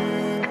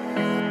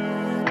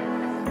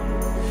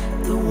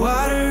 The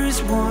water is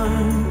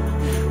warm,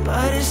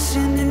 but it's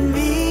sending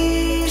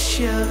me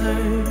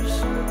shivers.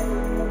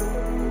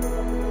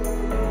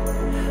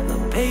 A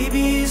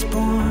baby is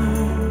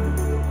born,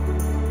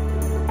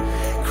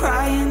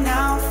 crying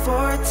out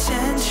for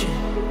attention.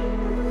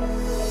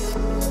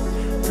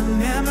 The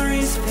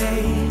memories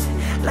fade,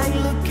 like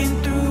looking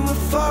through a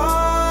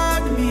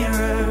fog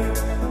mirror.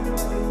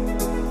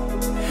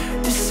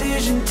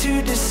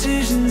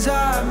 Decisions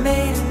are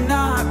made and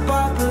not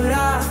bought, but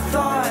I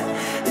thought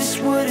this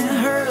wouldn't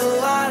hurt a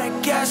lot, I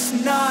guess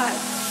not.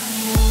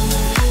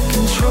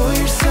 Control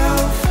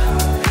yourself,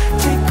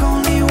 take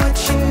only what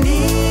you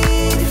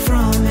need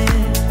from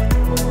it.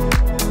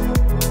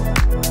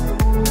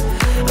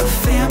 A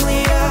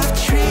family of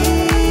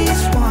trees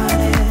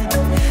wanted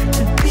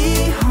to be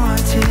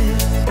haunted.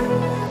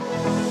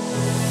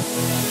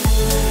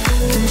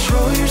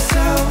 Control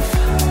yourself,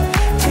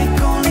 take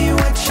only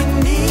what you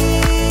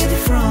need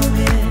from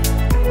it.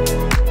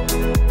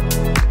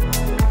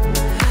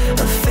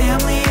 A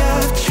family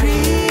of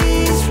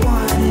trees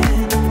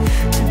wanted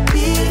to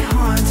be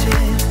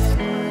haunted.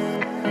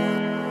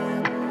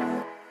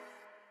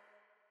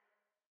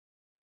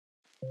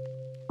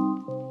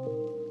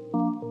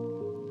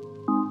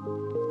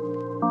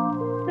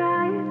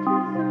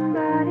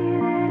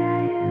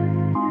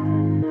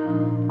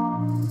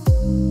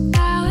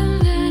 Now and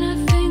then I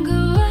think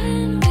of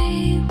when we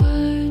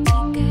were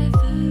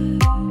together,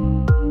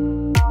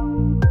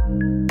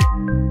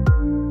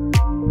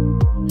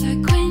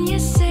 like when you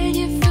said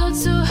you felt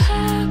so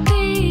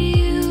happy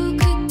you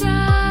could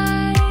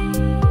die.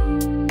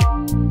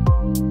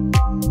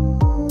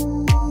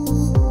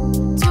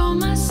 Told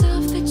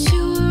myself that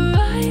you were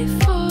right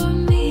for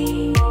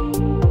me,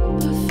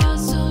 but felt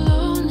so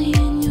lonely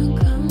in your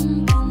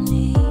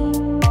company.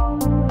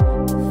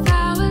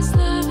 I was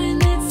loving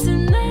it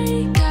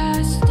tonight,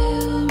 I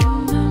still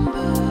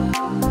remember.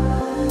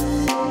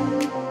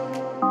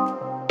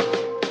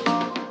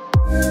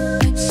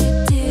 But you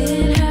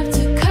didn't have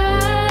to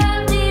cut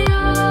me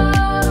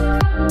off.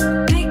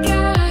 Make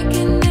out like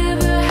it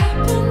never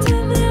happened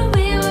and that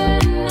we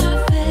were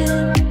nothing.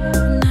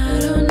 And I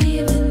don't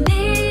even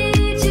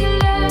need your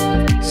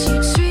love, 'cause you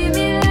treat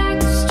me like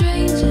a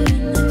stranger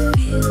and it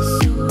feels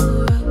so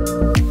rough.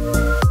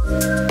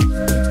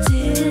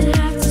 You didn't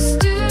have to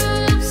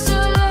stoop so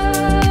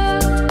low.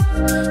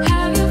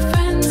 Have your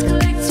friends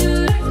collect your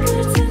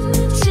records and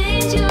then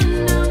change your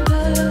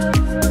number.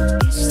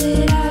 Guess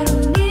that I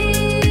don't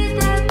need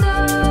that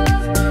though.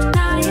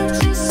 Now you're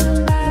just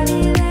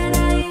somebody that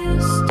I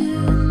used to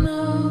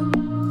know.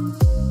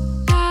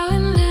 Now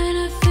and then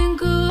I think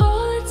of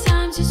all the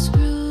times you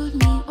screwed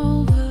me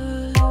over,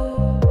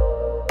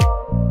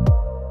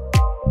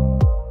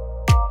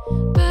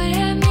 but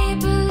had me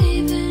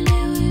believing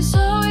it was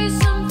always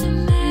something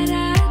that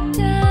I'd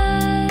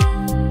done.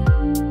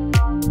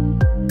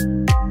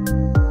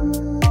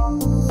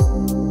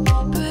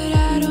 But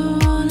I don't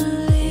wanna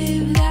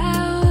live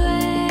that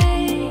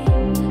way,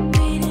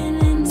 reading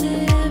into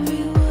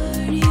every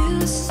word you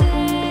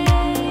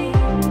say.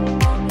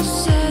 You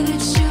said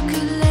that you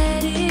could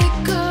let it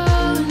go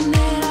and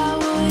that I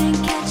wouldn't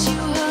get you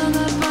hung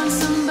up on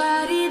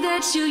somebody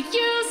that you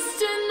used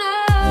to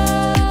know.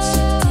 But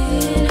you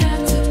didn't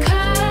have to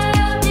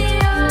cut me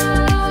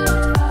off.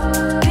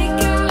 Make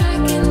out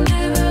like it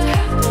never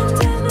happened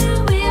and that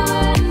we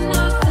were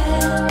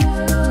nothing.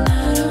 And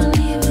I don't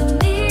even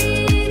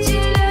need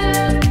your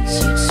love, 'cause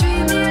you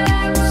treat me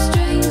like a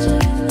stranger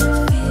and it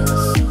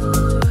feels so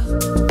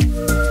rough.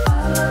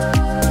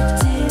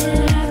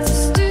 Didn't have to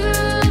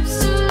stoop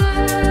so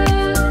low.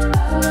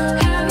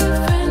 Have your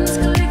friends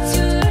collect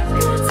your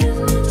records and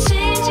then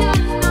change your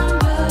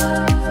number.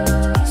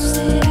 Guess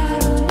that I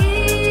don't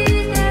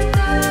need that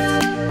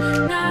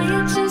though. Now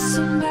you're just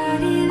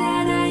somebody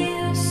that I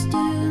used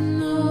to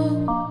know.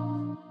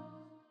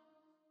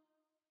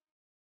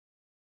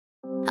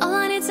 All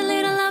I need's a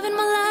little love in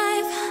my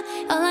life.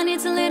 All I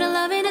need's a little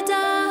love in the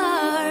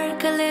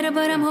dark. A little,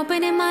 but I'm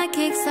hoping it might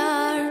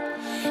kickstart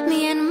me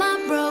and my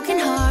broken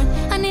heart.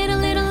 I need a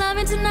little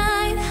loving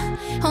tonight.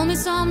 Hold me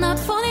so I'm not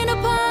falling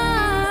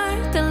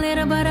apart. A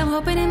little, but I'm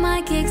hoping it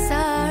might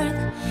kickstart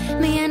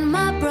me and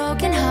my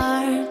broken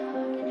heart.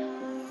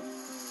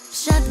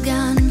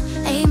 Shotgun,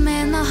 aim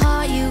in my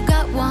heart, you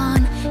got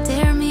one. Did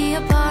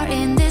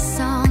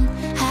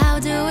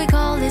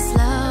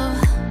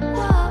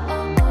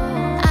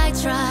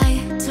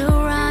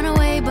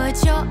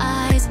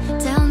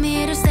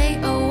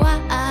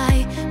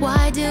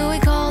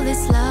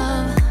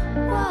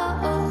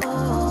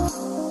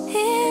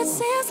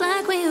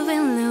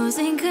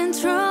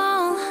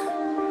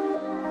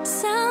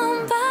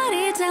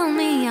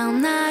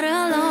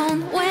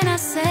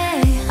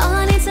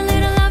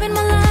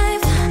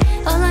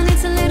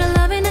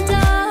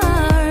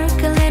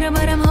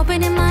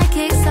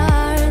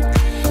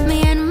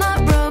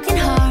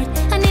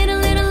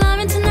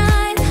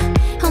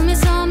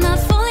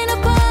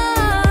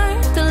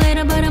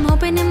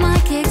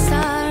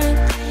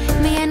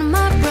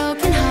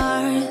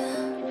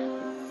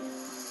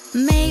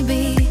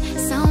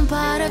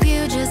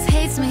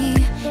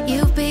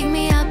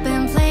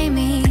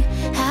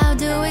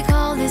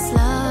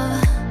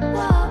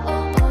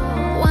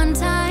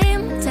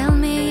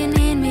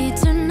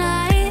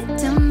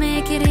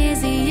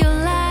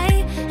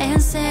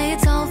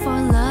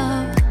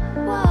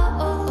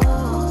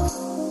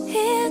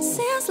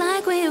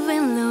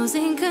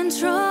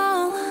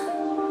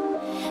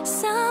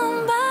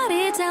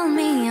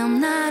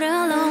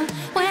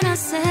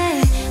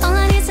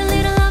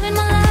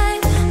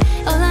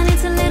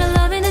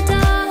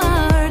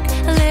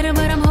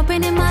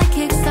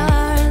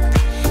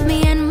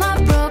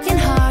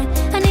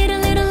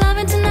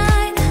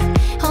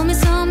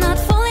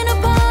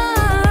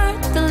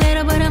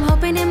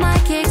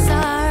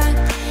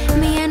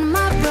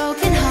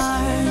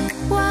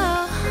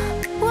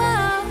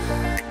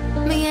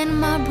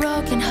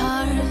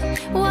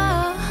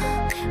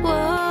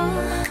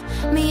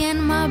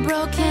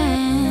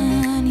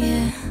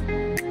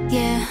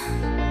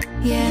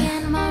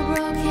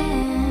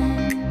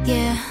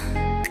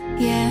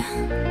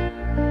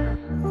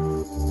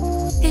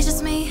It's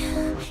just me,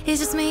 it's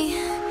just me,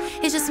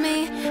 it's just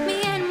me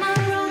and my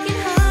broken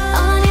heart.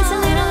 All I need's a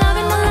little love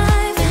in my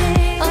life.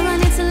 All I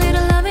need's a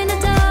little love in the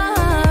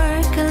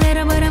dark. A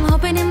little, but I'm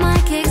hoping it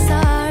might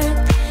kickstart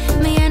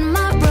me and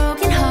my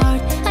broken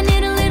heart. I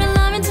need a little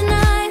loving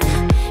tonight.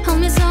 Hold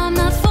me so I'm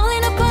not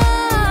falling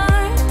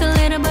apart. A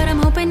little, but I'm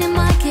hoping it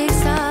might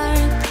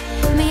kickstart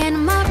me and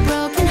my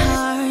broken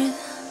heart.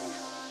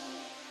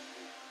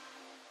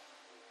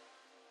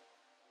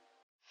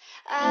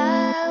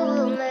 I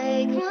will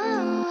make my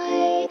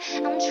way.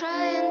 I'm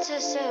trying to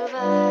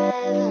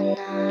survive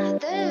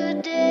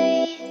another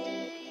day.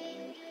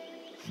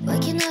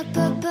 Waking up,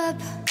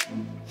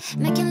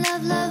 making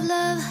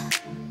love.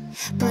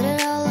 Put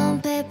it all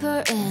on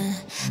paper and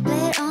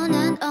play it on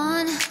and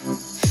on.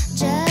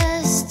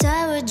 Just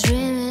start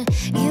dreaming,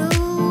 you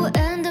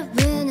end up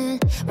winning.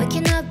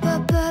 Waking up,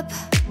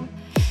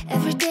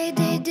 every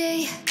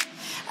day.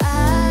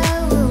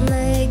 I will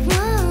make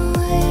my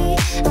way.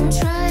 I'm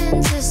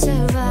trying to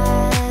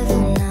survive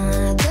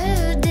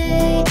another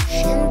day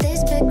in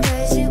this big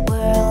crazy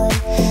world.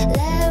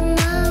 Let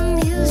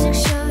my music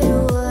show you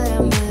what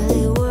I'm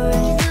really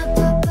worth.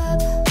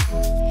 Up,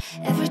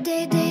 every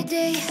day.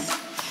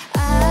 I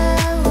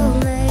will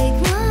make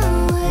my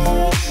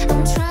way.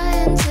 I'm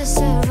trying to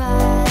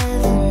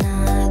survive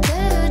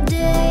another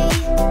day.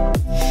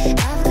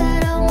 I've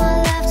got all my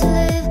life to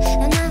live,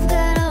 and I've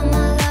got all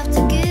my life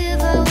to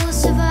give. I will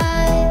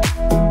survive.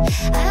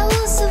 I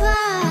will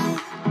survive.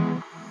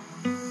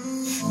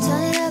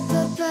 Turn it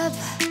up.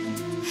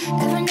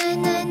 Every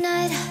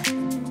night.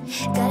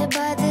 Gotta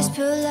buy this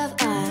pure love.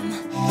 I'm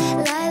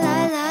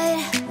light.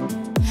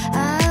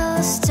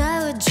 I'll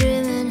start with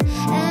dreaming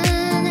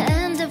and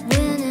end up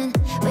winning.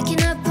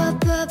 Waking up.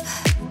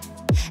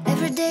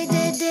 Every day.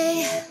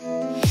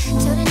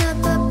 Turning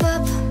up.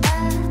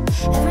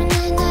 Every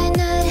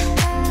night.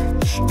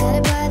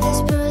 Gotta buy this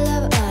pure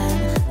love. I'm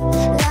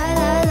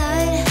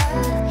light.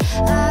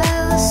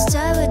 I'll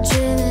start with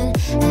dreaming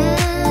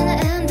and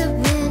end up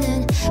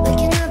winning.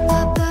 Waking up.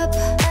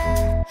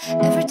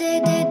 Every day.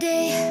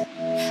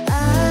 I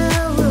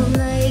will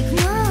make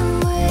my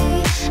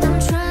way. I'm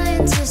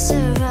trying to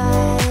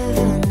survive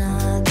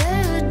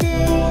another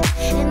day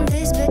in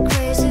this big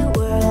crazy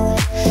world.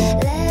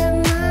 Let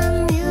my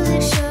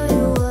music show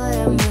you what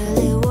I'm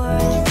really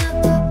worth.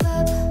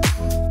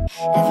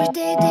 Every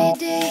day.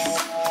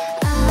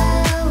 I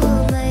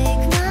will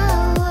make my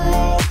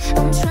way.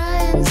 I'm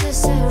trying to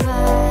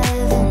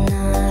survive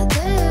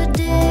another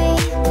day.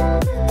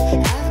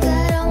 I've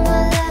got all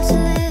my life to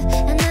live,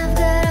 and I've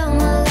got all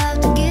my life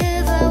to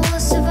give. I will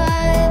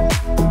survive.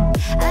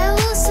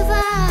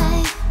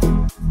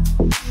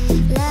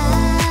 La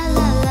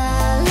la la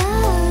la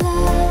la.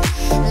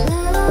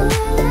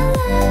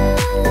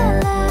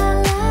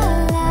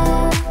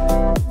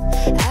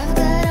 I've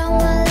got all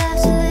my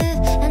life to live,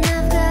 and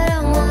I've got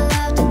all my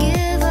life to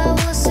give. I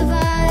will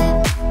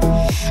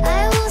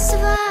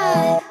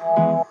survive.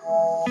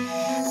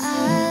 I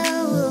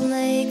will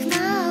make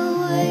my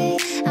way.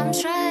 I'm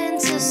trying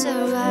to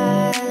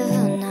survive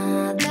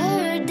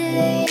another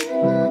day.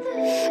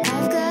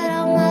 I've got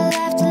all my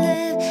life to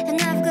live, and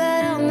I've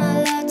got all my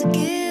life to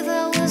give. I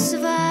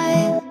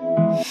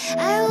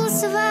will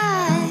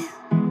survive.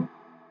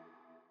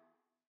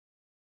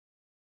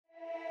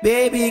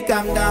 Baby,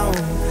 calm down.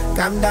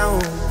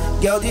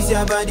 Girl, this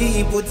your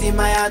body, put in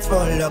my heart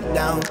for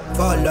lockdown,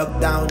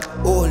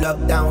 oh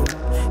lockdown.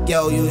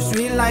 Girl, you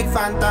sweet like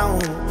phantom.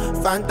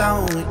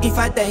 If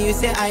I tell you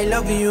say I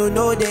love you,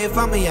 no day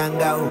for me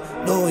younger,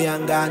 no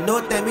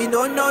tell me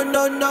no.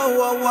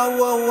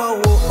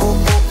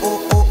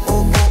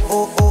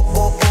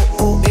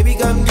 Oh. Baby,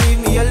 come give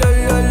me a lo.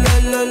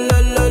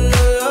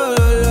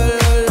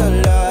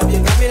 You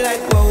got me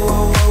like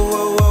whoa.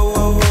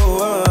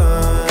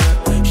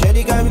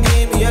 Shawty, come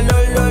give me a lo.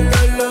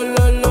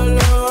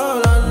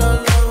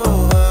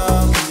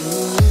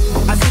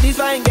 I see this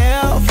fine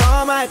girl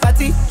from my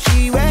party,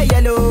 she wear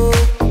yellow.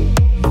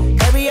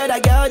 Every other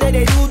girl that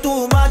they do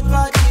too much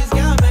for this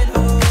girl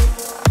mellow.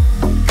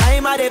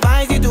 I'm at a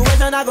fine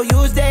situation, I go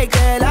use the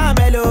girl, I'm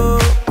mellow.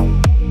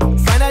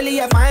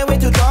 Finally I find way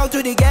to talk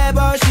to the girl,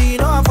 but she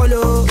know I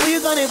follow. Who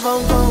you gonna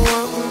phone for?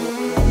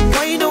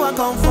 Why you know I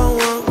come for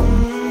one?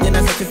 Then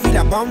I start to feel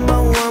a bum.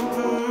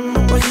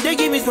 But she dey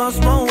give me small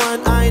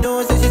one. I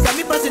know, say she saw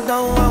me pass it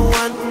down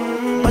one.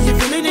 But she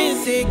feeling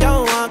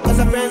insecure, cause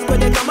her friends go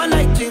they come and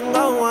like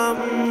chingo one.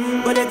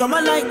 But they come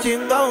and like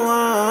chingo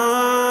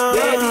one.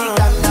 Baby,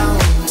 calm down.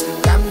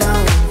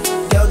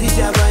 Girl, this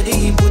your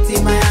body, put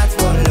in my heart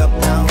for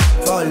lockdown,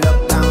 oh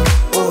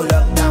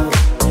lockdown.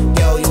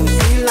 Girl, you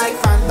feel like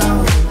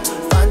phantom.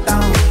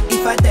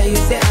 If I tell you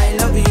say I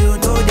love you,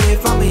 no day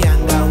for me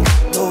younger,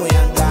 no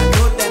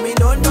tell me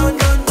no.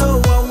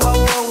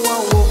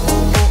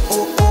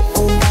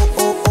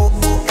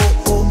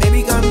 Oh,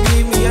 baby, come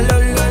give me a lo.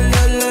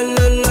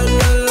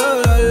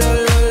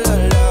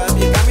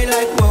 You got me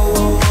like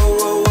whoa.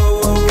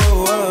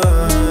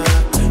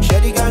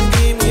 Shawty, come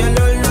give me a lo.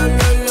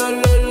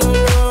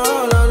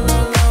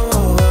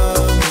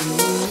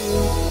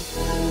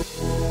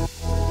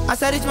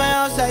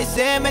 I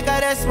say, make her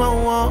rest my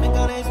one.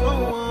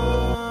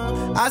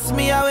 Ask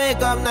me, I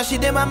wake up, now she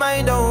did my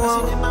mind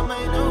on.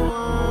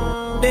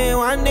 Day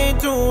one, day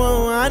two,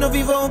 I know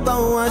people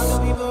go us.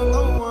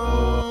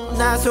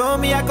 Now so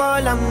me, I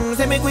call them,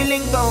 say make we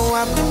link go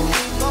up.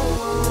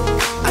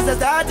 As I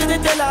start to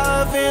tell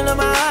her, feel on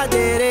my heart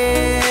it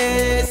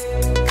is.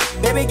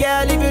 Baby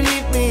girl, if you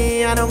leave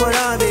me, I don't go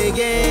love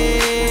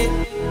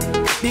again.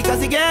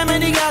 Because you gave me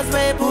the gas,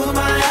 may pull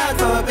my heart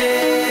for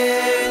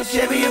pain.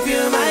 Baby, you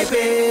feel my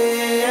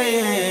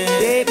pain.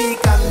 Baby,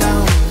 calm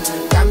down,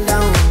 calm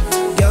down.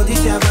 Girl,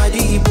 this your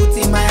body, put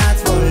in my heart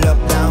for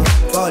lockdown,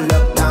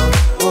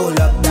 oh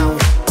lockdown.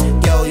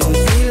 Girl, you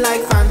feel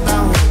like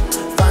phantom,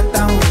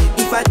 phantom.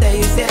 If I tell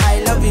you, say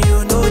I love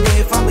you, no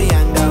day for me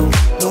and down,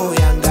 no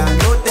younger.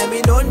 No tell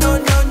me, no, no,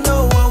 no,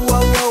 no.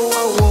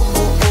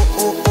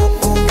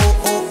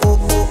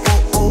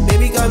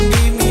 Baby, come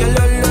give me a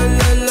lo, lo,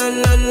 lo, lo,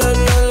 lo, lo,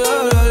 lo,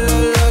 lo,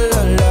 lo,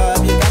 lo, lo.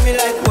 You got me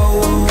like whoa,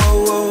 whoa,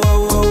 whoa,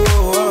 whoa,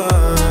 whoa,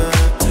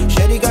 whoa.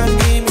 Shawty, come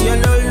give me a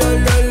lo, lo,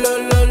 lo, lo,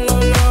 lo,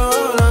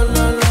 lo,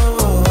 lo, lo,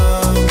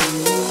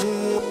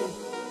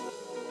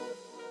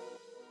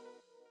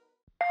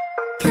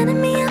 Cutting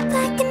me up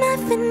like a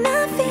knife and I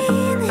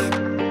feel it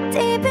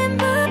deep in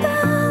my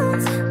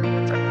bones.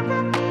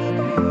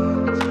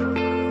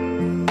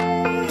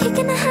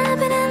 Kicking the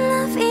habit I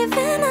love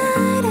even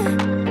harder.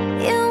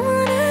 You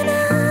wanna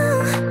know?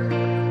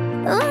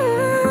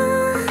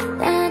 Ooh,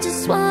 I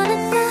just wanna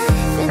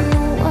dive in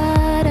the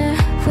water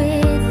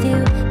with you,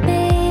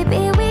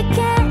 baby. We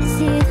can't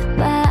see the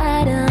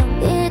bottom.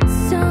 It's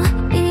so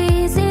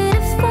easy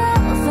to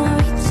fall for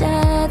each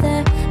other.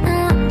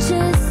 I'm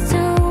just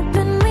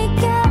hoping we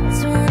catch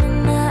one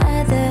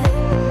another.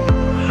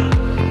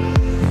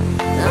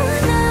 Oh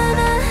na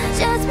na,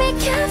 just be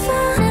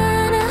careful, na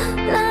na.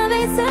 Love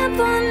is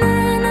simple, na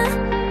na.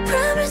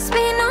 Promise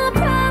me no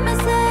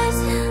promises.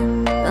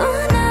 Oh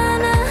na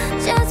na,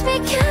 just be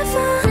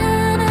careful, na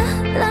na.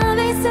 Love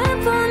is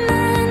simple,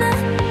 na na.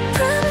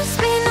 Promise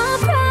me no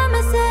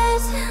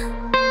promises.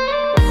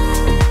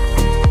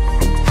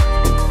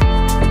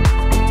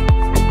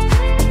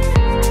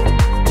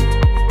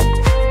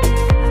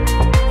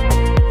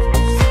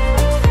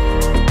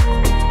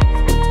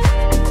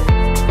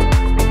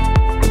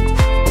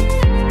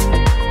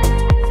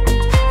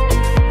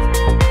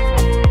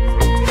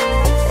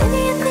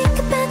 Maybe I think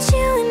about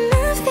you and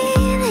I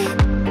feel it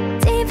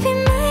deep in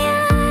my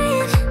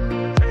heart.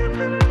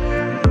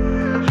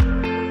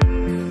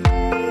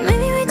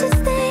 Maybe we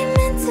just ain't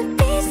meant to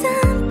be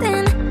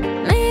something.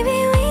 Maybe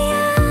we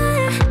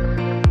are.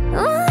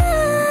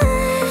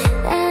 Ooh,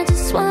 I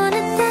just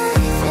wanna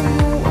dive in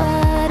the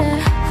water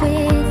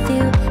with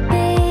you,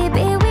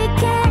 baby. We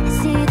can't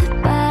see the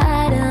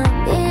bottom.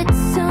 It's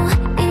so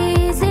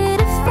easy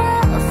to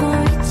fall for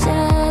each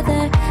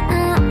other.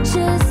 I'm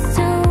just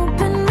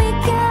hoping we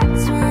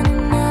catch one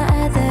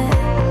another.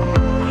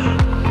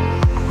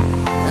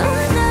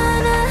 Oh na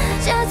na,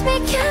 just be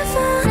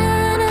careful, na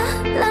na.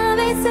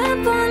 Love is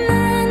simple,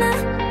 na na.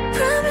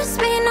 Promise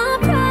me no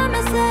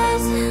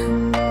promises.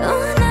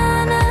 Oh na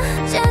na,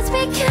 just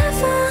be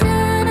careful, na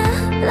na.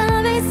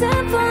 Love is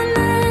simple,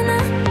 na na.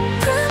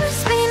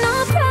 Promise me no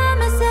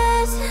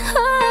promises.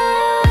 Oh,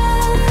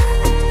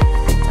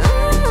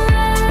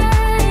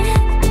 alright,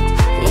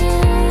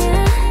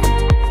 yeah.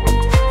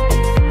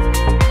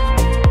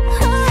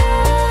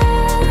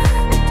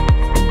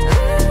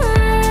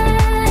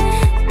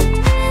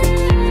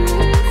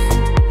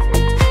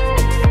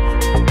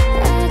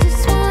 I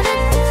just wanna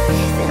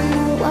dive in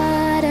the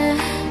water.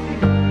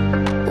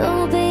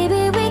 Oh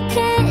baby, we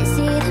can't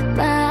see the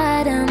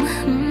bottom.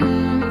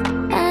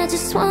 I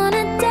just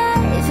wanna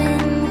dive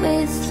in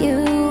with you.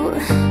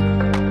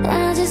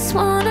 I just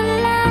wanna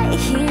lie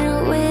here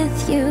with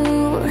you.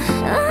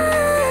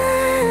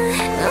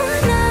 Oh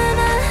na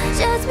na,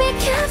 just be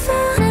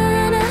careful, na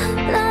na.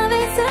 Love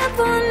is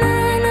simple, na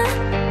na.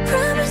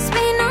 Promise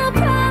me no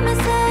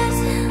promises.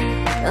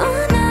 Oh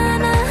na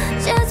na,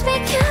 just be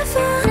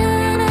careful, na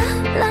na.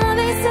 Love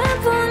is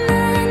simple,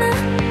 na na.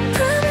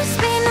 Promise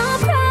me no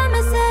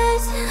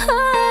promises. Oh,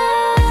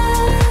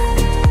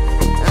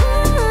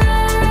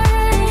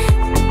 alright,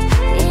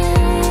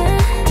 yeah.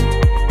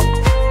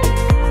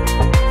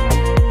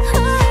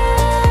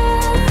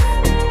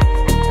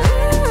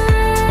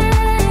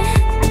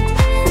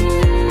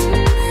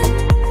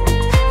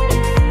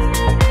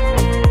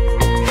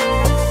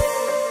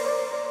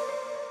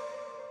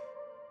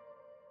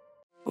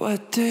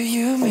 What do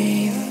you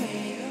mean?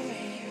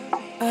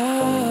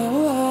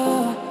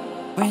 Oh,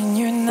 when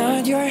you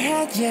nod your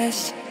head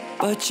yes,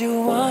 but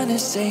you wanna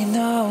say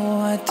no.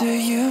 What do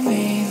you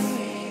mean?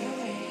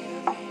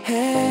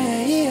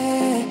 Hey,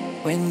 yeah.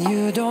 When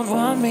you don't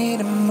want me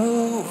to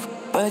move,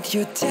 but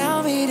you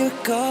tell me to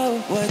go.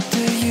 What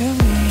do you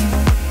mean?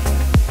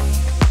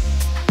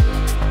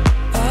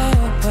 Oh,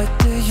 what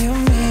do you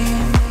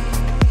mean?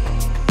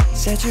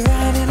 Said you're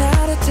running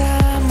out of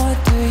time. What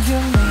do you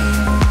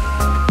mean?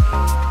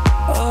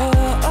 Oh,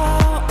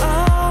 oh,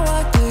 oh,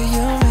 what do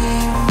you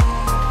mean?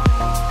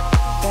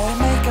 Better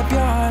make up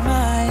your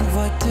mind.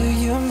 What do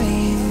you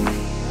mean?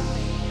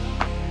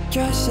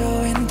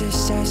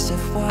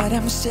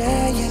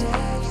 say it.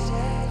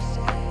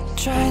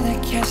 Trying to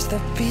catch the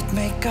beat,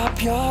 make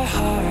up your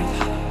heart.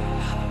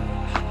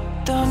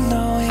 Don't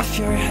know if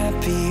you're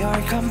happy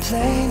or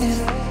complaining.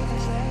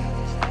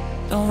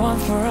 Don't want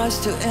for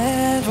us to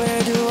end,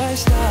 where do I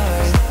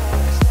start?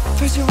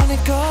 First you wanna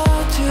go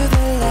to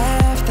the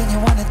left, then you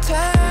wanna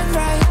turn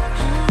right.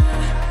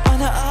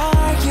 Wanna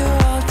argue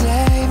all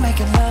day,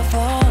 making love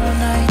all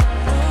night.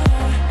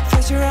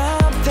 First you're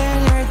up, then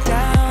you're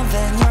down,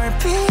 then you're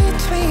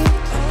between.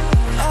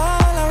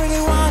 All I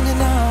really wanna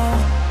know,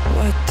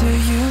 what do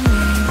you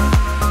mean?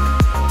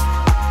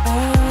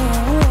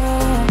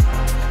 Oh,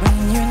 when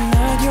you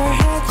nod your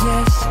head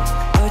yes,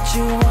 but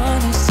you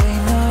wanna say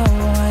no,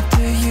 what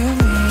do you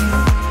mean?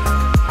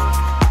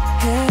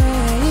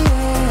 Hey,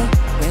 yeah,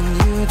 when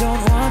you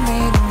don't want me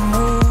to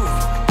move,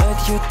 but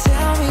you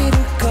tell me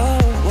to go,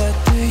 what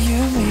do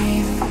you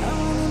mean?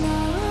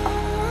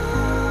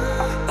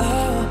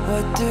 Oh,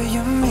 what do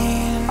you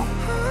mean?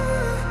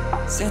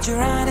 Said you're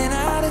running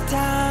out of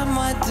time,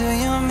 what do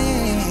you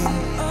mean?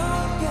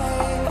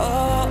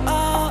 Oh,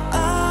 oh,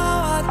 oh,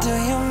 what do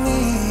you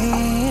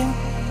mean?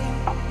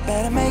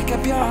 Better make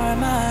up your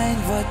mind,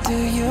 what do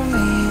you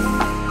mean?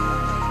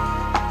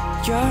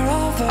 You're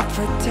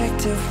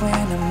overprotective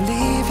when I'm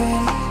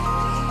leaving.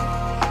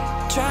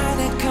 Trying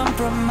to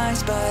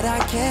compromise, but I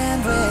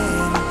can't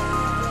win.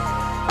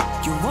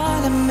 You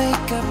wanna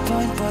make a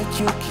point, but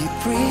you keep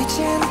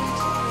preaching.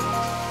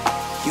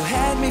 You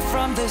had me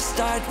from the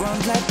start,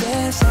 won't let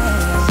this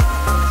end.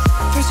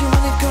 First you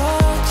wanna go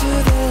to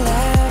the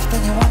left,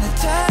 then you wanna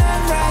turn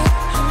right.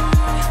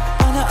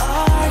 Wanna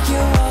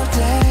argue all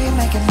day,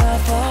 making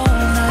love all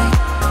night.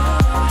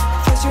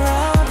 First you're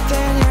up,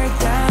 then you're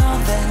down,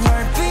 then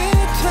you're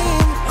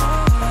between.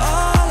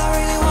 All I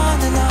really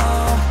wanna know,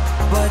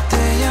 what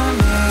do you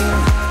mean?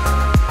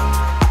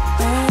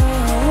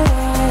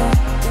 Oh,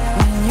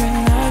 when you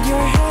nod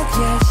your head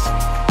yes,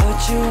 but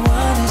you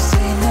wanna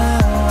say no,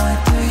 what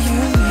do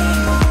you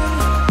mean?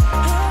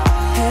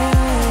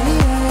 Hey,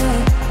 yeah,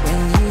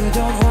 when you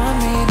don't want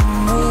me to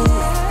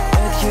move,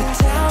 but you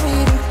tell me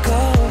to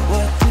go,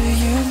 what do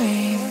you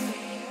mean?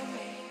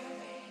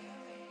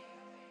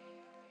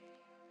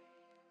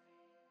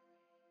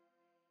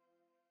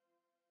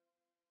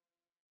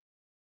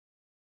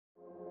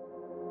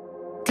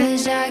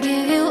 Cause I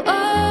give you all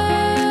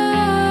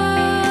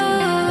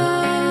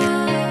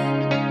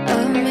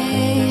of me,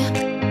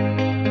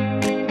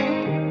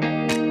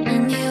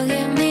 and you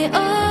give me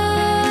all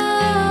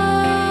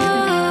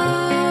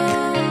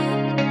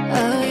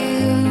of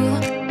you.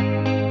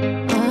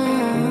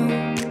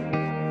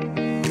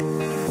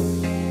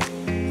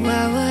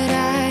 What would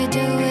I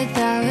do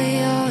without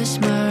your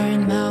smart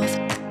mouth?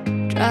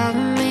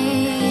 Driving me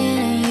in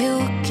and you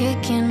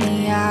kicking me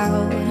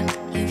out.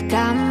 You've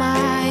got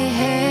my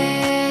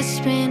head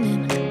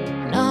spinning,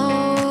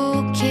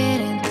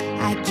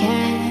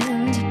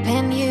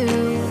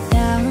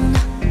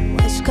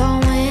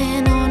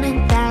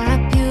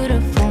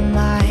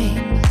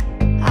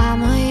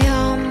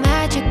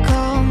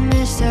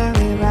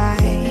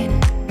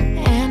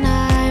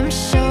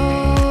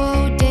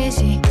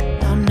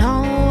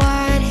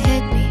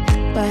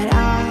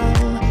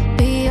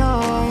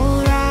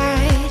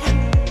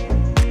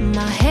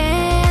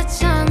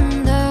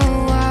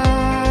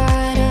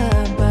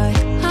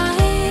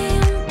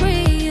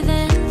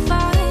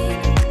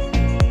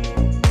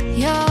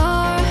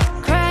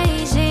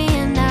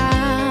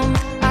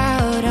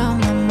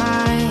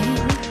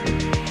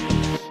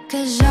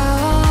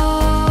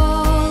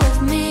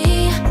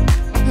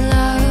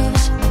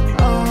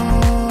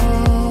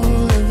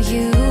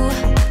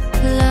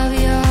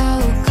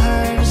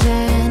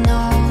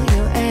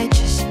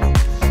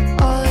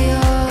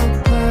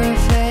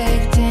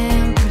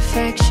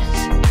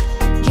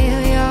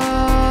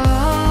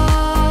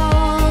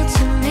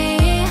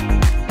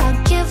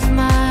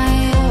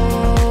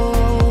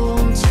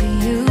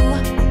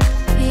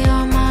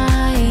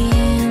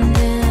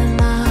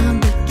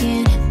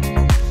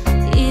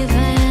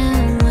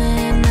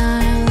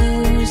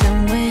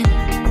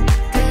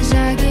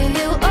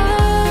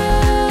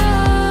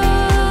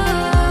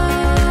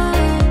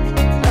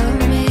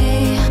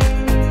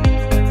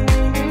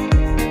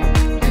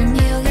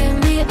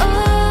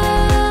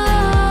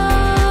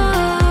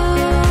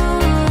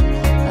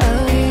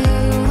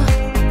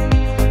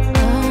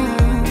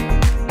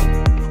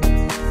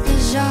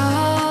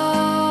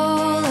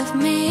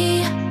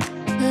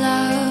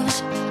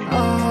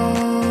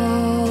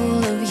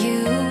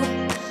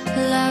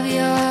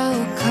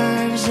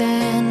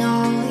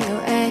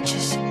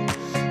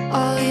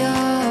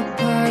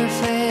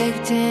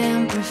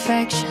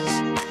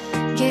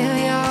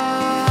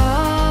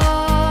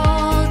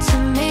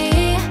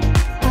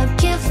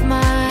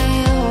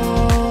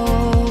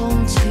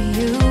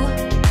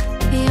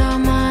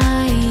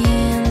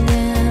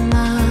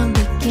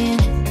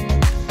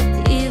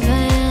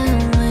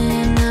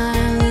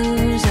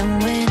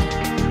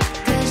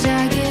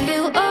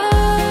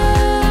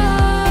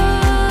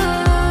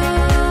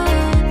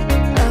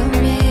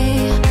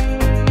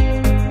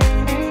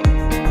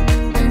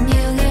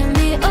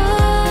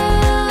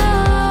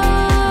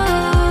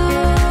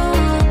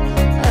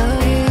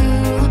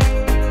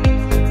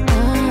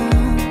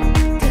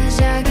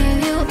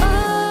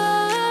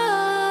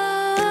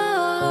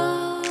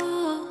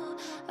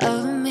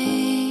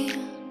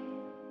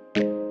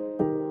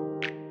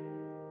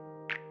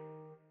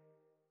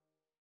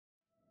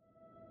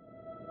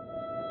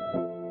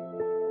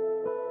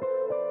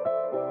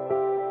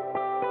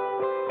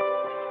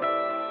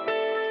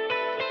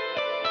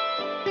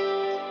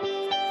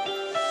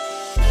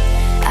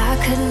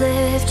 could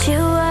lift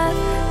you up.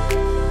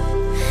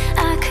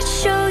 I could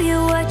show you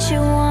what you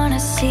wanna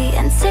see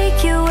and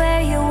take you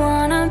where you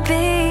wanna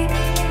be.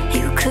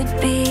 You could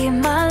be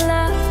my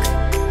luck.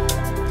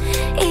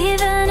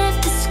 Even if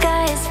the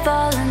sky is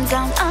falling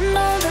down, I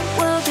know that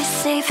we'll be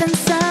safe and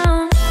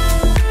sound.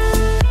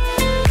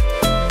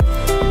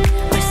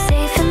 We're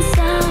safe and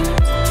sound.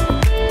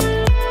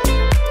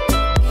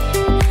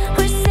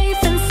 We're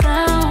safe and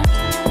sound.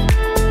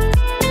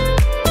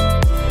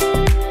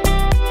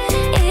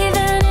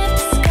 Even if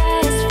the sky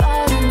is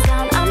falling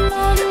down, I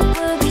know that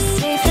we'll be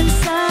safe and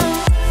sound.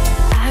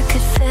 I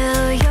could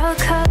fill your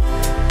cup.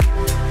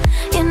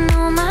 You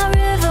know my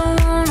river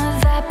won't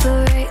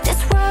evaporate.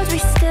 This world we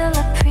still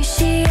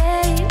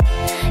appreciate.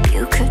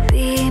 You could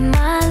be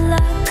my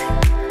luck.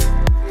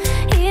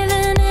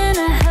 Even in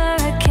a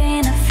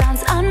hurricane of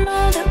frowns, I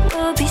know that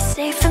we'll be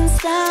safe and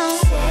sound.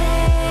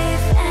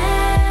 Safe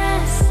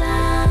and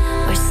sound.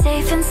 We're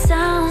safe and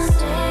sound.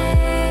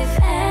 Safe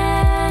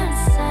and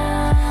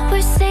sound.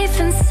 We're safe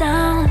and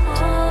sound.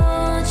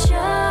 Hold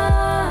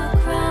your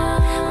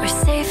ground. We're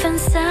safe and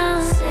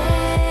sound.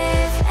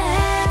 Safe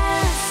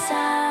and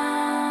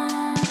sound.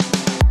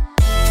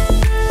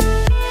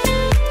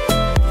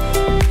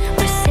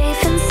 We're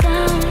safe and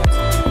sound.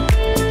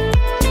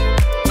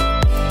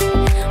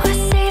 We're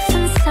safe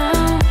and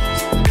sound.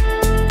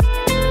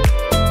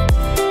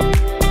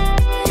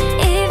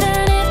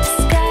 Even if the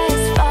sky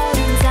is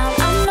falling down,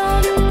 I know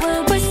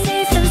that we're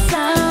safe and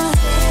sound.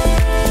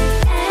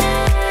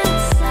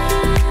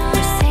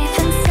 We're safe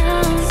and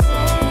sound.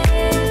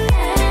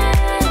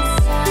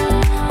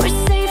 We're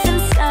safe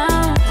and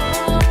sound.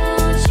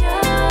 Hold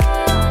your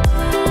ground.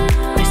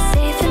 We're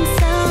safe and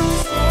sound.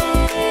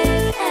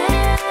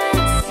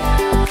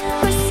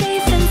 We're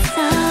safe and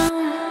sound.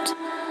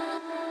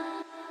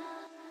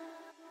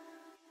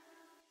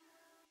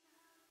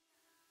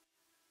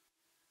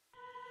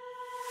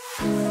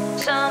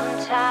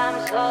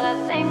 Sometimes all I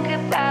think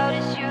about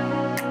is you.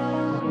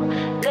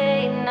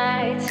 Late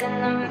nights in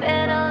the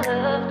middle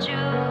of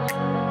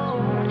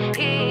June.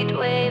 Heat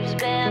waves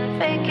been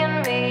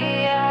faking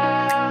me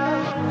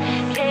out.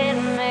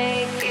 Can't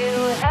make you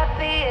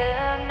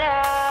happier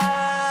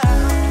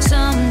now.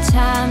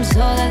 Sometimes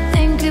all I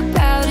think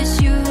about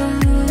is you.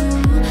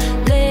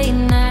 Late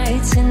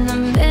nights in the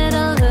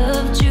middle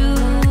of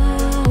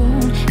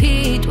June.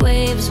 Heat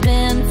waves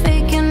been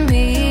faking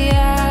me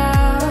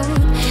out.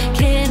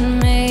 Can't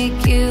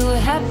make you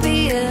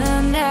happier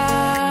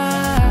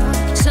now.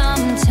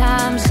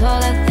 Sometimes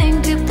all I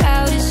think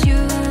about is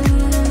you.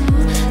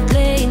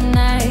 Late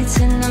nights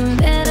in the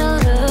middle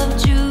of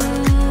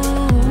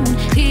June.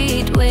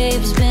 Heat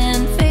waves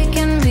been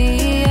faking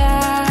me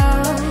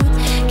out.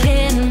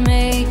 Can't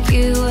make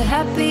you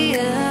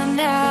happier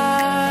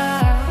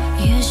now.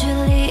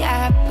 Usually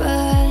I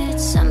put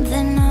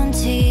something on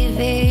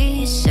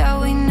TV,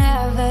 so we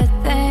never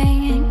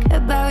think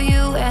about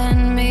you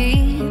and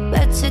me.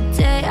 But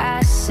today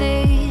I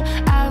see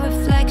our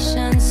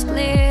reflections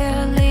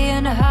clearly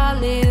in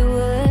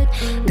Hollywood,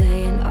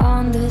 laying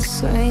on the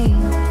screen.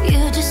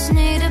 You just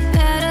need a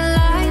better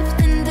life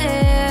than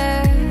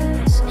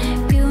this.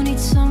 You need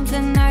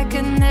something I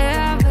could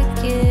never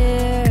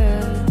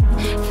give.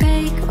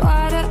 Fake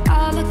water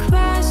all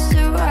across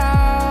the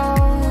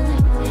road.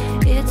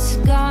 It's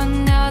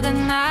gone now, the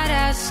night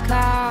has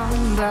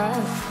come.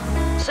 But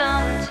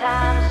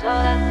sometimes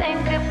all I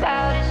think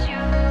about is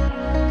you.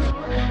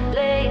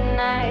 Late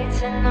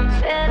nights in the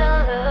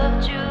middle of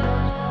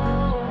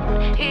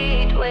June.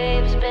 Heat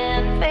waves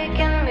been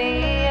faking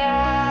me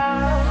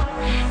out.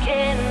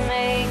 Can't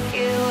make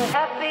you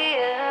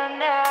happier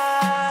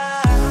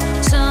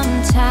now.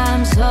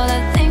 Sometimes all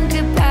I think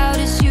about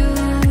is you.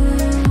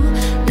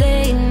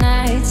 Late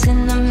nights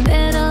in the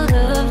middle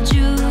of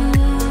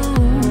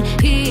June.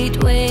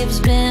 Heat waves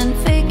been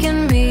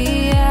faking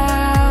me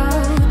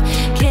out.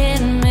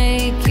 Can't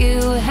make you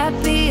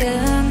happier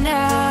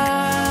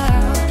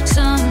now.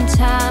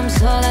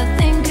 Sometimes all I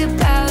think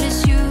about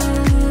is you.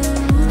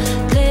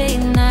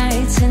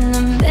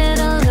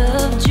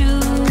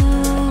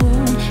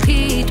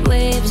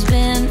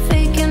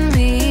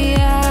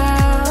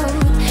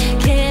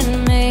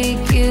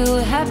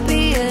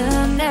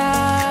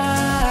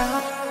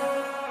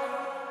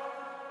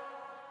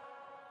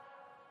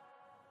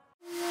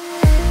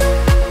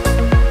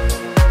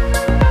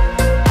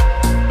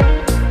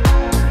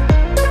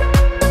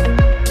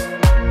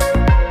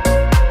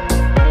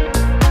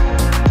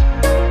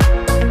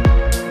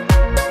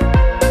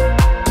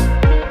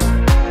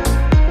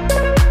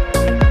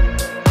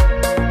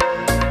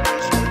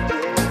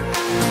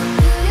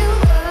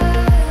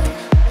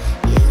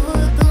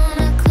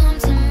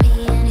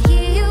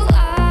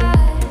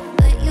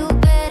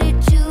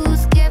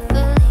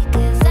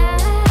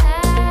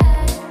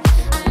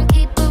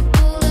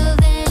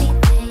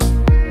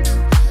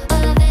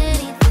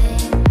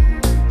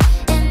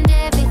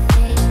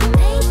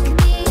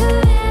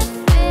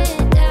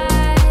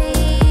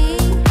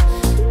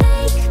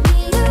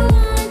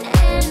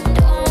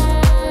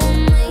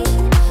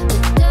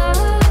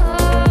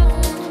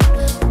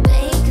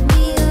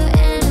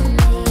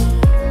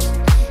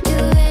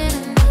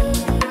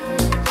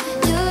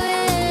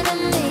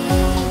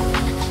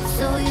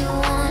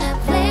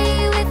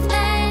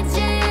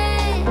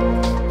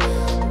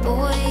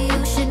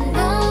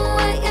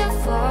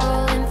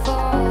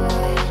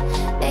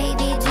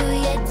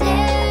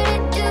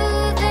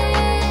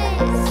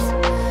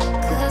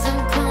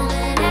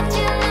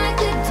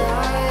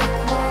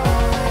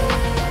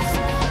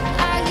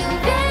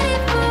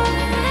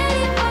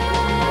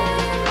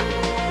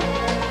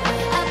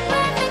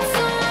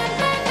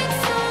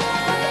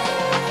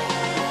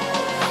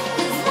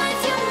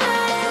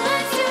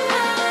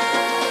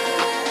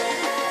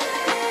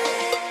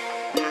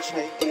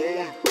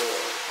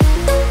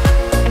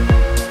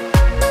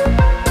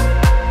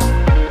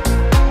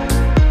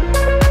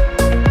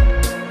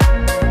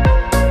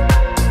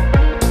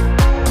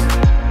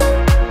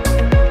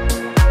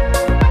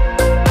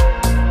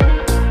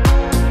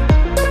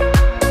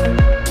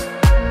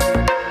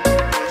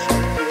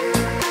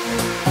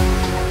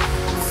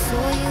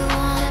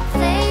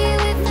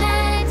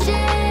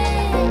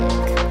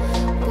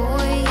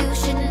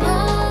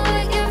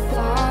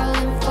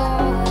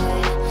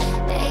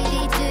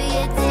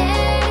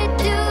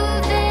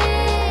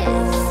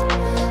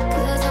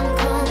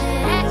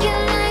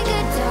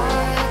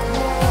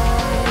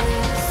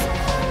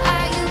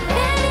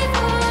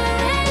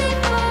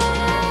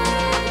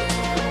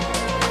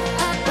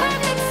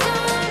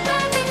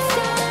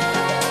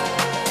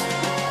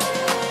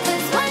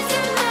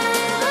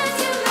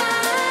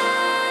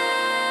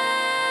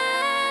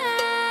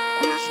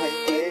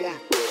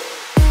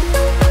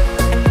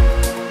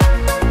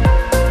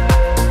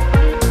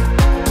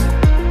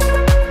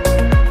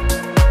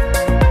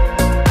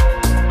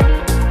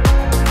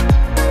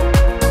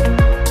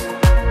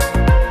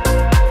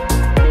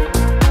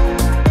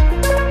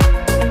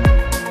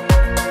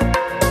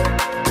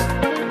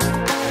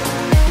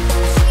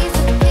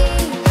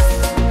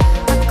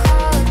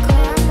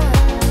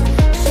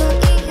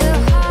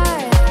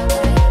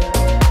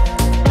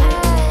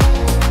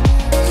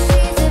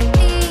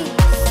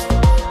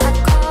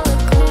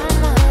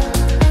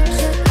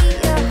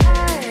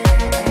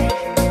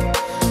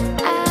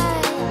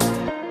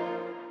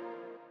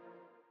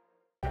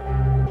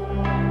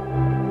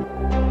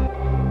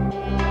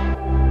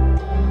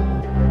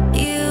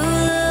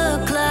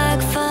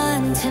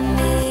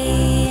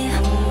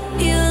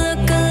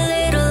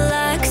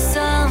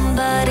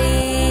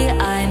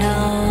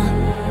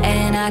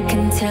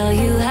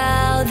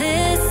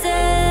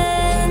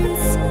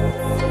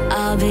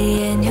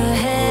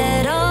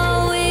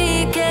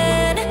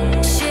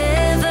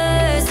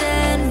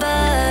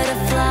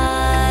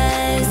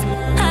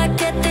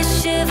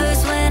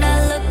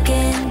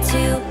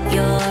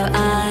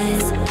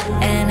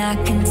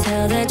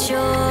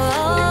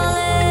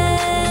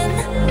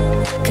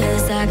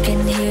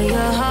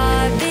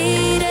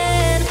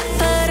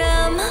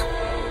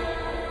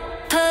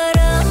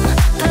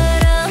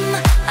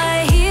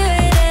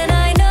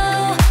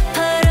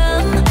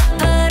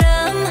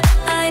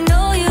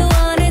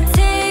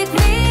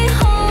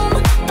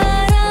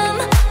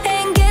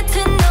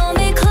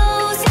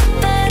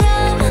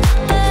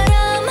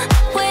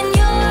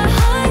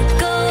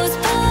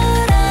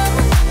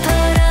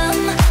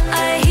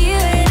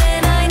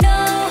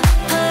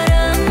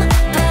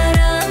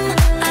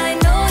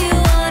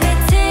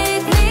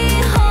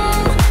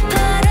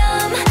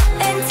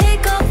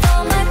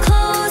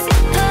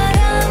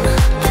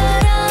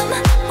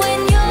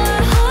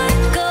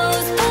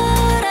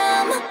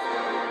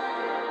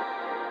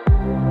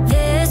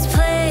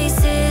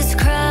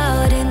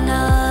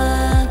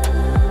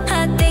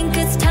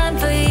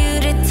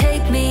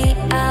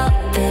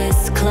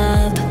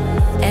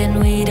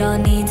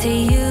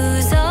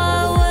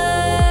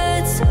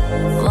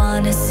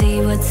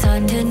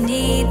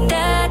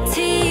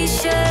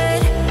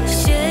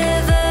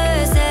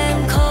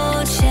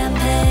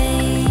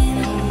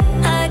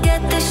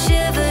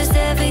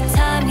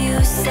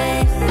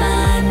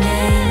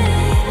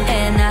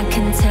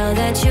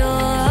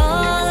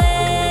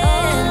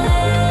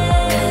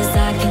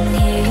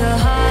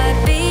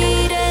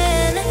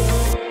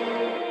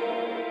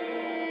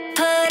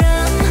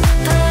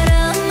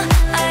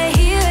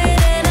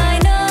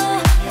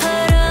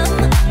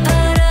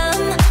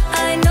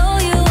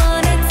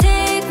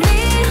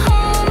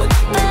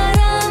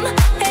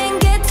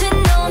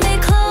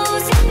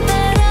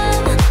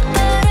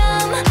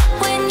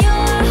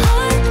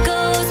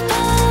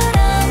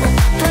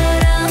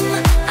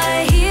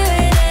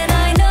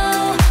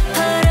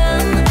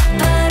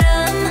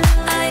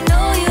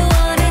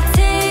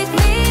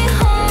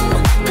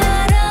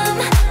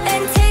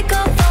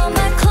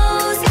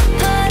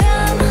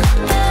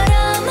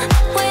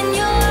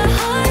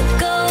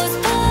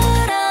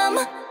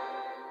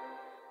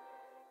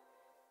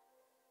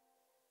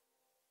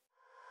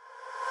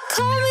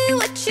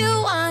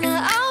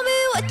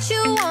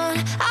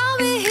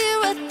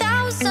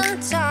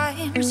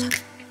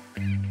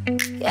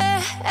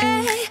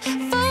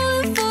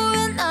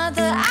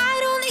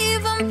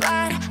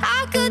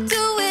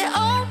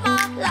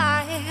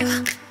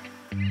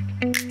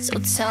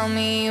 Tell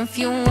me if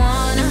you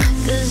wanna,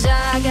 cause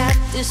I got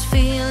this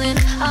feeling.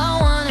 I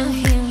wanna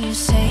hear you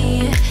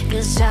say it,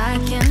 cause I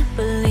can't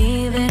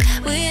believe it.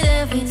 With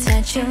every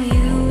touch of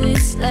you,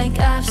 it's like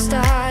I've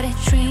started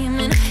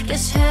dreaming.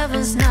 Guess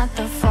heaven's not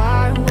that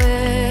far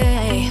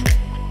away.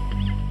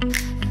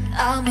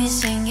 I'll be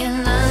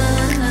singing la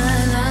la la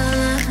la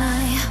la.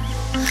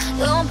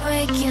 You're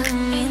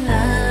breaking me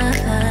la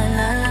la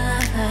la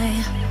la.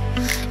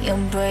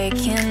 You're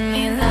breaking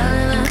me la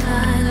la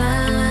la la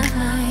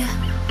la.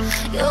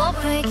 You're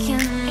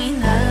breaking me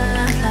la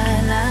la la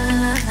la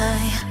la.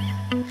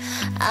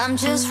 I'm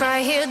just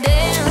right here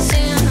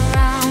dancing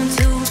around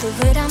to the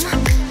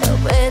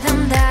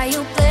rhythm that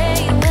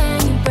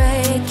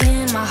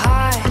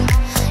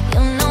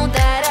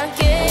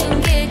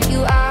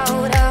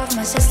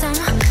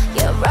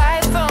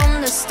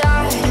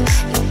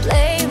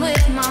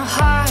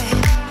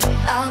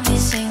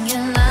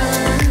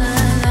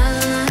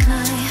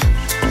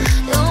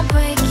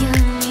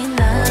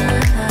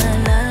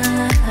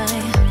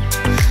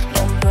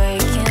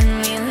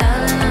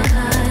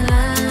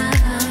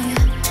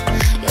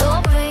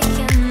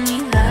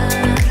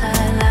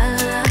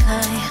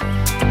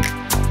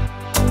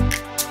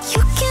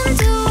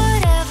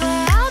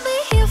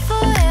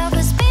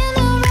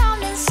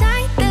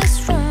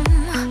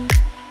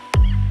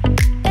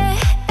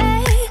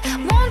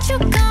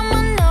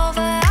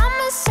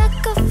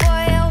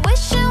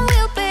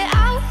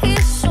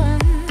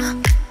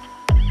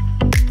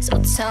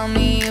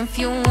if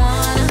you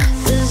wanna,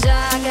 'cause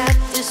I got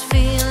this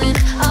feeling.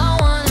 I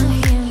wanna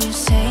hear you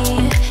say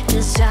it,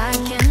 'cause I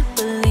can't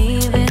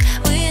believe it.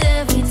 With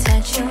every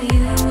touch of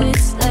you,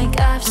 it's like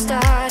I've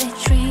started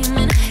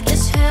dreaming.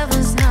 Guess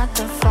heaven's not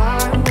that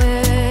far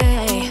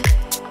away.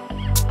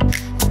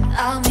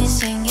 I'll be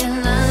singing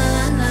la la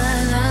la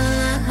la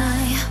la.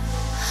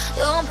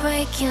 You're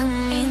breaking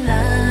me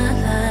la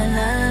la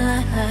la la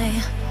la.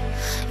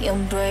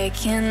 You're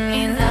breaking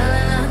me la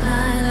la la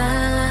la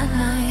la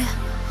la.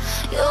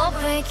 You're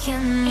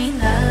breaking me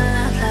la la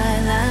la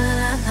la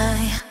la la.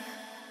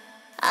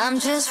 I'm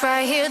just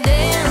right here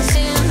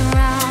dancing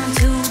around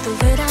to the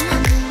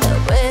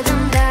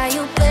rhythm that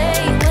you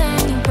play when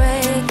you're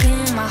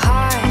breaking my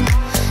heart.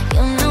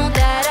 You know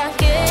that I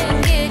can't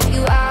get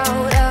you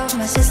out of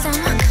my system.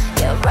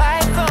 Yeah,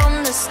 right from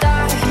the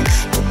start,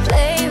 you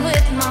play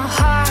with my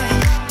heart.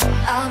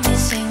 I'll be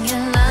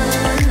singing la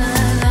la la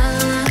la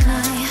la la.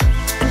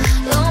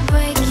 You're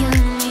breaking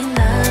me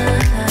la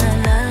la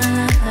la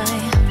la la.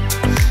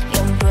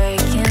 You're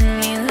breaking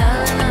me la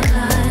la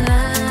la la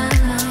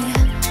la.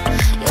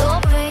 You're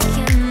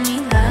breaking me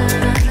la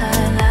la la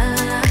la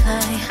la.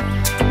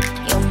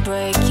 You're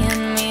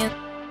breaking me.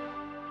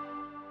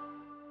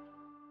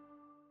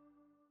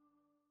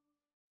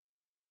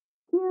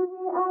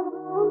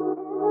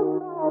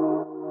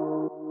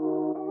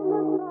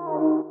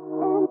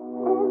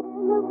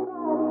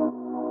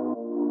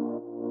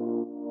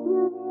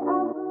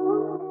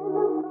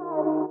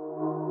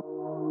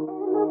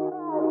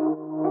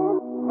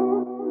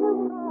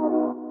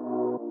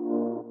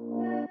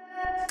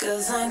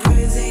 Cause I'm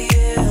crazy,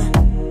 yeah.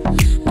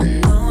 I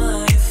know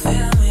how you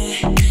feel me.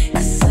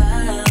 Cause I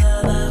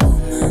love a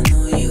woman.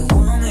 Know you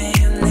want me,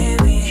 you need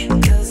me.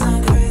 Cause I'm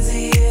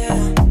crazy,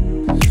 yeah.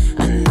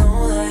 I know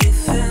how you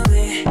feel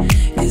me.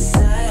 Cause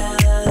I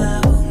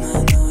love a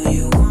woman. Know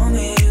you want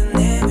me, you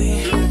need me.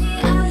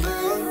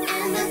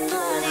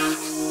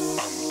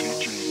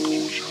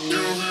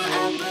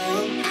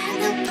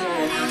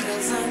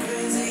 Cause I'm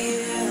crazy,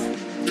 yeah.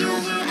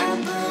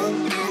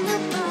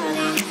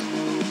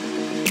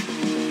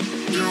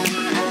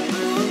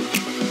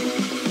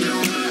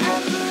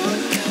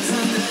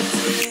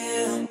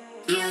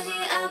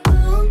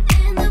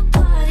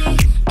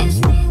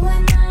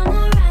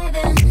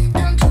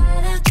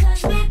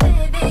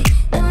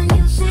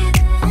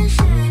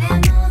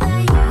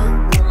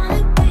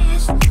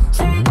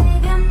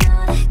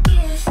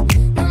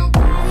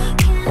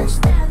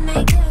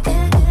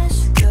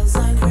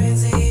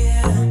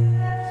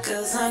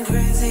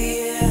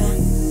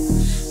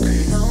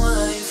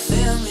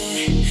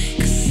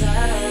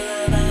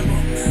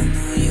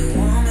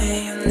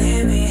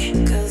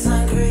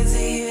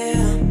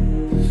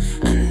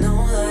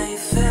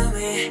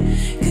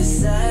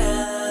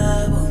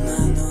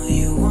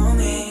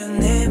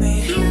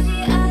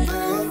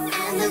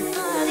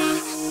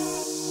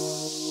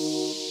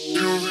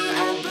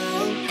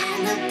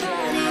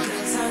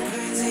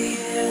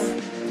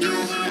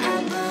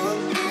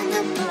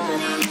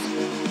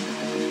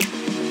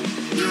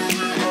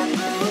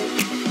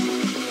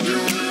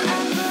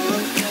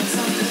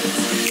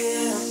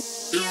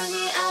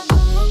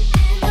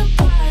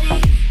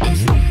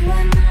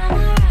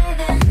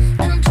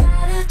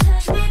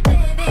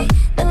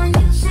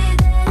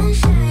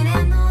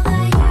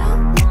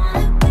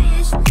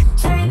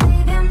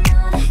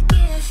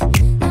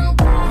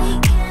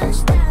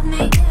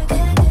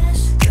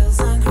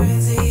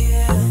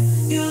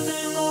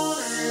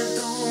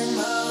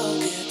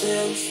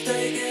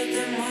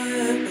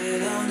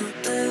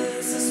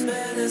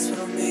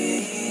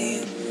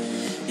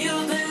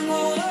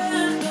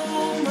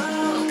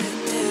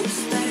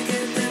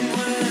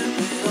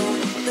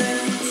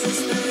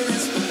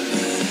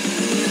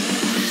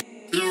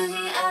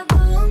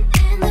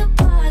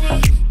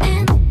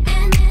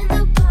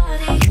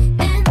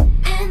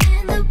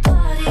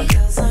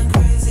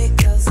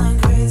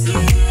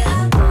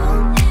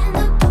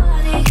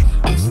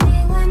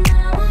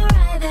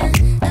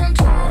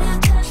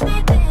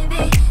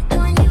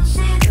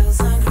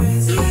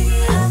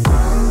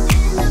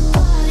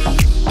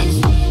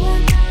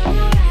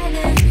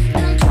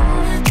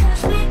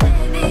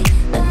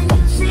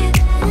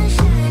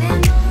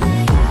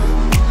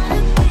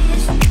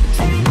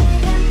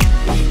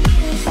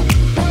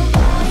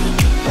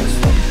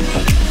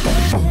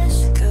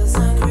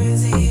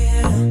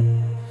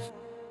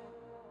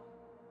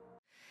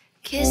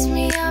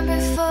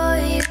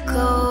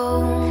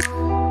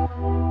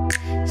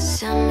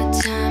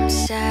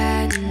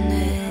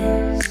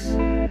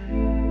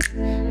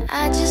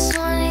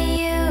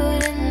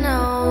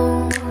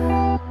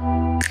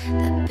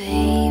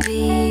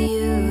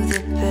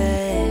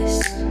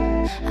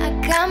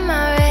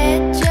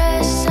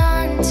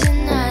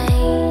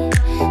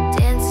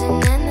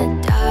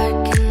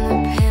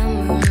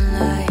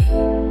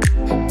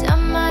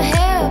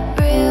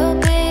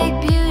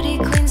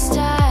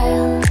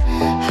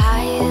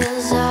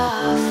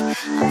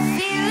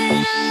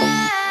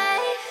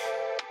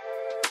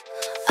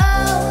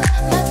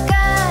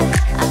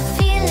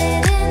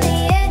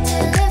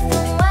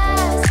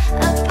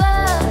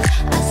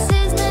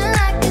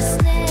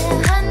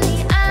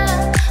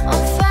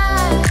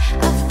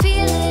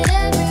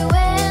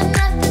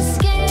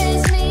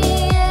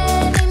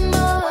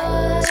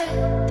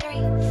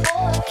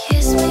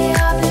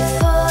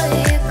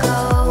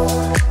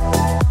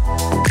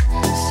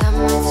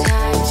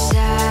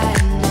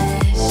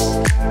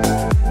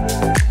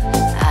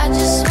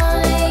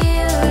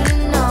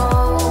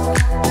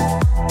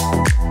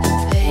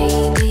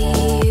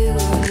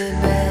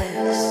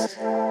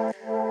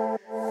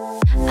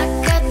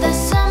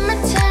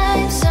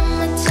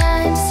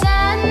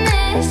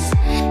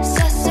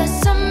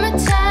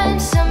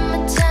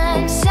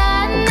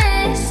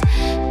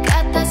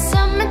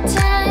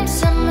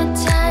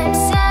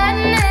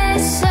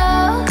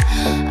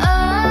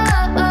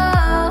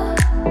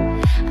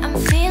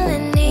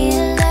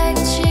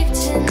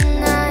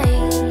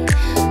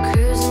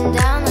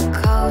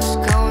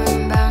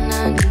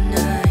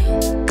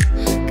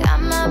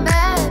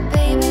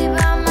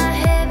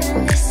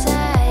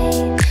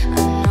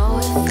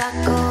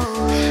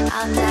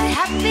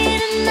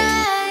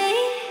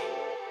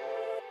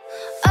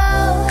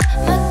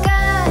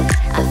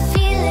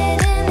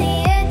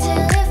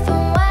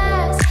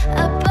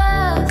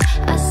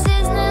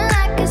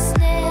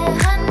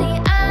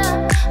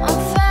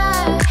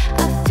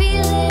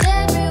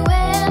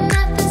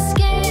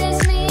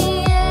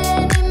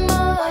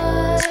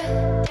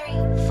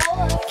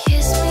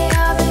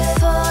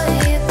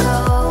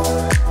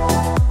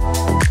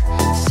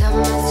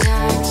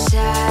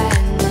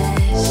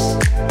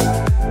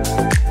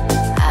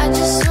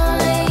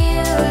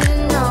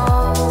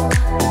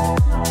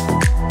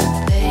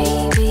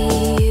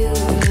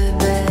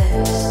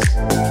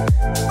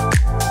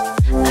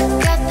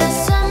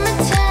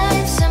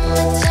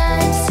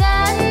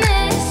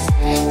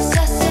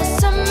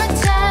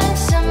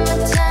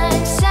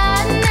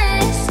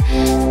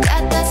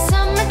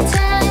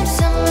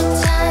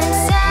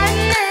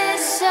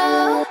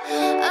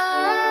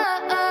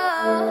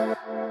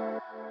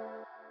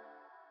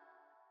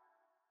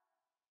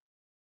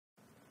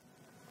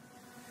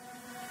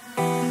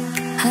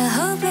 A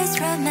hopeless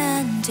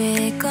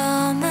romantic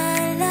all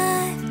my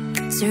life,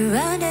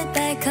 surrounded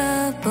by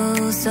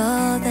couples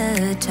all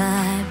the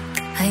time.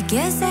 I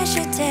guess I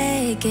should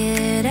take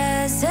it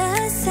as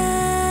a sign.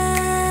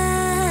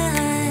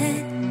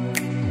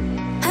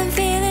 I'm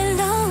feeling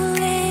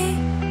lonely.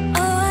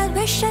 Oh, I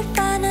wish I'd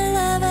find a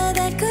lover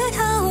that could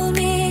hold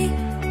me.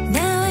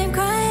 Now I'm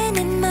crying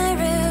in my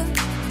room,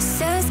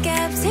 so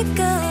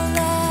skeptical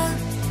of,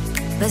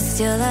 but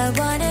still I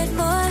wanted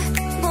more,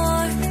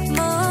 more,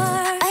 more.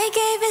 I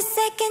gave a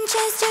second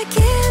chance to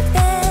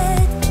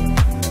Cupid,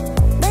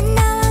 but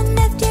now I'm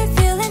left here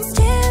feeling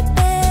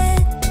stupid.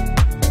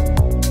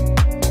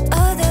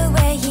 Oh, the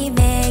way he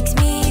makes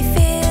me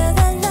feel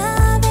that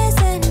love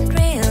isn't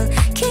real.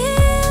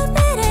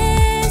 Cupid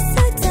is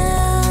so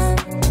dumb.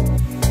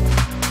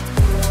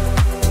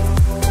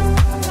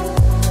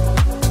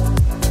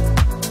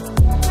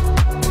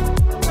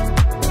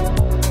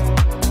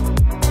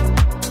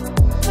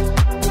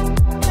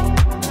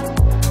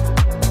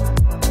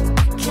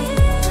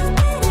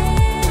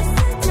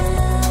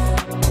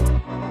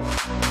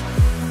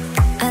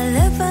 I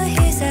look for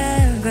his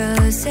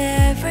arrows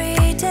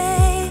every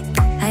day.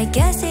 I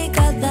guess he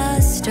got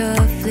lost or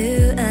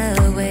flew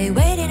away.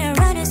 Waiting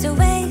around is a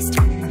waste.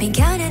 Been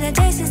counting the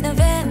days since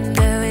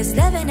November. It's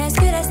never as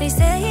good as they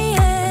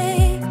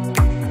say.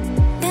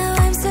 Now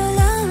I'm so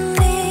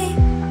lonely.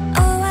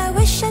 Oh, I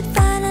wish I'd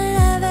find a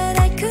lover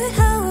that could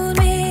hold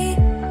me.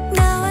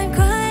 Now I'm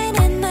crying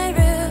in my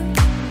room,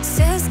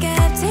 so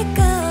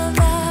skeptical of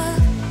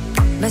love,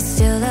 but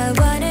still I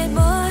wanted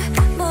more,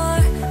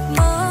 more,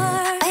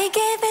 more. I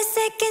gave a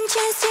second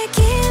chance to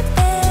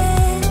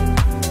Cupid,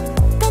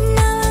 but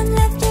now I'm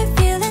left here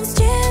feeling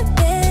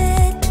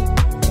stupid.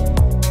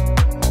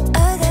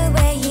 Oh, the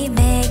way he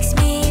makes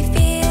me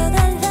feel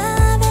that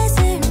love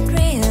isn't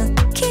real.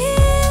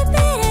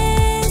 Cupid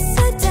is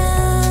so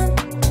dumb.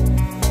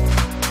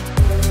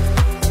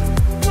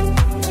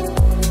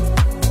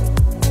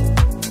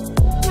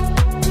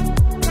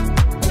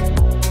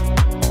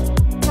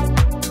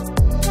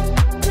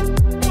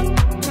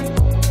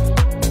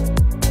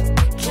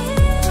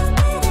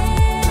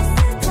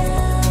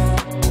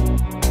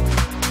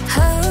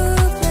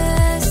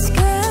 Hopeless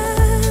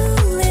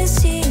girl is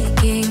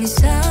seeking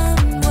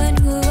someone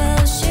who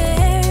will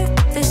share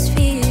this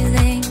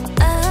feeling.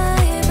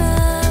 I'm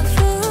a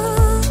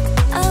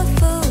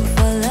fool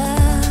for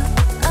love,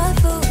 a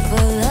fool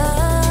for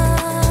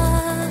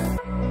love.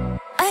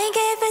 I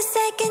gave a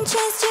second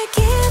chance to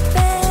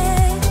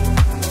Cupid,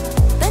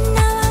 but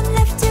now I'm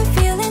left here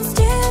feeling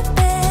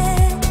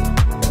stupid.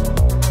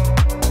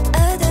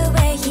 Oh, the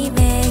way he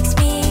makes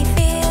me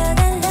feel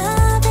that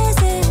love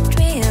isn't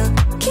real.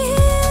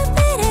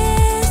 Cupid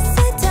is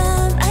so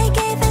dumb. I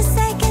gave a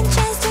second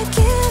chance to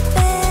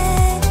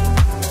Cupid,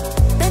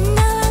 but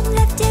now I'm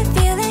left here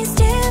feeling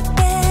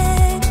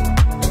stupid.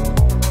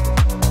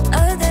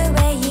 Oh, the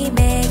way he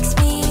makes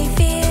me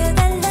feel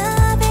that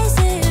love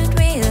isn't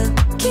real.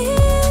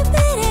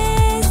 Cupid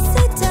is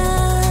so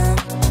dumb.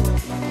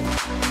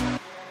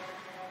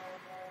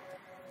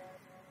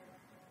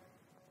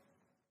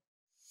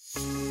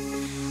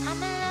 I'm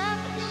in love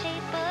with the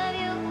shape of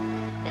you.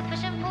 We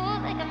push and pull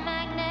like a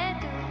magnet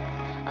do.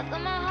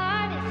 Although my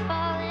heart is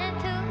falling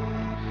too.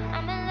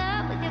 I'm in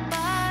love with your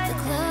body. The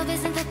club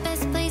isn't the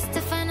best place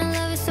to find a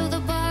lover, so the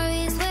bar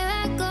is where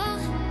I go.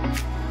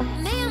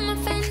 Me and my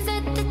friends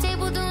at the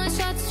table doing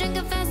shots,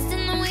 drinking fast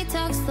and then we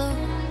talk slow.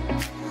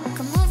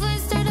 Come over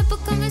and start up a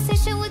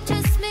conversation with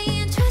just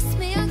me, and trust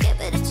me, I'll give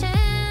it a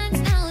chance.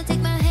 Now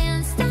take my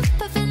hand, stop,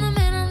 I feel the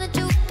man on the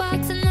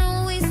jukebox, and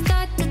now we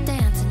start to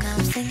dance. And now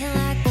I'm singing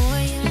like,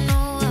 boy, you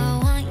know I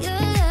want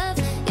your love.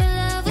 Your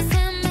love was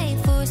handmade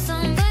for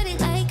somebody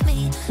like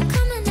me.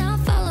 Come on now,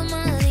 follow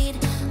my lead.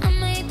 I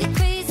may be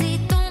crazy,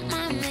 don't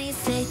mind me.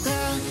 Say,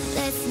 girl,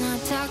 let's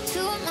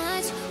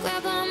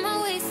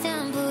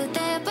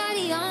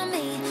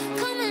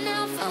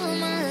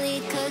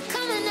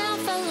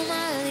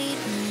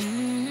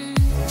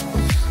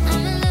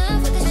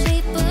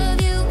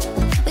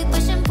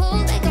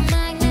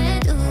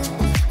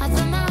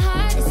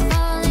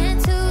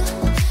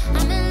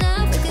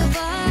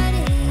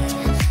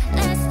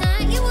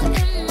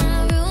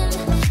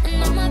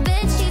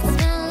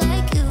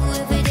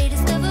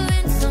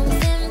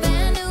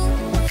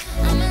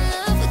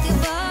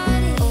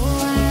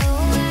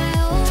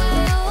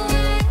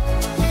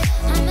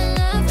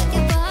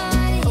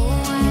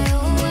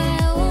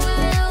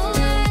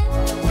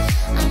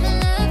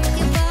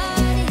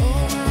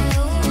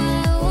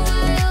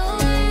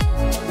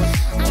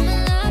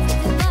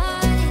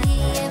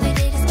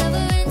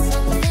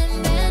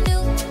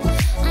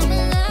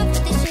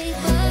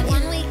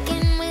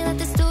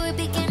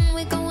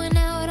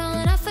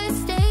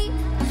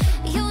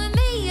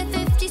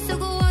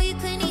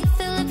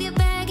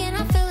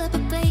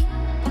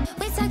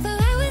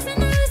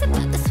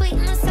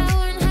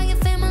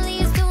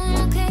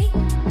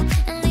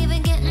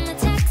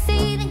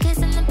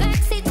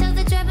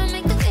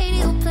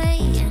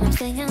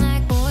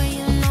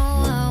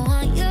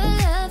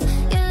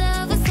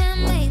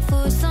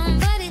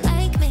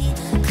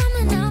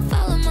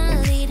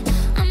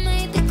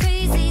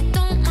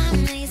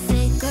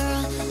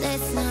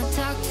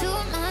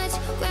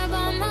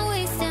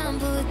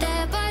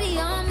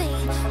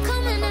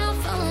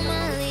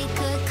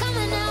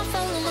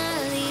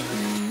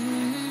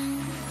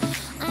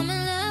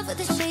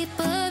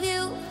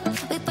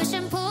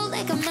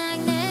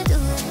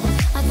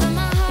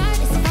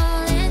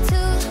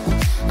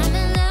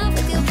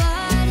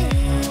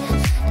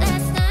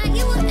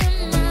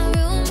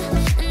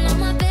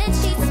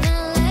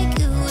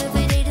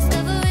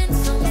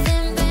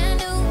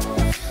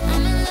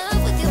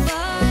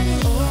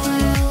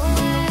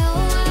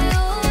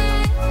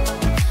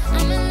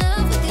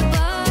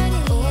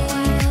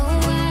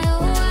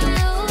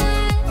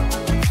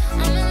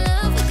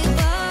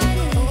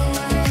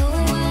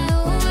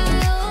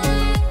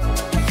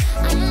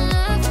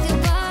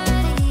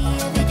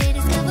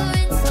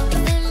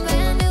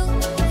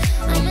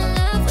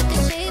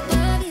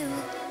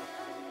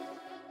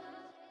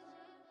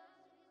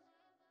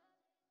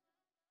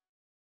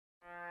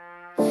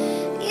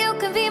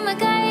can be my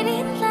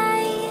guiding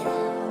light.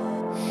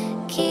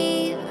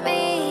 Keep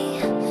me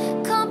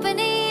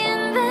company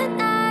in the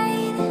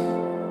night.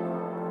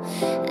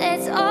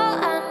 That's all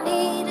I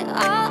need,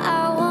 all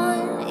I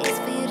want is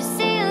for you to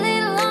stay a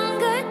little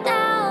longer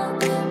now.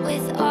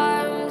 With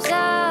arms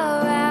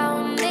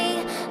around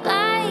me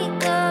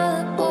like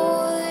a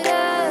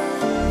border,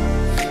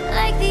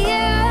 like the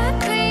air I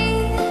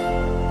breathe.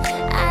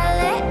 I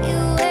let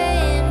you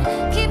in,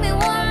 keep me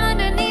warm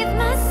underneath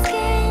my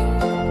skin.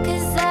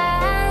 'Cause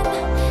I'm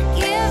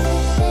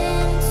giving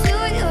in to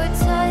your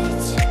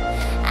touch.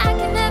 I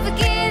can never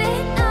get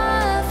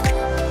enough.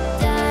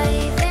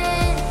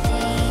 Diving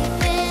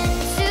deep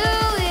into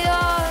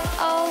your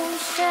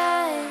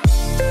ocean.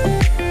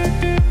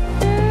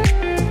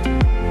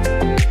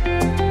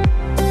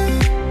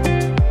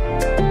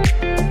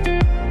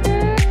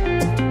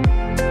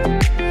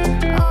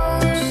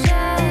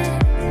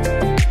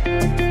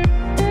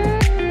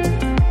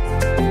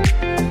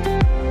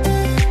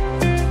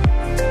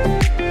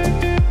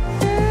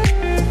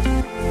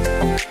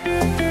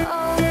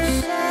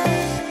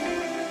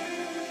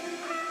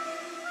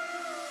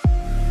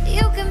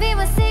 You can be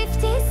my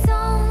safety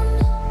zone.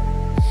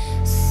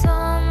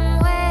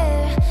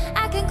 Somewhere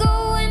I can go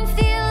and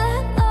feel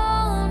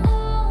alone.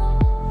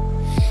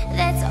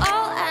 That's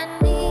all I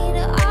need,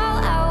 all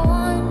I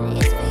want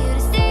is for you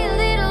to stay a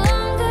little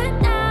longer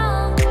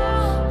now.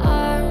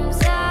 Arms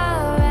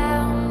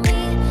around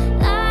me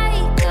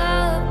like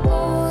a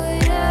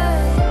border,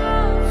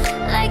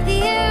 like the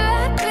air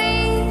I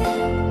breathe.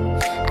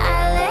 I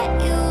let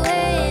you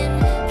in,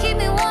 keep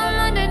me warm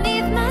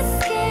underneath my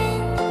skin.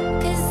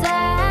 'Cause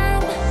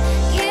I'm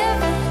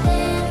giving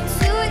in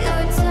to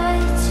your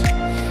touch.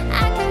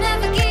 I can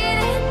never get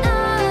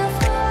enough.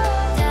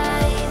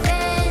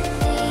 Diving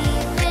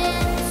deep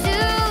into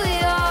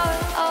your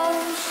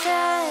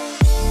ocean.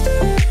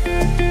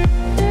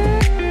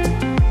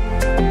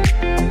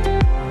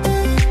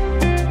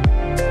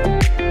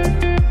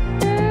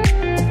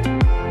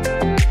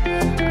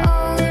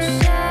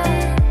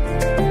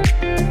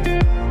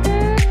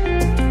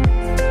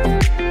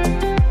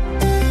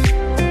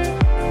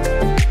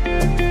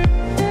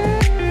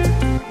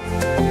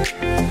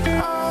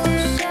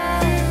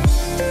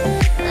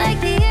 Like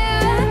the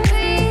air I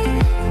breathe,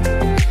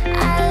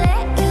 I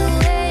let you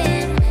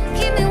in,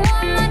 keep me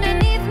warm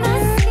underneath my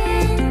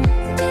skin.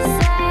 'Cause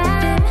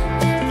I'm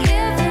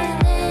giving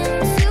in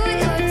to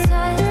your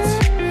touch.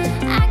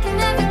 I can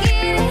never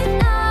get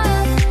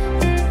enough.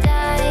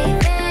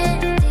 Diving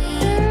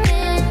deep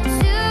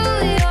into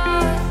your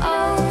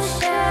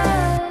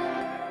ocean.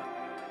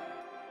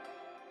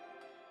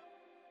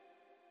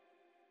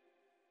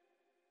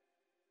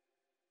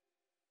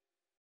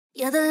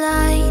 You're the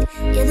light,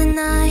 you're the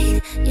night,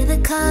 you're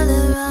the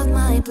color of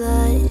my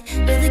blood.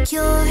 You're the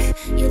cure,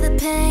 you're the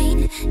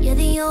pain, you're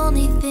the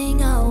only thing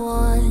I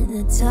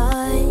wanna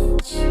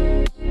touch.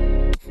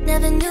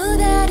 Never knew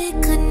that it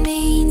could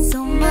mean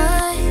so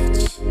much,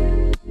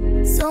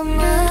 so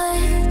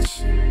much.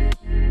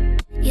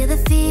 You're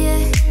the fear,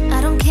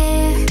 I don't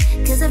care,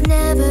 'cause I've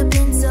never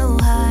been so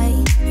high.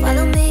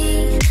 Follow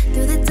me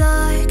through the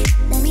dark,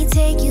 let me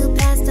take you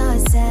past our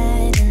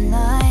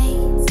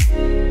satellites.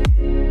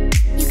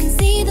 You can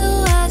see the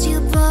world you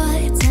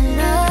brought to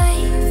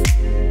life,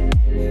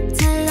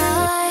 to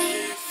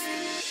life.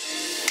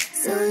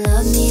 So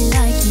love me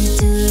like you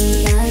do,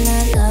 la la,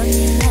 love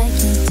me like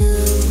you do.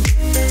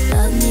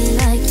 Love me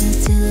like you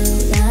do,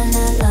 la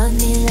la, love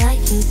me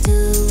like you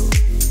do.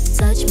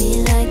 Touch me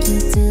like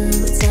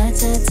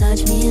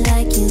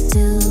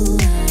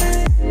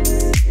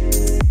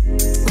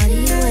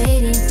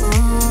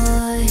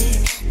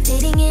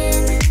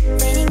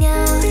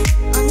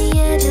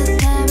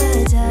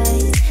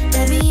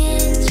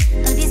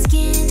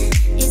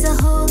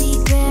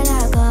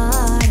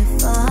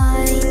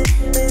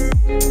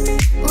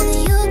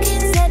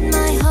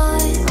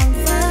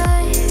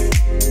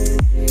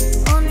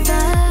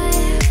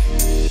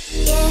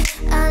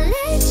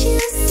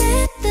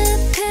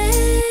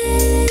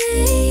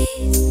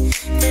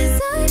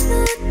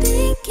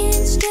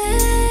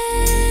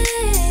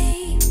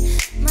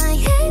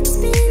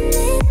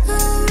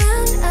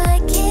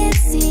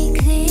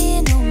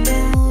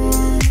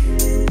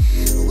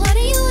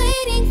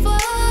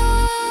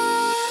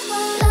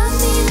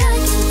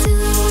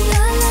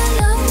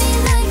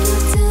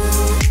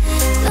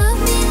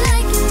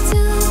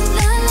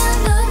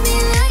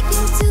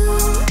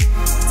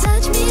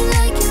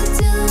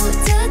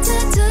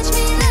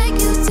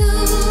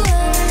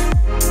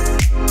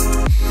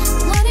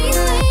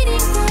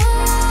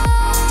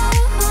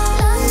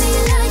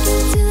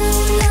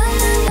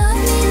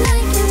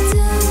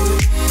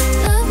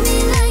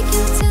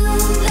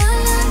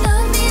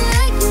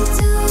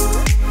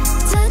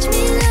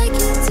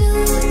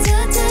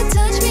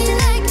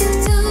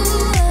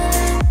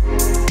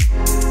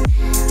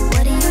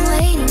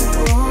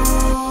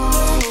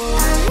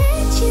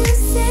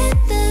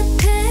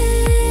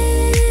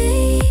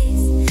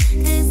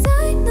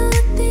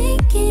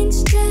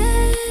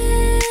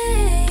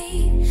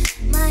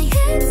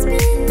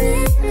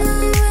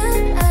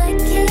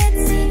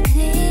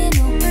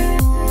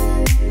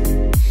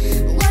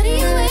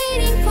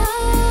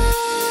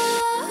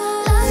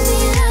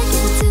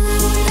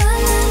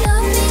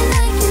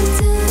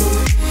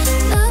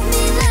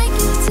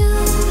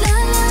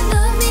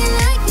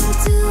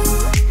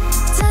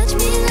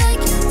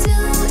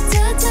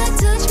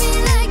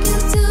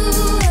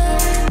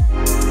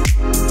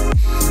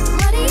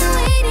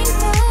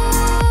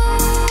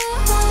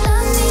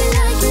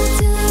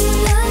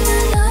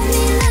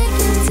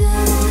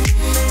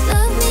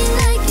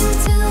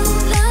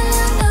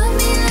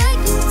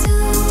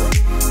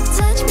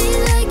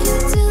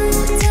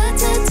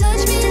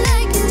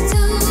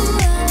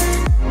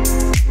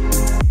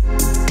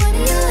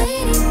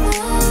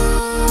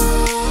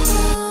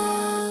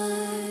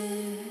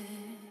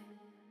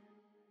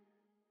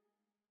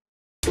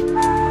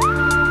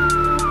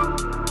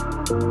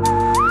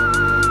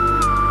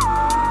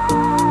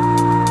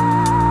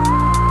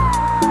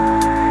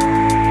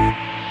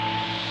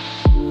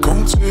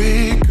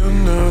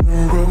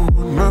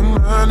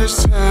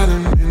is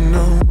telling me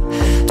no.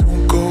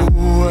 Don't go,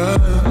 I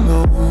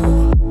know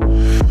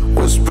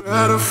what's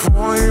better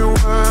for you.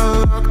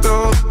 I locked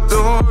all the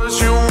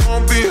doors. You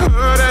won't be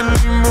hurt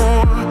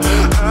anymore.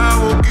 I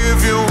will give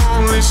you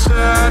only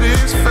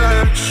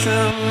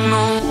satisfaction.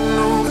 No,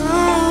 no,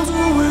 I'll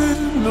do it.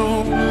 No,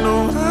 no,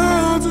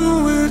 I'll do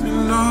it.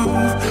 No,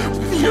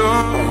 with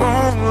your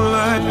own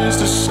lies,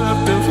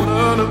 deceptive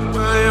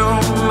lullaby. Oh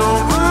no,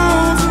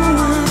 I'll do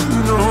it.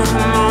 No,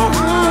 no,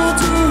 I'll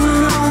do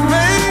it. I'll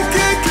make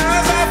it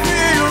 'cause I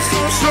feel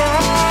so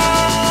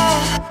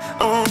strong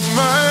on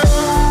my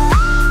own.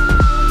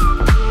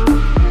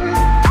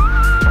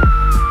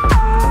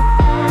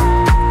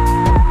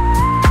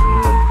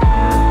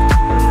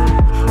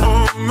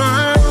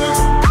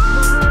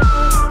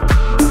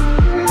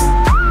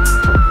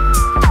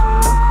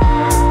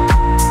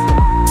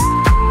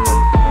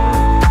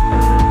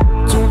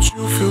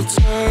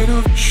 Tired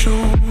of the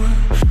show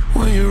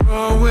when you're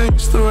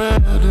always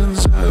threatened.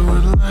 I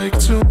would like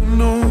to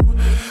know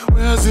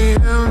where's the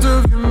end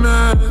of your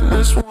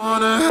madness.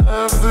 Wanna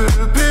have the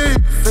big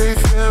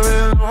faith here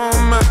in all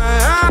my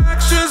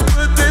actions,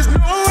 but there's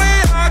no way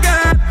I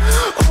got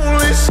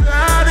only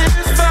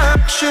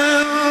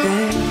satisfaction. No,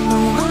 no,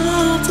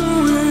 I'll do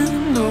it.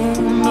 No,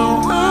 no,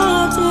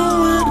 I'll do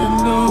it.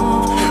 No,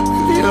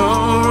 with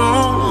your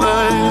own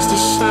lies,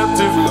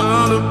 deceptive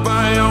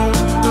lullaby. Oh,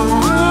 no,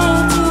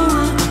 I'll do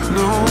it.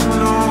 No,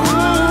 no,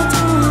 I'll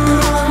do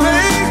it. I'll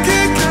make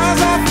it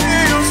 'cause I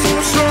feel so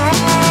strong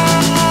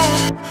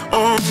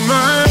on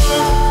my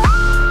own.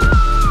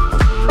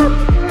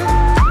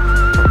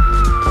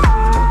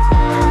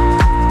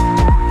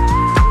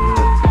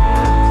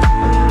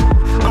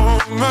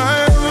 On my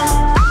own.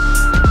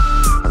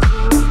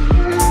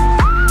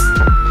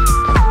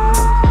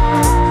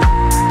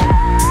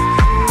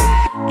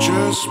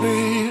 Just me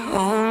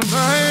on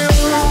my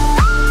own.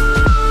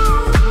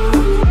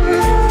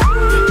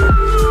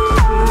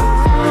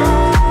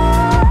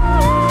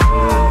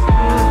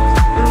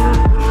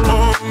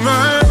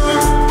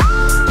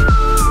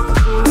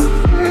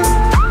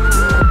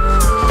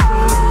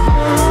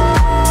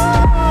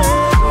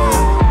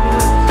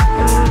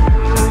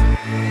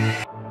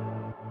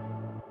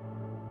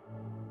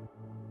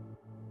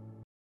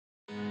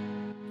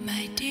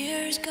 My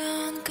dear's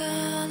gone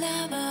cold,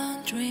 I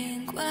won't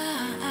drink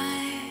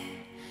wine.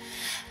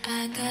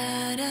 I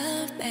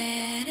gotta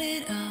bet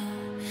it all.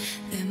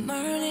 The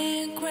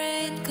morning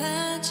rain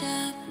clouds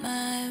up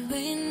my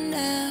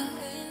window.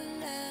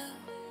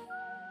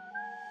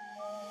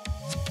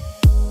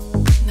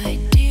 My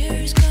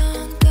dear's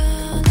gone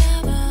cold,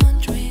 I won't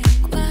drink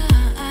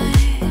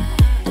wine.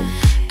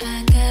 I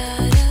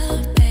gotta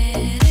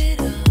bet it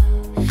all.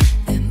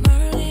 The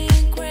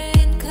morning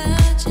rain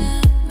clouds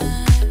up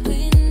my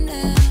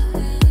window,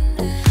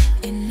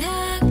 and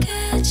I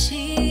can't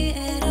see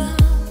it all.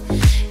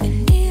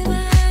 And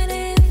even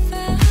if I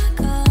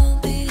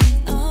could be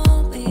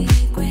all be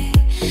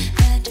great,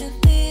 got a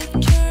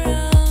picture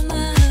on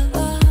my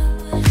wall.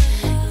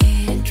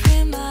 It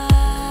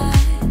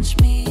reminds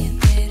me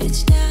that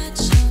it's not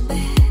so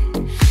bad.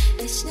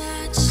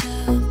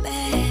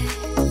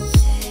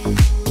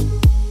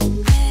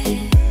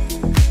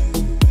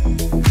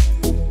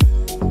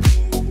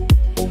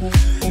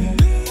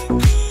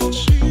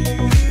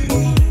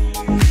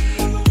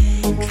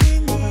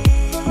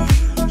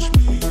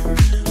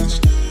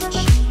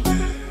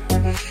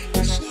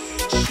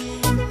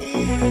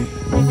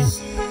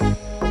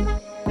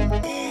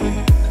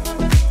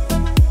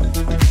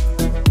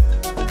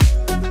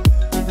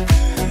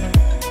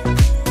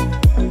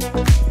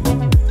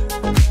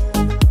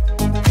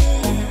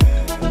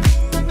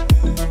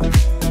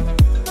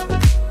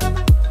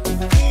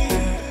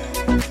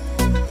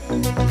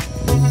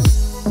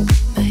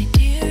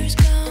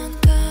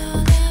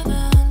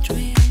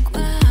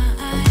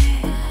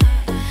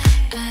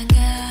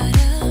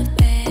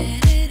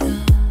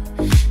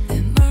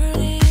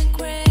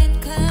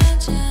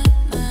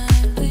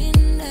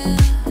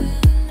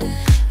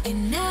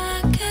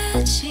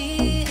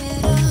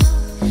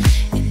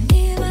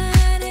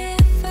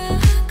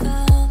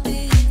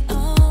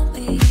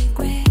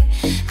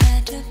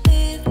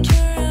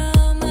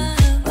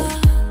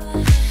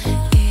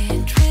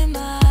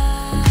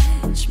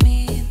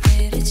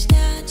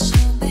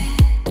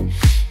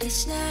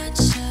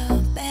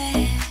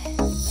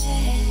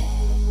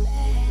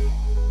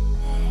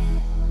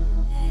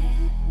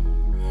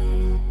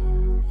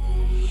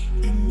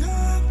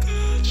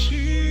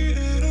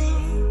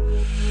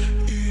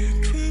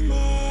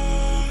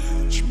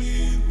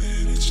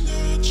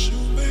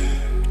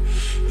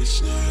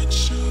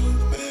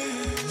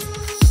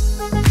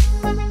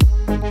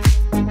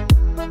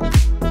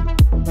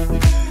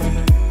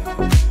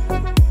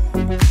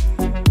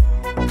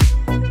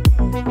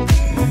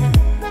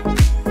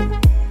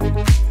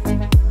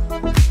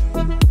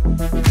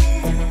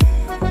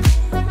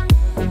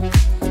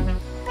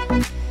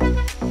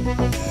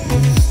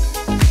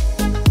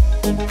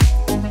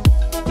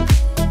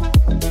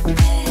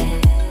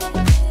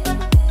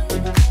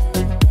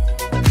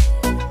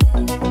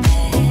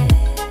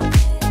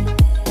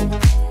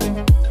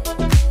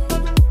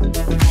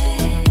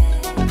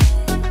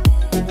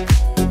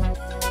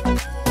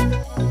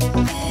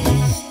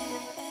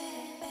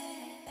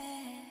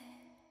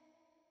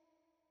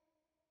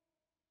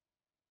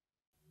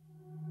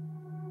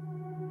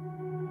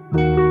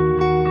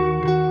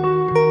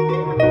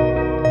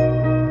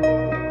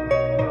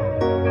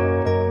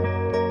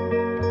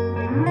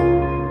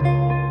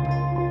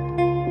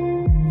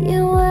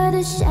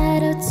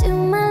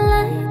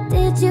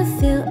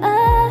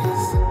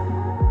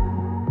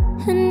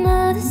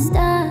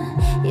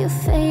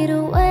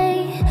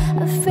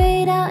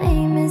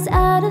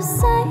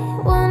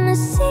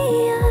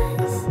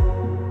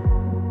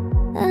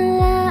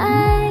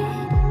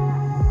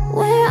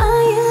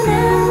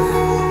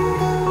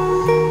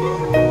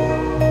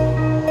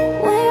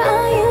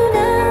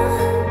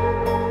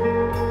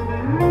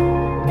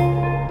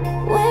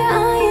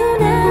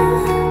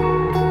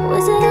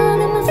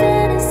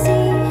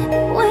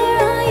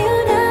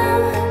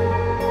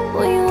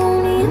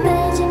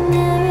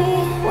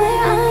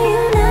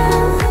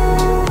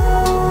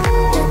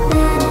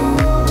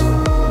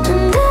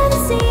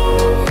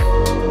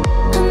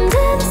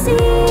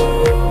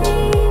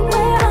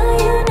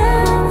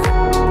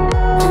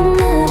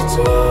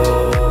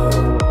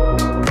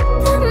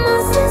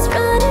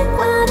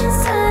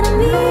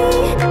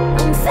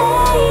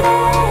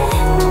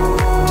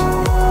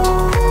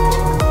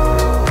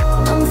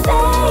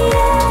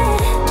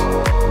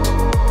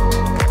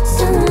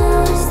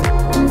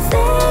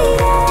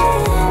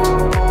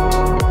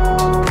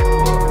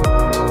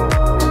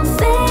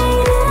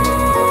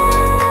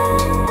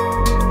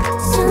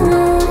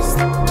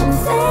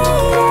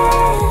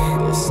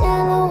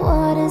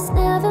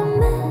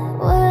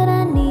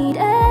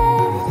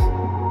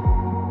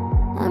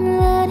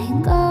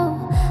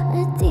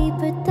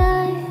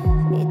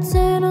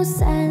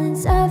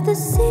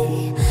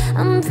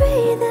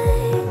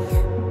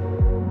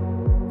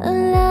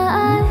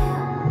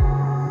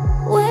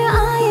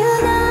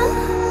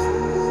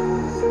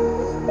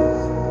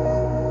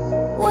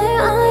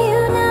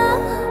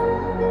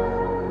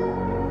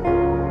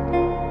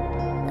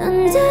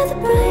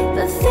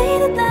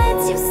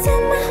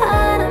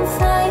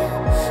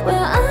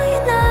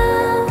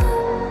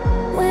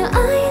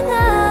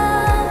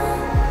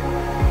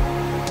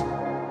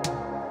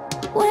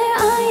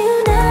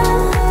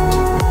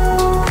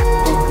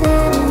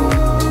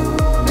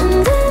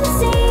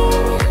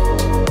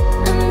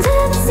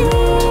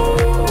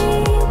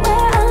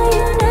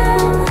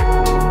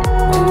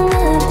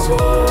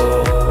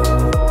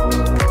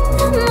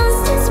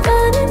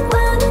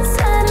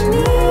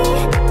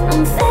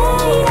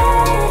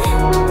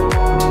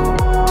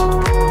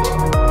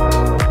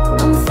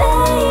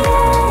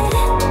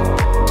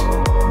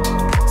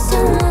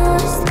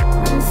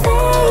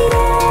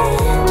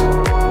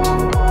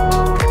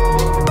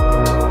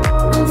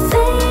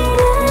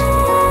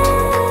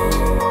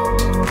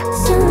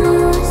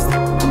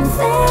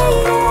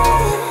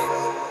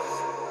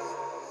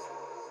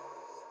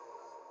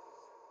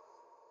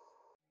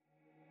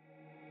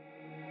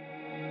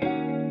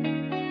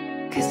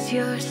 'Cause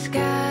you're a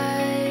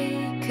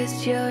sky,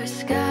 'cause you're a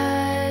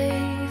sky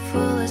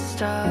full of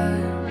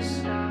stars.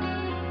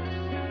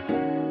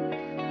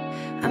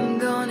 I'm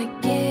gonna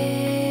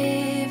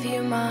give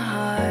you my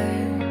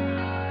heart.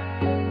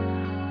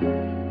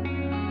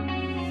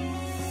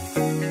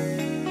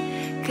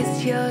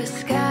 'Cause you're a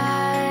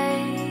sky,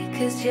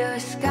 'cause you're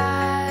a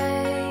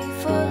sky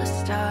full of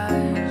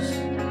stars.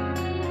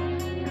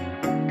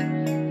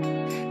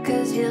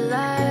 'Cause you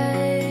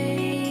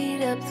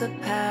light up the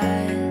path.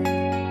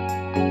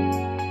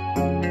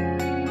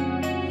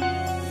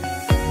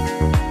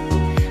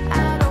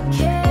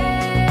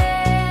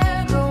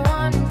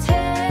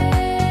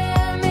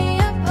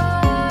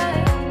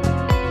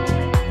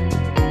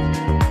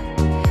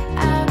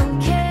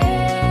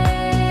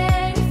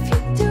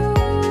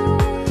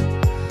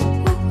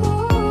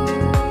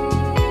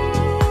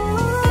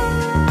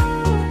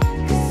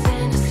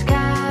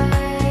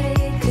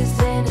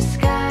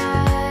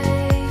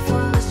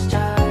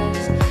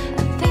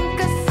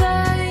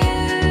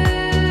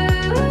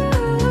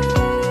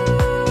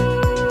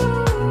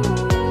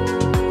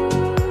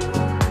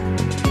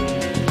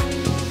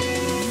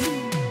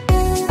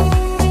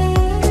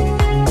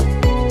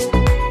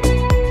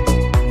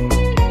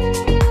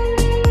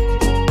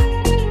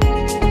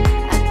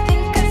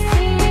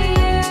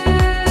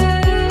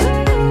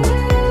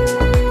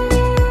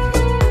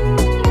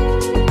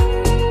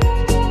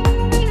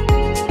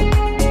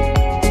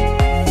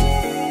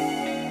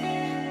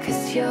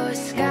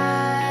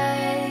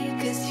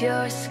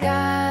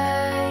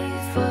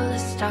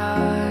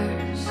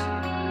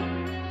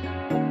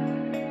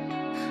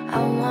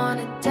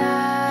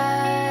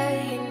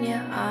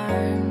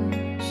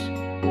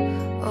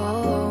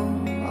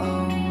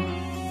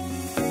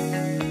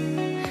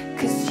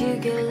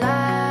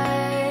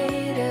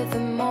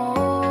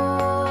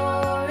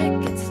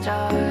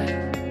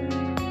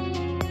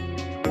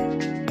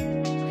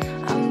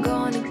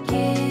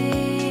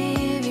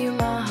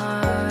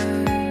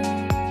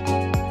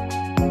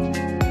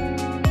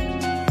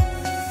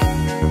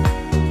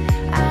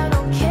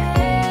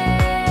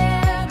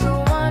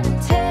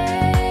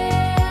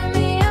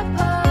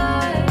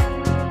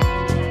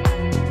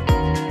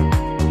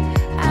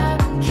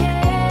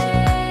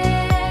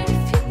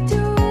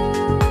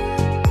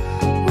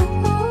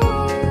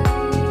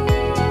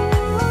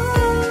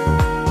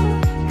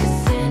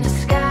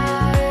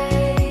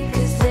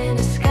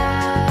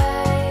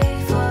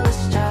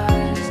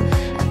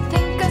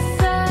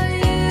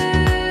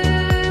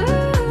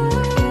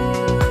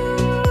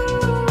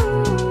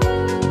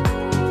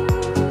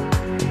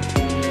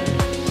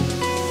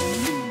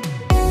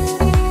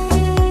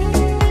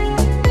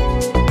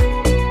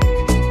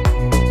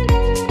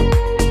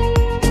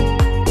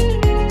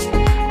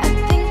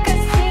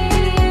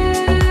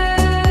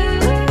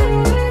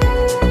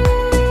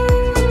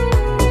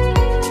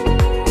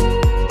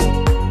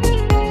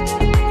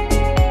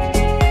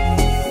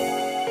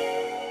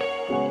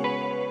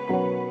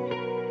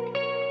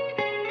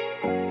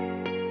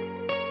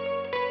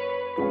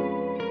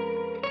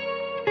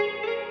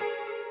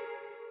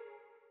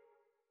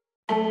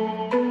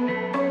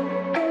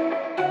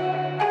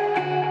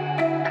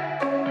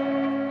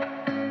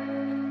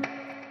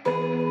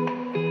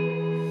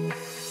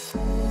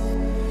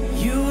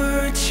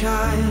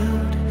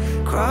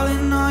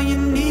 Crawling on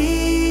your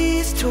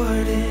knees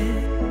toward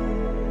it,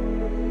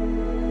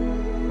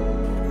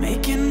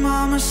 making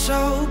mama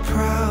so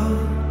proud,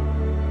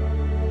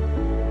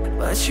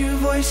 but your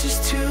voice is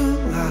too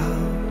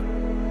loud.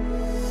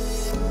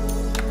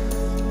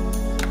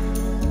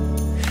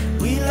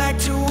 We like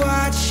to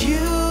watch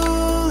you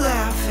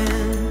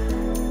laughing.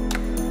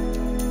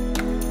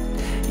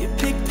 You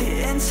pick the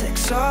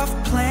insects off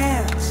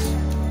plants,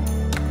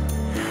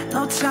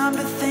 no time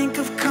to think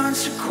of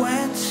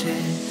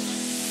consequences.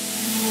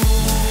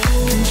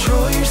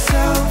 Control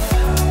yourself,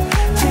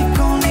 take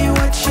only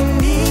what you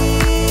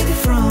need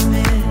from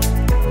it.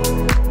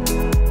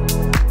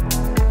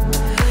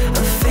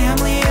 A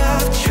family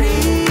of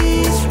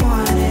trees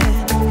wanted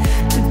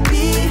to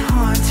be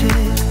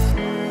haunted.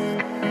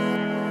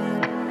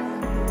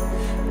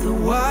 The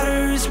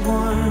water is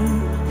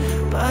warm,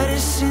 but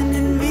it's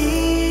sending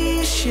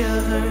me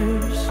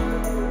shivers.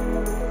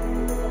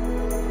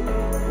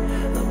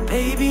 A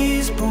baby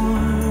is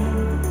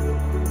born,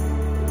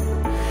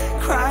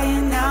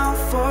 crying out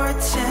for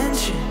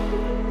attention.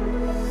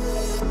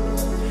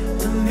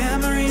 The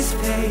memories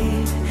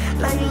fade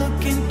like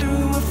looking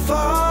through a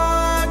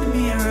fog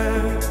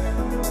mirror.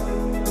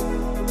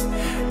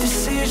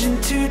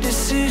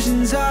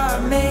 Decisions are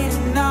made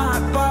and not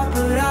bought,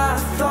 but I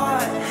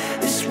thought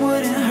this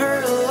wouldn't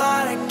hurt a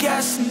lot, I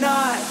guess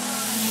not.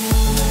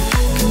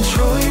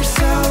 Control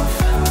yourself,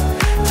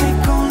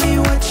 take only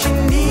what you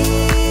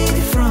need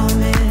from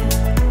it.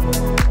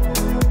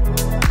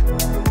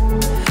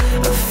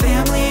 A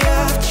family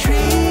of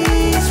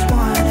trees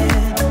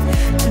wanted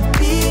to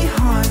be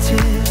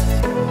haunted.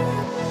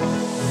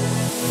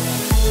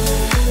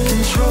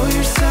 Control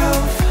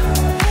yourself,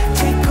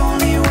 take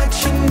only what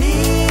you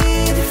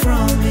need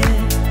from it.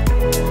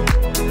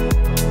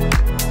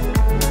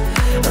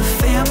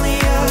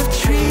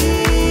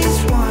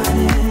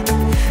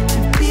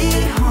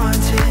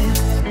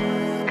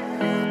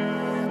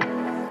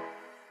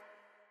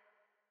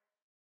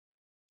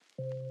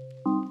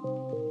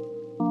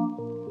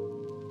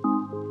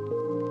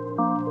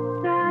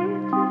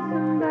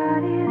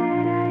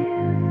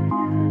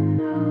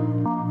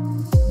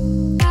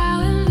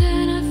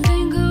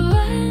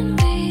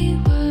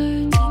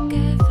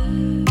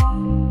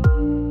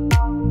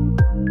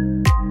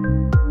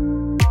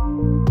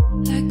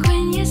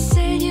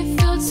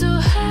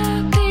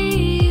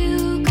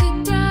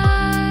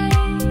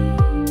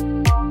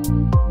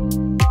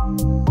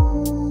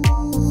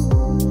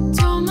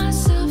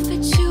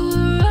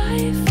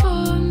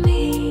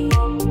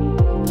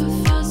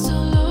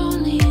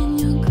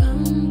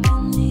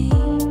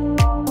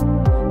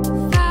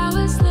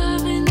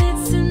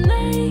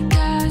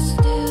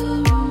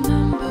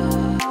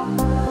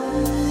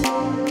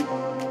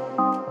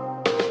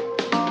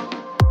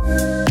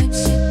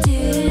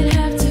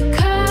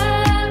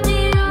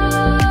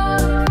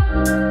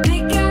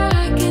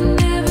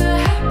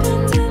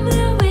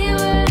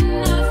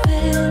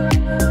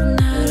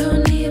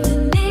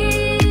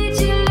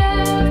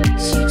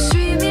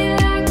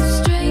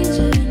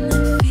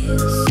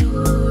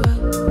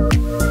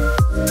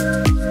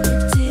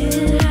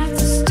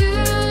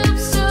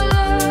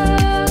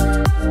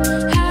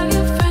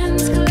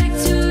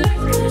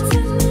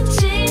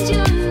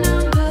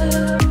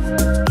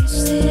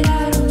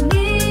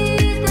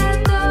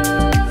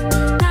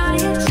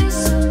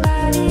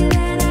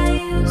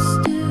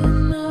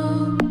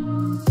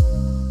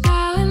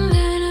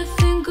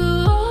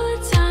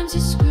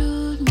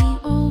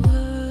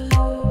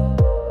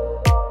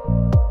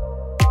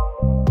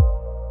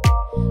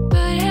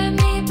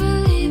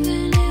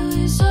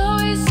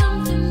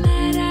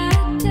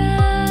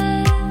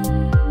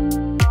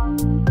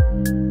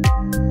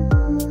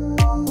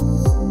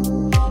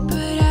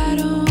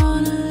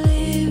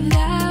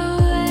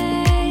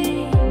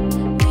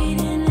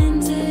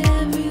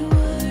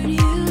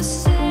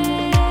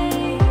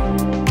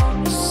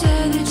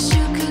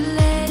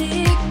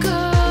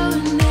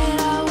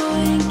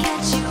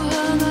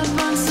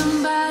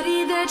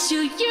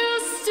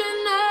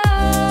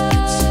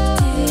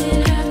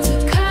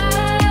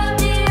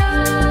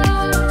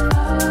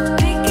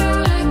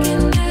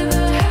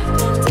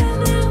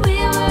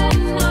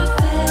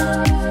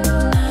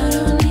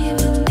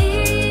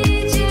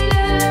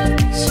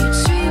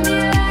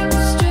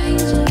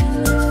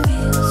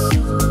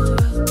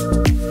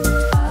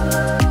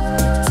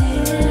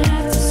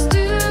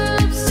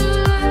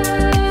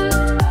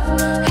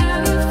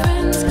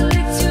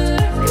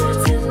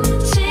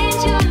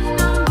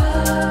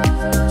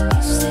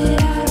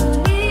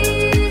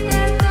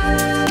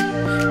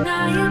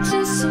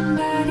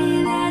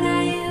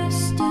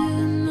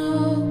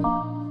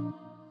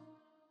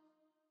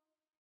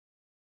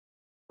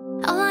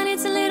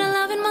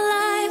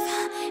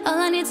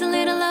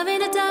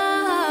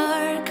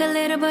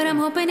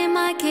 hoping it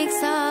might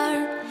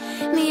kickstart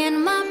me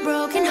and my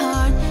broken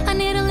heart. I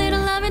need a little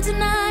loving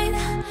tonight.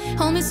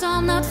 Hold me so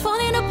I'm not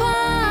falling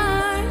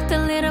apart. A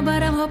little,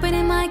 but I'm hoping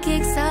it might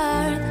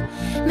kickstart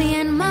me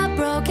and my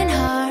broken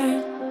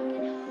heart.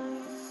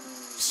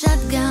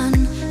 Shotgun,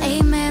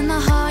 amen, my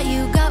heart,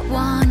 you got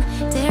one.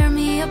 Tear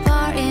me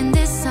apart in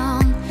this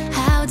song.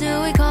 How do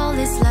we call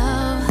this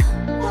love?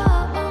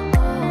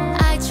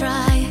 I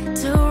try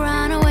to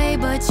run away,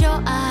 but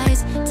your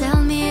eyes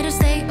tell me to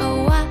stay.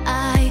 Oh,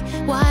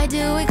 why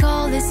do we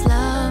call this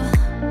love?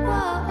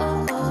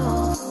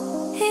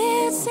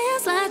 It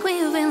seems like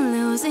we've been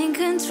losing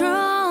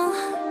control.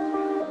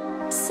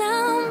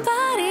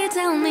 Somebody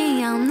tell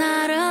me I'm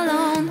not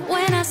alone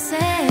when I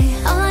say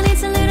all I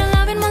need's a little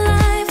love in my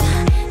life.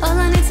 All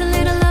I need's a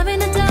little love in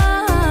the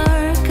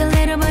dark. A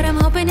little, but I'm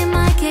hoping it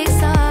might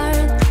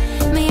kickstart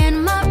me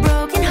and my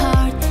broken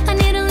heart. I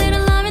need a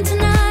little loving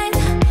tonight.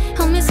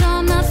 Hold me so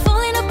I'm not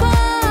falling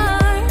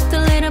apart. A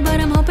little, but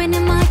I'm hoping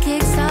it might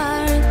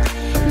kickstart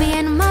me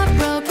and my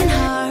broken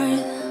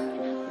heart.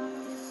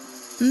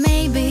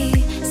 Maybe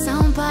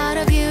some part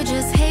of you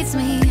just hates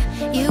me.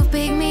 You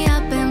pick me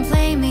up and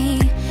play me.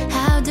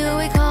 How do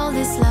we call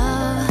this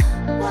love?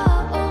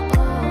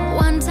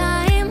 One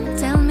time,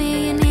 tell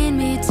me you need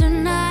me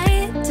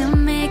tonight. To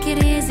make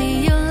it easy,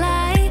 you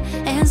lie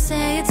and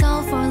say it's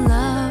all for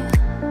love.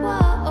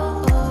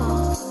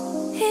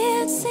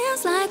 It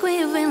seems like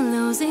we've been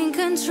losing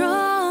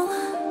control.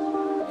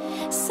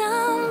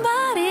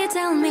 Somebody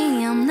tell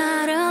me I'm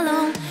not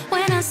alone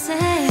when I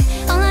say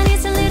all I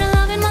need's a little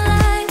love in my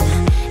life.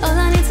 All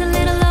I need's a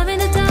little love in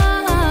the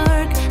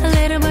dark. A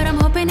little, but I'm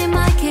hoping it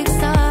might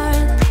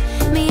kickstart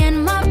me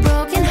and my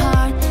broken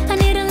heart. I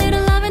need a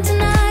little loving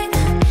tonight.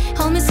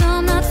 Hold me so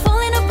I'm not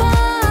falling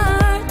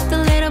apart. A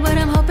little, but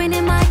I'm hoping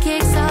it might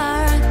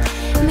kickstart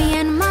me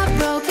and my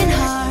broken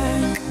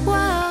heart.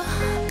 Whoa,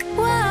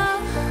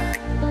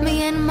 whoa,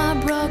 me and my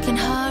broken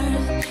heart.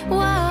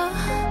 Whoa,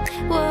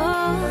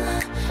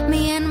 whoa,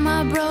 me and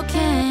my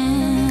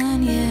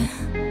broken, yeah,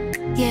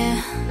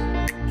 yeah,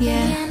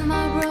 yeah. Me and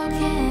my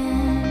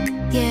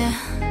broken, yeah,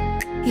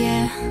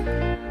 yeah.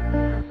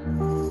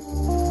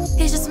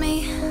 It's just me,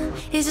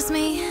 it's just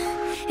me,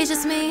 it's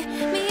just me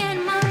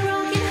and my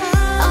broken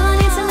heart. All I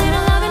need's a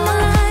little love in my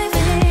life.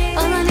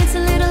 All I need's a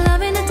little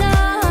love in the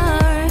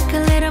dark. A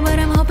little, but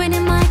I'm hoping it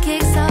might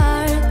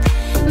kickstart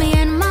me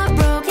and my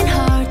broken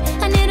heart.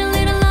 I need a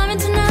little loving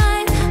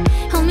tonight.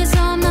 Hold me so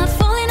I'm not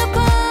falling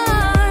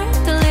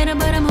apart. A little,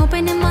 but I'm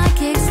hoping it might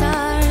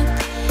kickstart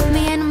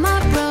me and my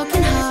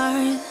broken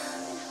heart.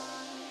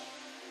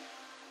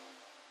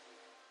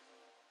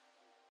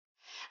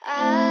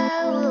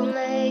 I will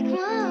make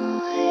my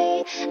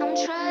way. I'm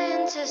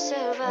trying to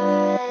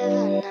survive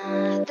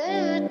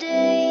another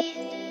day.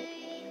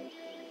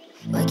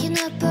 Waking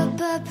up,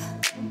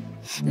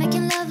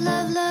 making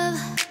love.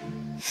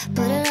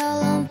 Put it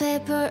all on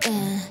paper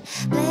and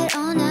play it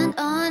on and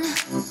on.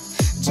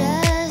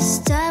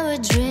 Just I was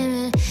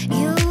dreaming,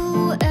 you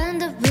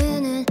end up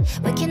winning.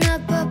 Waking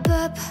up,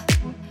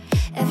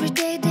 every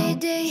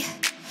day.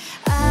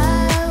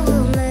 I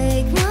will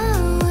make my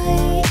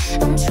way.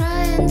 I'm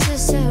trying to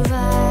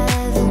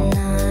survive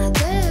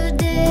another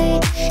day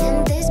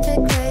in this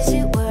big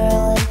crazy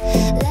world.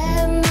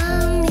 Let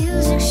my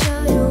music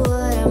show you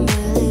what I'm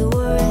really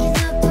worth.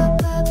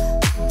 Up,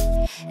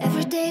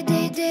 every day.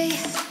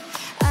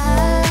 I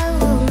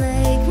will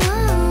make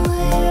my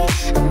way.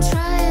 I'm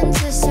trying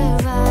to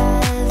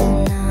survive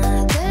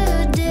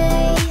another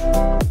day.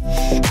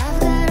 I've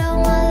got all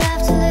my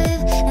life to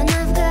live, and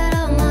I've got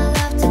all my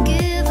life to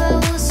give. I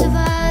will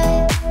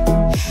survive.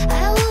 I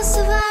will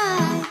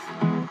survive.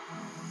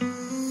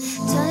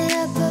 Turn it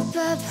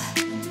up.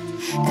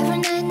 Every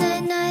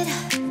night.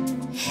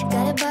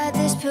 Gotta buy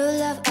this pure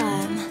love.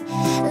 I'm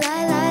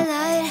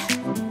lie.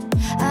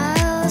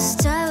 I'll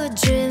start with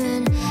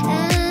dreaming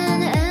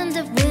and end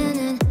up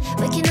winning.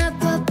 Waking up.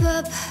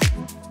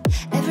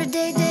 Every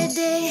day.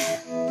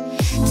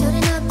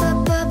 Turning up.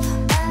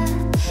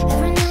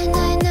 Every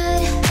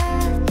night.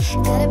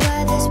 Gotta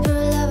buy this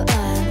pure love.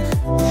 I'm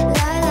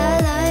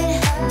lie.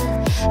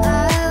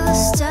 I'll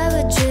start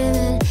with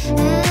dreaming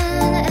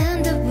and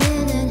end up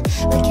winning.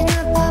 Waking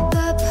up.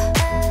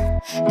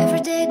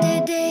 Every day.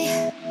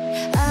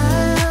 I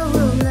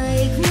will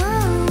make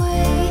my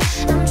way.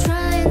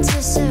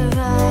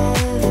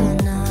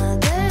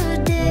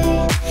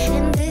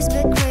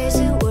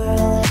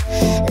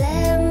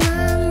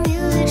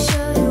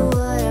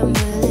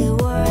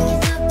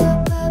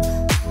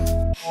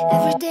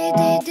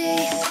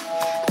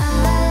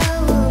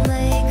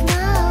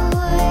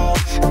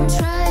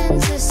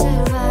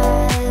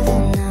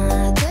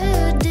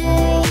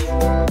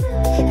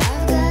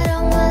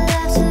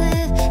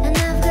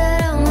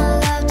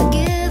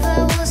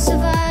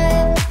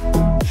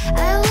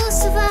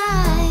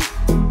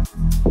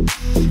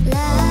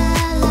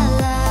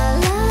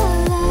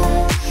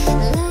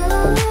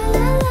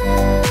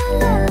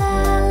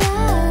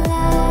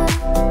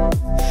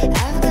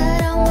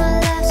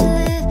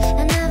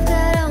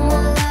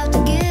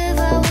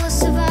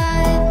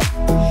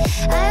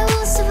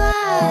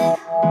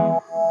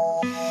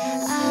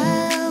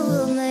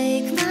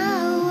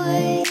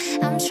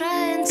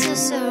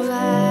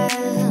 survive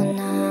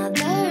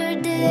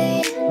another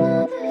day.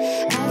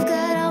 I've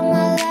got all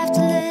my life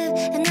to live,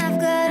 and I've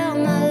got all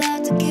my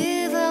life to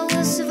give. I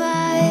will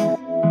survive.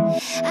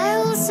 I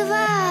will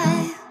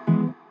survive.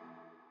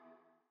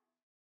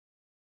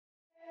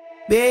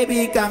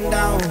 Baby, calm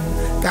down,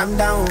 calm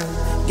down.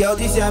 Girl,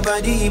 this your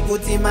body,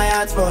 put in my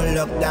heart for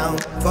lockdown,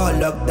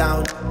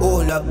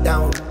 oh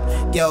lockdown.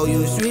 Girl,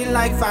 you sweet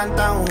like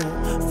phantom,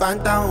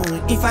 phantom.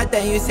 If I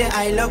tell you say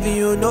I love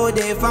you, no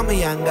day for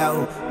me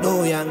younger,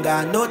 no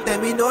younger, no tell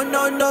me no,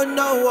 no, no,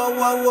 no, oh,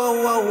 oh,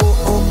 oh, oh,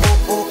 oh,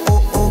 oh,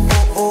 oh, oh,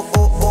 oh,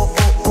 oh, oh,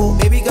 oh, oh.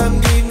 Baby, come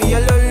give me a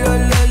lo, lo,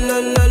 lo, lo,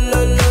 lo,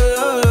 lo,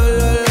 lo,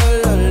 lo,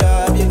 lo, lo.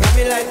 You got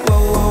me like whoa,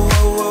 whoa,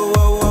 whoa,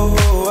 whoa, whoa,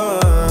 whoa,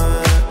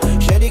 whoa.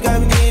 Shawty,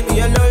 come give me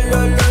a lo,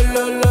 lo, lo,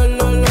 lo, lo,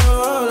 lo, lo.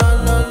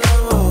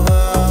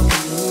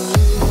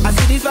 I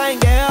see this fine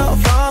girl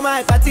from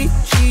my party,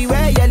 she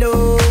wear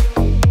yellow.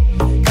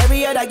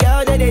 Every other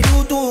girl that they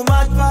do too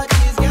much for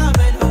this girl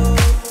mellow.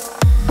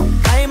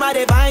 I'm at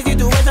a fine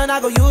situation, I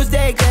go use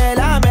the girl,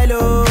 I'm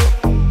mellow.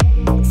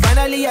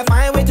 Finally I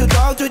find way to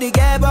talk to the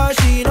girl, but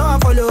she know I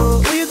follow.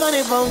 Who you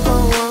gonna phone for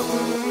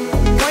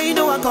one? Why you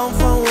know I come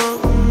for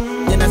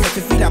one? Then I start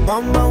to feel a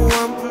bum bum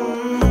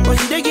one. But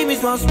she dey give me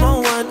small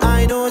small one.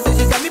 I know, say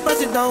she said me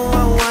pass it down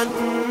one one.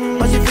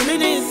 But she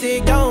feeling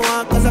insecure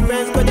one. Cause her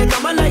friends go they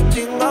come and like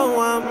chingo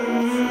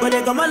one. But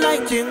they come and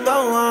like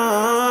chingo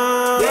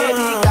one.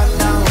 Baby, calm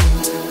down,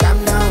 calm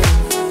down.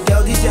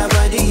 Girl, this your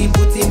body,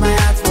 put in my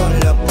heart for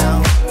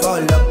lockdown, oh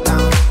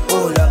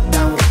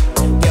lockdown.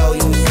 Girl,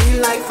 you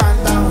feel like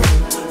phantom,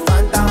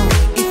 phantom.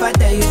 If I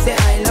tell you say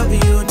I love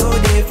you, no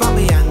day for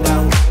me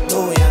younger,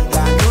 no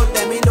younger. No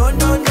tell me no,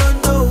 no, no,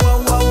 no.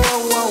 Whoa, whoa, whoa,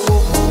 whoa,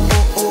 whoa,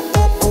 oh, oh,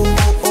 oh, oh,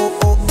 oh,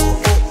 oh, oh,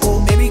 oh, oh.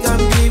 Baby,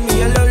 come give me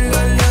a lo,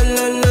 lo, lo,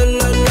 lo, lo,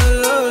 lo,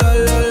 lo,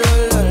 lo, lo,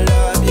 lo, lo.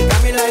 You got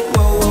me like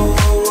whoa, whoa,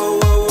 whoa,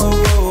 whoa, whoa,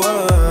 whoa,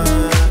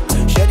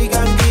 whoa. Shawty,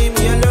 come give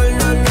me a lo,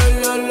 lo, lo,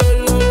 lo, lo,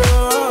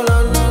 lo, lo,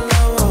 lo,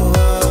 lo.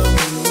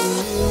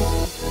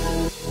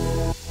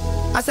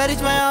 As I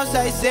reach my house,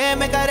 I say,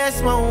 make a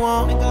rest, my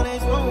one.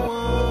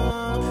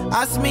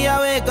 Ask me, I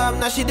wake up,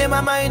 now she did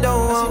my mind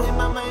on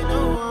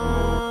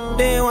one.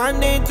 Day one,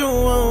 day two,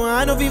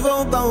 I know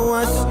people go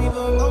us.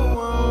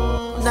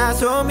 Now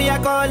so me, I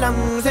call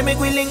them, say make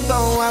we link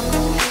go up.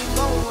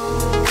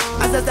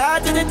 As I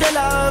start to tell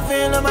her,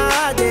 feel on my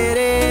heart it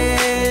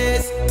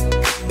is.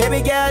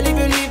 Baby girl, if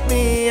you leave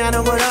me, I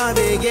don't go love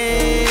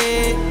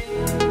again.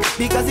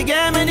 Because you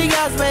gave me the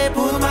gas, may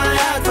pull my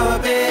heart for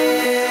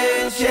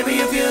pain. Baby,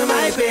 you feel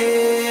my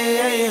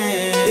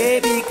pain.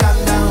 Baby, calm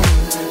down,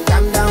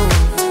 calm down.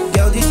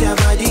 Girl, this your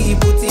body,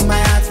 put in my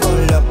heart for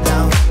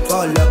lockdown,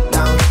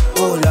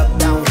 oh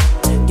lockdown.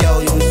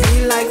 Girl, you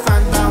feel like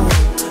phantom,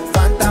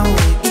 phantom.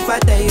 If I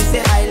tell you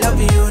say I love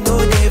you, no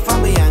day for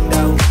me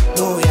younger,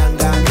 no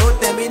younger. No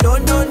tell me no,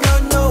 no, no,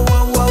 no.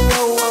 Whoa, whoa,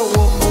 whoa, whoa,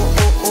 oh,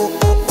 oh,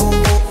 oh, oh,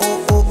 oh,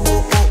 oh, oh,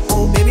 oh,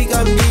 oh. Baby,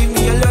 come give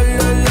me a lo,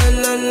 lo, lo,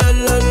 lo, lo,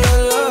 lo,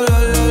 lo,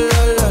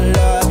 lo, lo,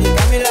 lo. You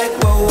got me like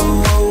whoa, whoa,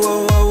 whoa,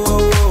 whoa, whoa,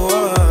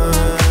 whoa,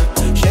 whoa.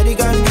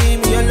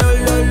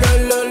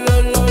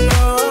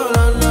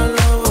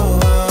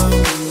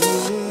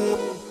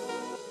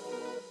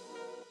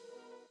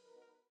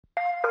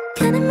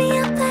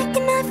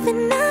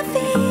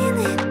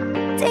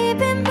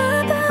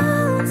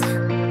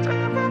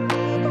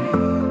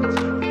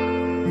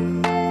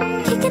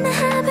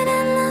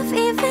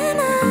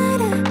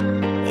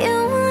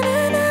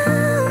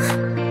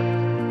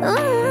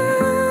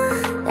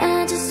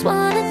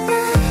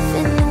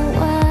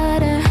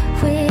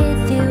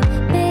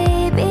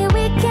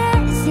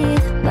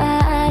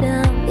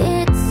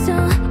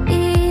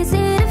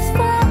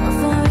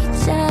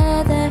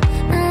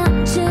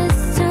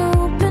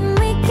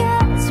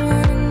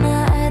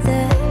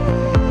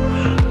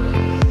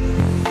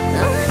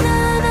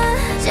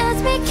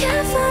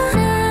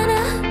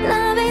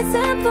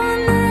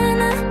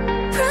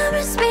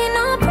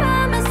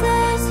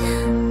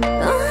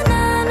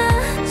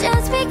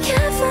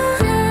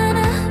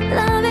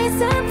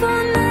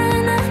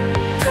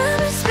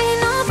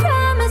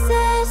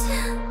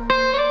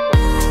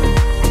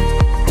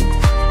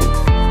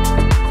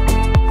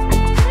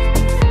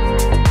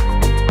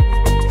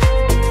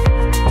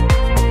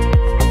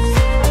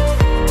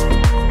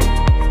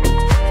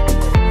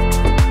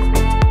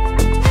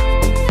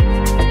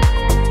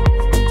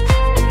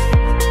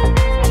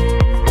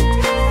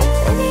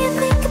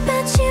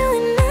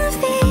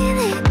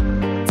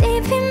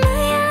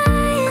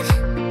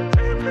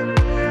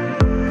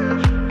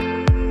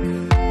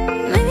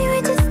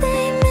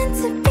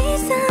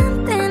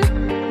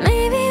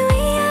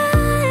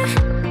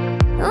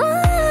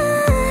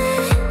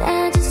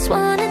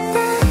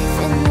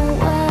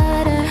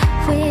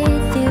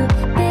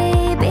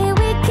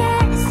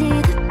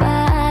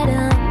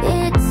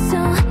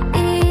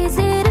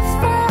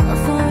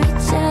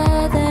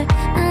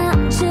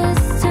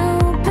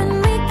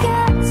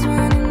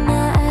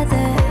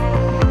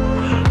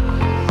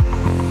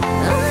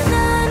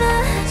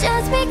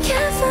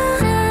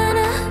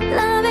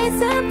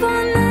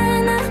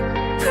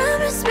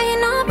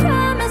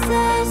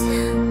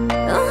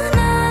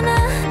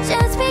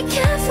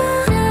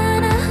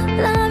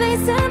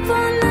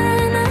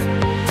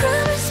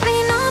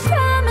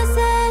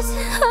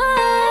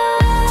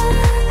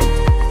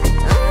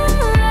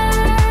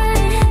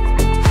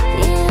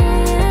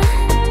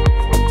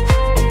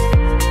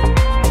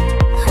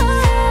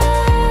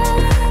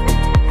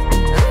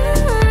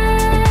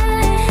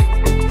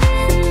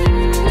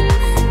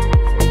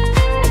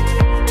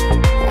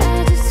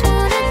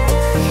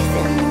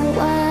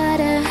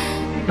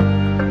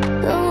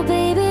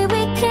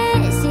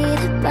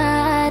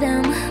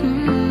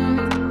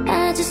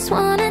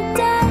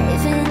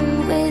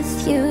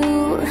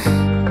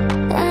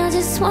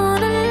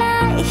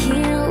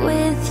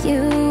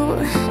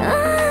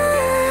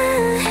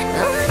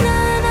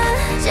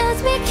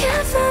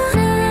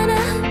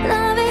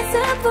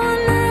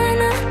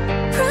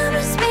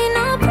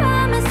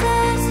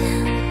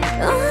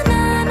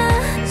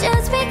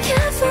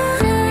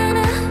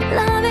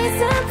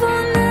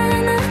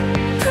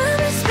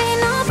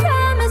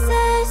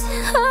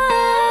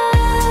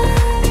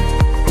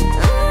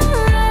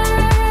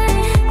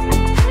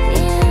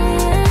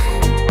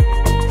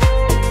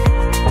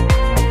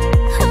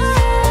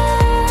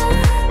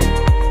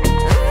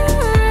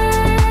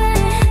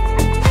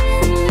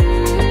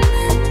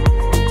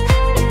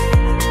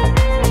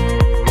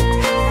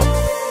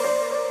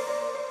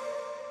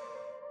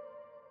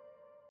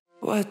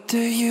 What do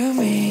you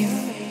mean?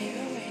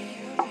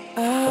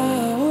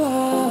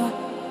 Oh,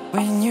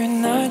 when you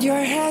nod your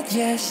head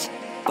yes,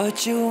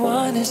 but you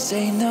wanna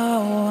say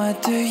no.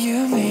 What do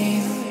you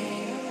mean?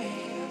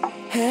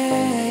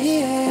 Hey,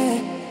 yeah.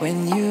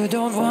 When you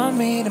don't want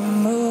me to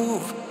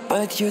move,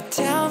 but you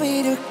tell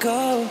me to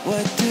go.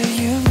 What do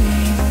you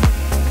mean?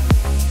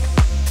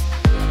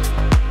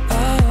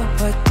 Oh,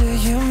 what do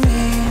you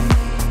mean?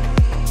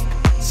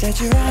 Said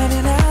you're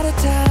running out of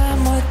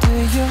time. What do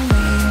you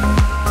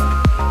mean?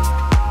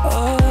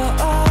 Oh,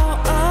 oh,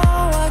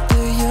 oh, what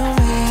do you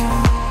mean?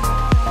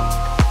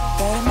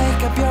 Better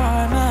make up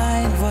your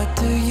mind. What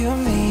do you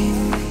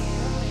mean?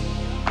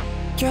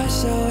 You're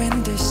so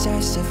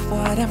indecisive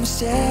what I'm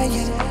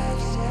saying.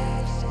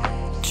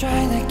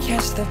 Trying to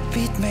catch the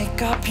beat,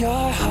 make up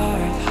your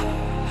heart.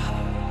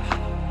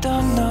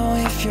 Don't know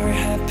if you're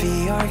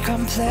happy or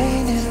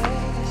complaining.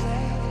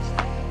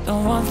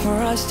 Don't want for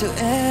us to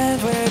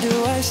end, where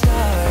do I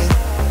start?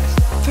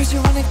 First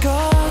you wanna go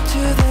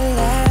to the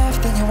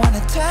left, then you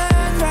wanna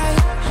turn right.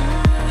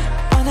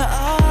 Wanna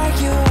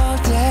argue all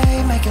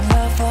day, making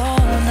love all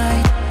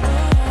night.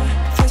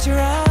 First you're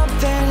up,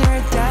 then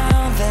you're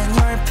down, then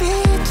you're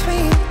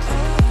between.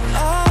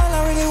 All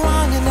I really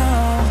wanna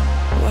know,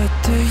 what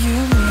do you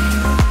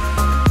mean?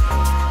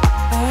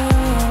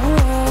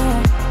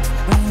 Oh,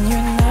 when you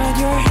nod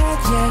your head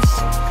yes,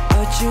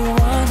 but you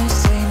wanna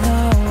say no.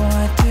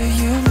 What do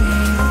you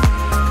mean?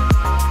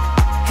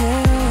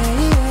 Hey,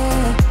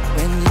 yeah.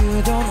 When you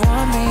don't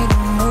want me to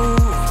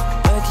move,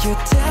 but you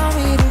tell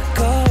me to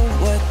go.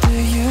 What do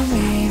you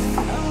mean?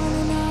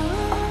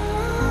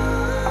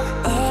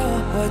 Oh,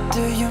 what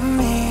do you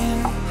mean?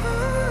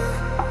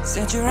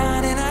 Said you're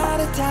running out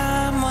of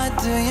time. What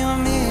do you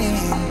mean?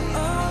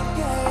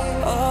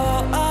 Oh,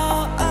 oh,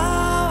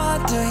 oh,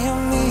 what do you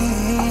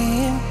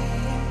mean?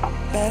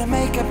 Better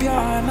make up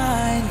your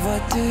mind.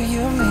 What do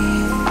you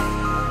mean?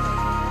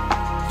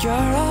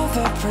 You're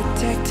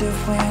overprotective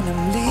when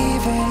I'm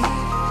leaving.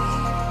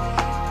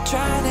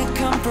 Trying to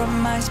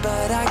compromise,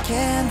 but I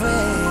can't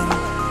win.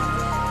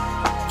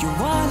 You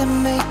wanna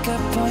make a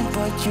point,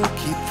 but you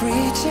keep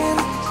preaching.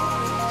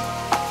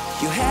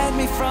 You had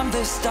me from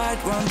the start,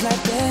 won't let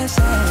this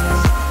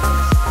end.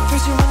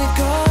 First you wanna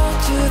go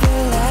to the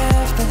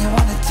left, then you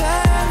wanna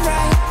turn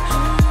right.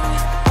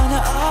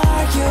 Wanna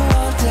argue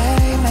all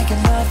day,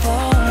 making love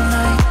all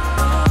night.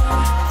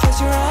 First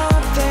you're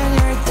up, then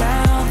you're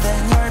down,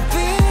 then you're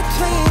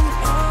between.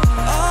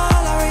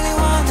 All I really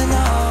wanna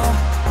know,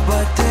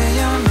 what do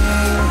you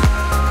mean?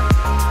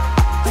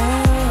 Oh,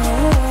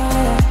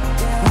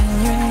 when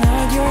you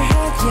nod your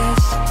head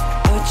yes,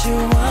 but you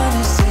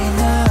wanna say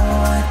no.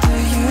 What do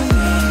you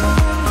mean?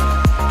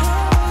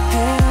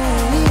 Hey,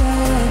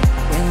 yeah.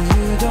 When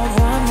you don't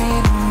want me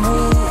to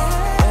move,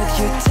 but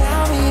you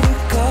tell me to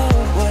go.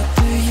 What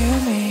do you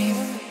mean?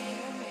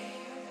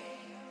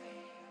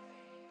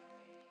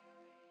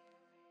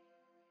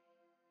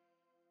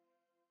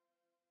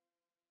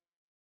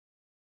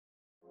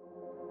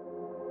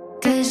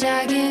 Cause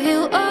I give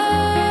you all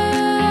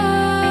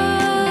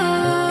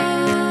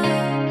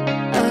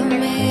of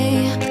me,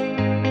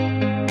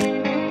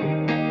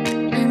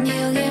 and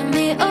you give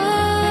me all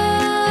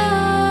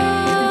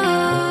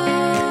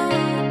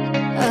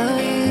of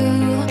you.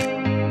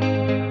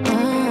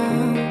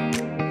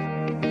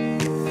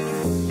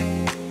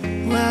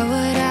 What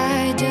would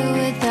I do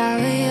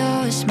without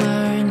your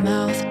smart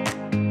mouth?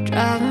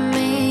 Driving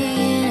me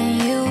in and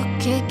you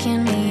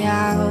kicking me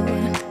out.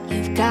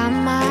 You've got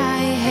my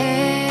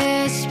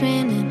head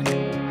spinning,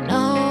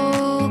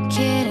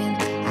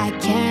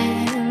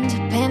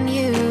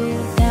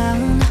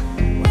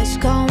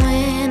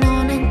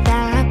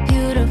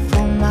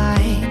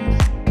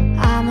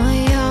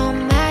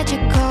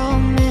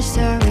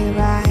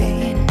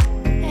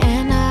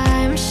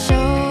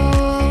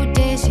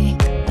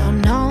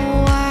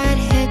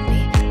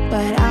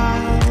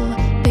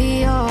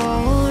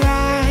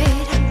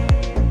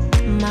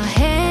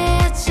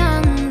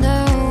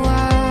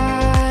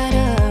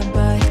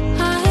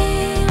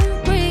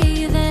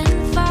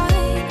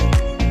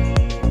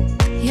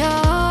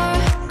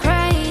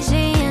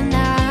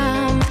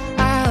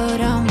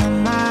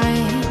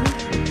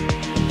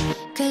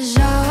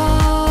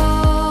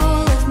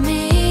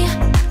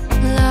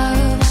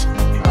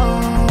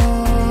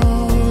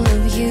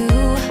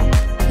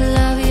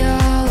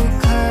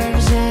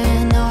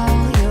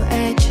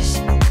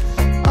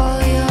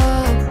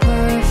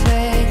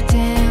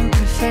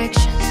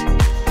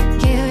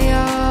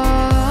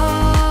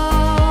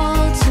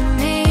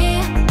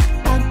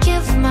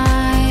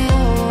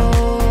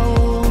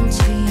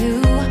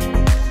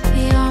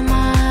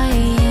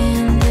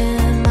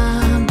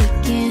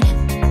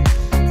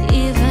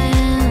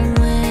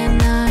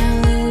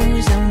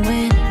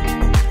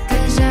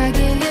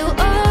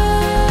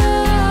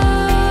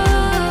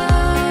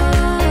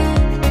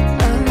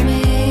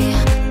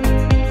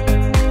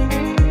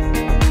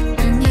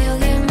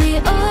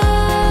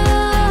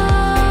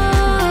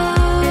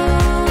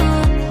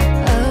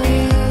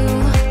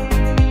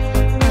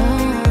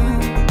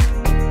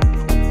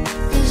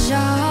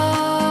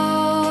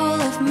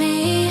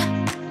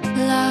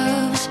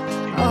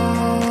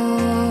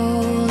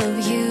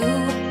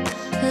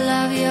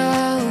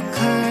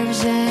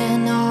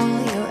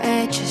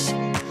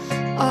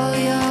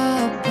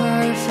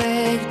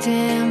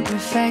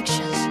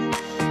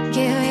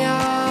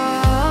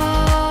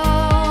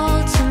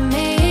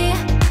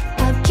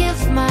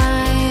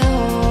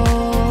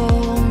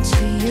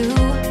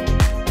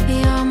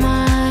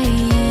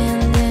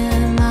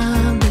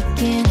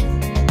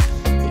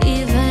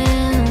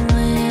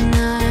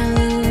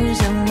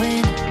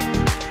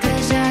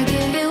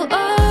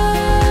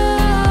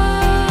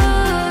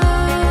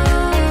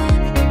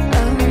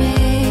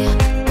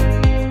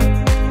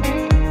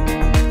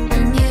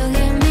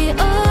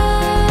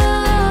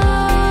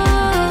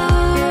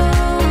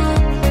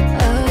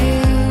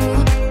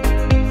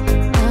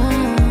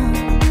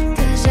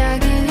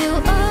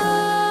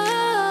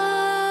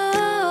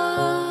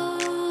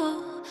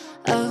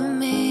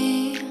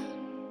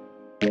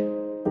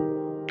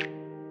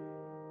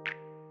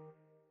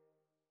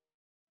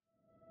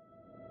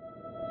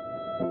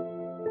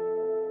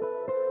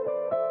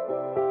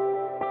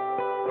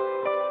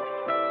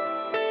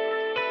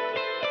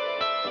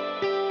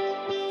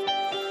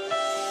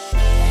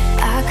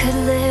 could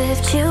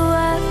lift you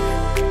up.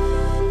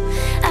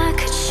 I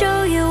could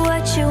show you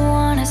what you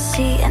wanna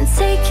see and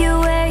take you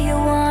where you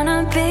wanna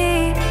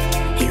be.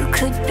 You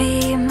could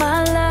be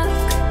my luck.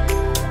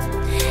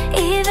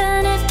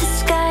 Even if the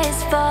sky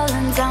is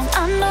falling down,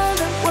 I know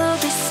that we'll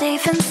be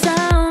safe and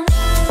sound.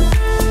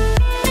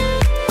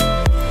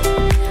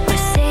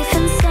 We're safe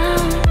and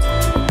sound.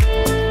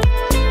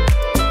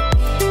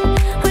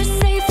 We're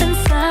safe and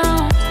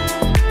sound.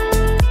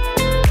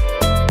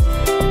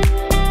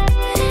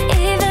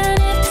 Even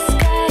if the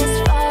sky is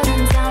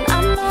falling down, I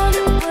know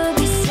that we'll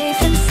be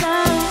safe and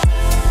sound.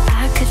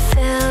 I could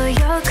fill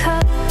your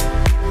cup.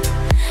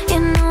 You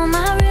know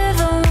my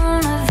river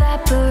won't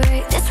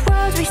evaporate. This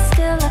world we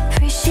still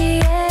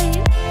appreciate.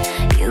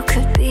 You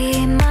could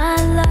be my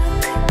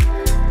luck.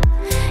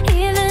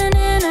 Even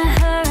in a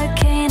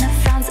hurricane of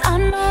frowns, I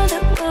know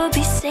that we'll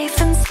be safe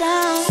and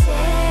sound.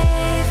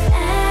 Safe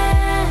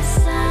and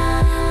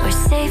sound.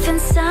 We're safe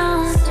and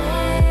sound.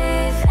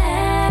 Safe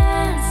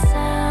and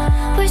sound.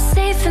 We're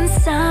safe and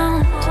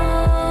sound.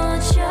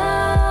 Hold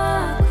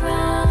your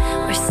ground.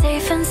 We're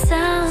safe and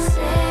sound.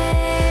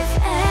 Safe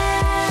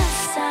and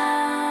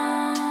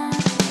sound.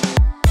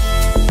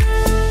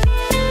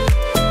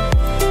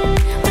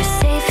 We're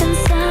safe and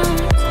sound.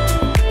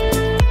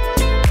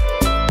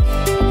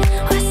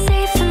 We're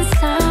safe and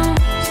sound.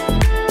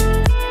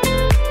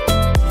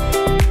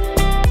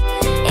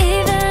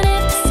 Even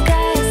if the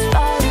sky is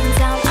falling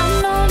down, I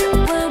know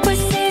that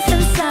we're safe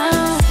and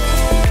sound.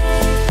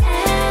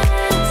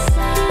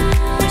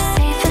 We're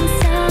safe and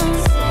sound.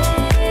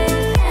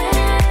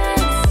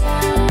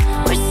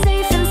 We're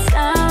safe and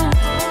sound.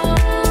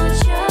 Hold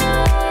your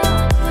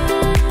ground.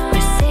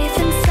 We're safe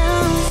and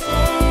sound.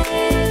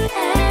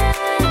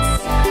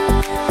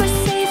 We're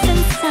safe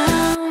and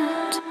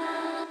sound.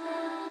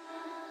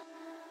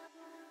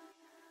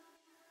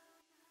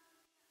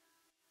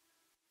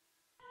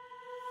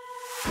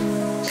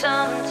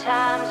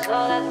 Sometimes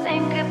all I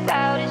think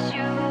about is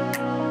you.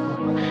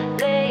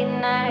 Late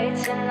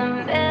nights in the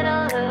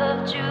middle of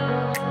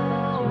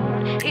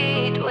June.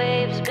 Heat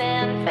waves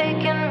been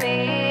faking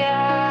me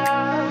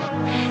out.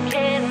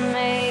 Can't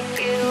make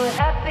you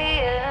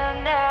happier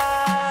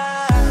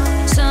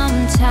now.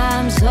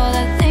 Sometimes all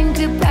I think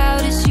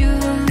about is you.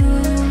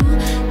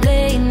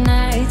 Late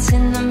nights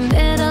in the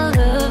middle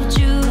of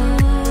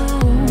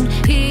June.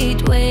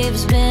 Heat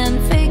waves been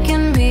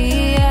faking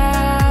me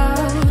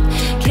out.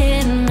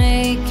 Can't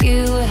make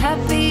you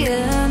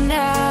happier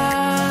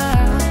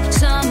now.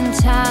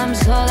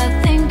 Sometimes all I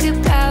think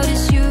about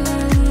is you.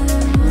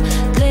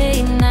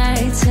 Late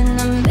nights in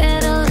the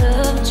middle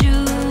of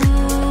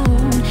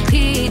June.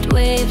 Heat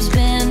waves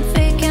been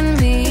faking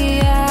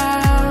me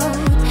out.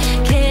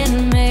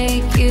 Can't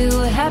make you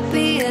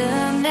happier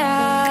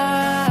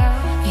now.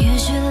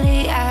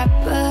 Usually I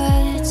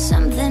put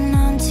something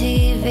on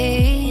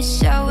TV,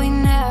 so we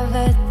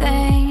never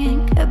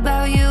think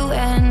about you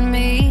and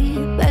me.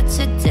 But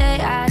today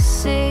I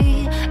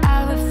see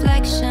our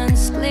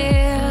reflections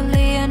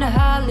clearly in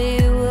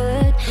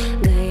Hollywood,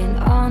 laying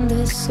on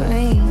the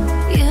screen.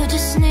 You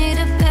just need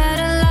a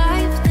better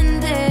life than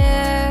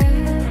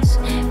theirs.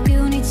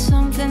 You need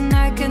something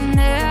I can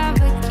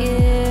never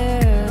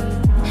give.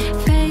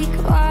 Fake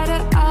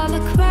water all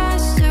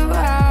across the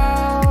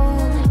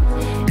road.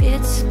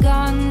 It's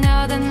gone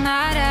now, the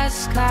night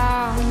has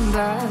come.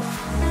 But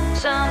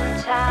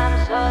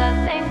sometimes all I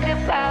think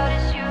about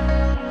is you.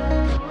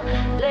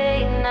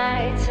 Late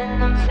nights in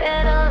the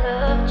middle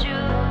of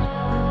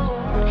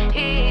June.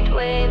 Heat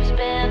waves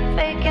been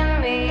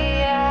faking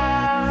me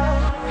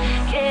out.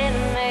 Can't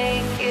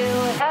make you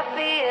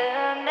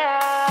happier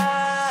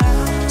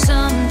now.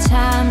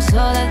 Sometimes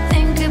all I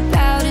think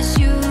about is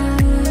you.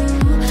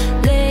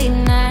 Late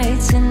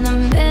nights in the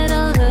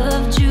middle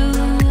of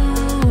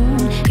June.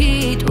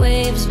 Heat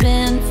waves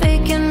been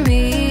faking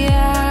me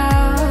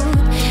out.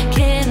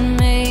 Can't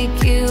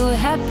make you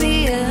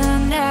happier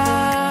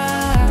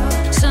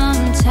now.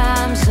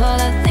 Sometimes all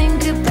I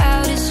think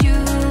about is you.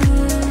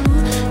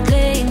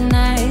 Late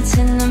nights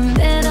in the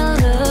middle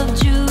of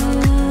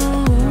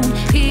June.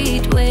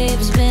 Heat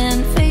waves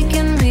been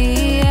faking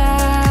me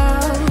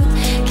out.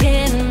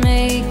 Can't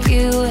make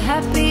you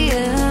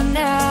happier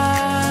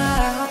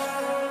now.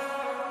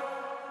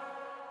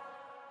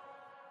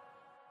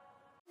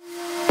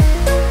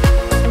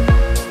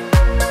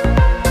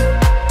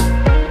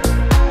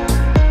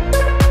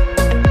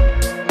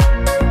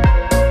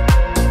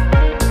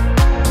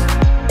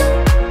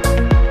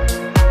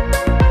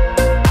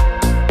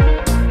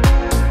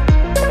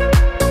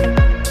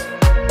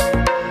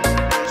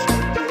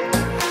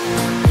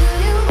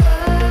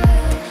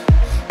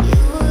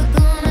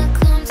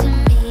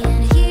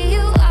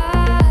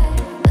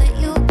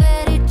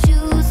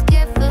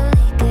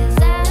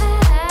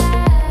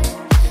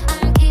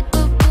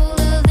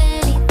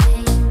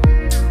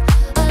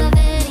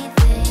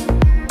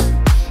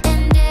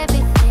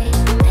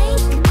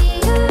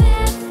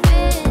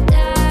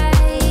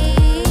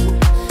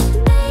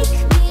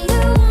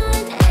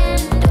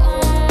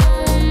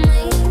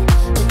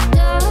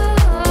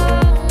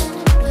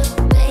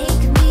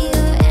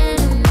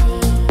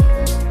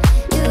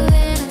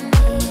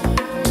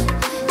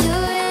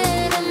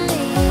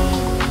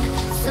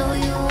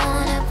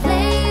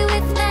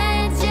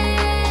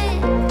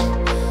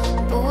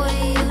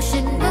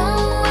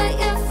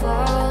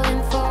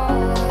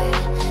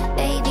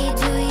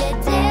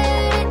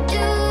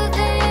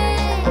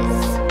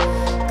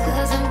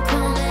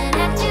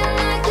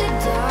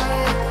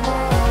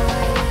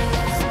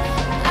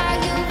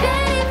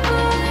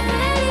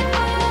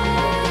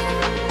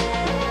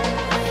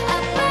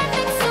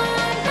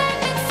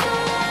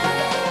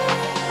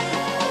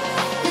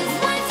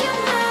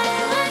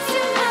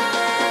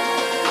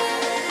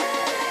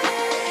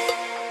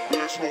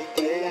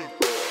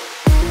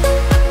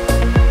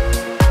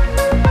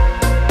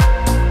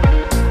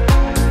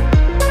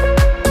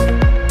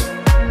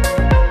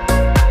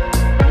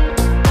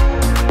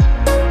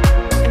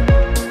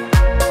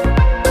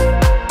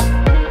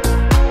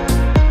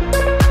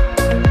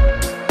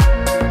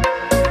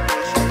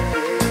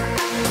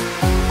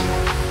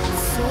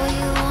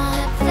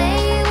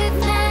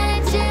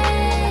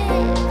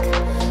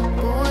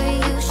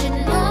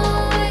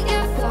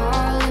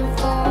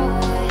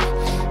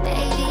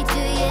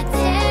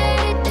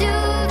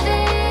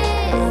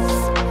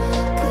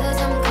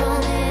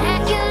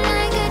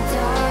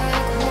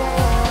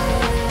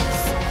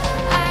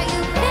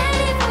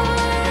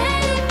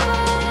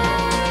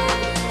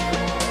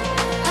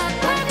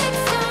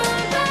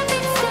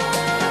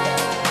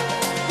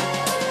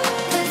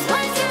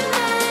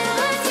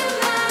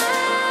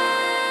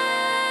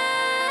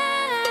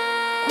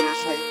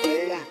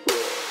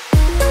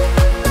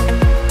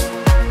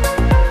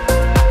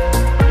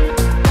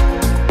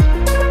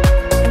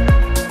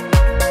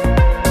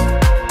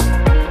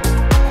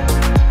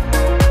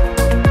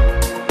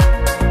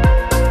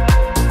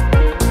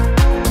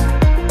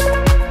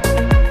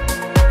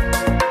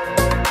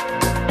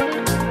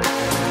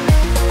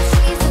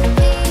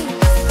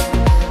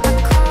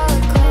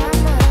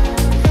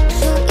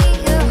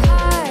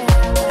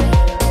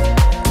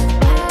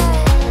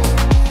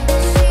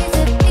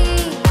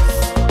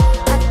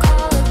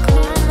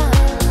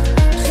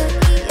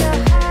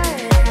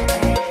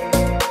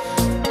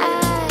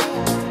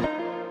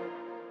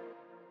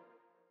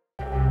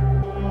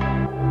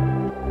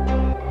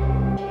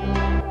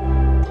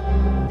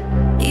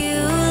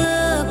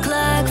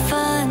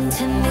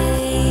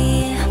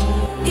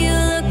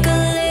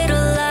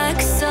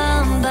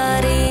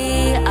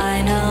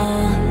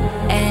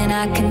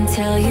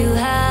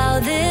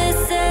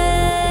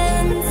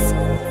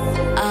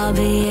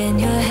 in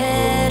your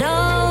head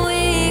all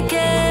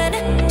weekend.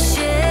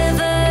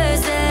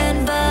 Shivers and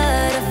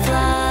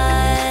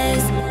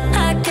butterflies.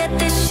 I get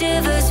the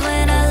shivers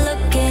when I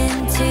look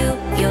into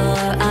your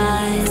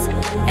eyes,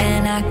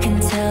 and I can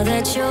tell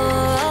that you're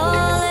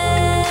all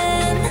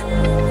in,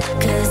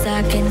 'cause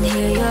I can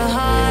hear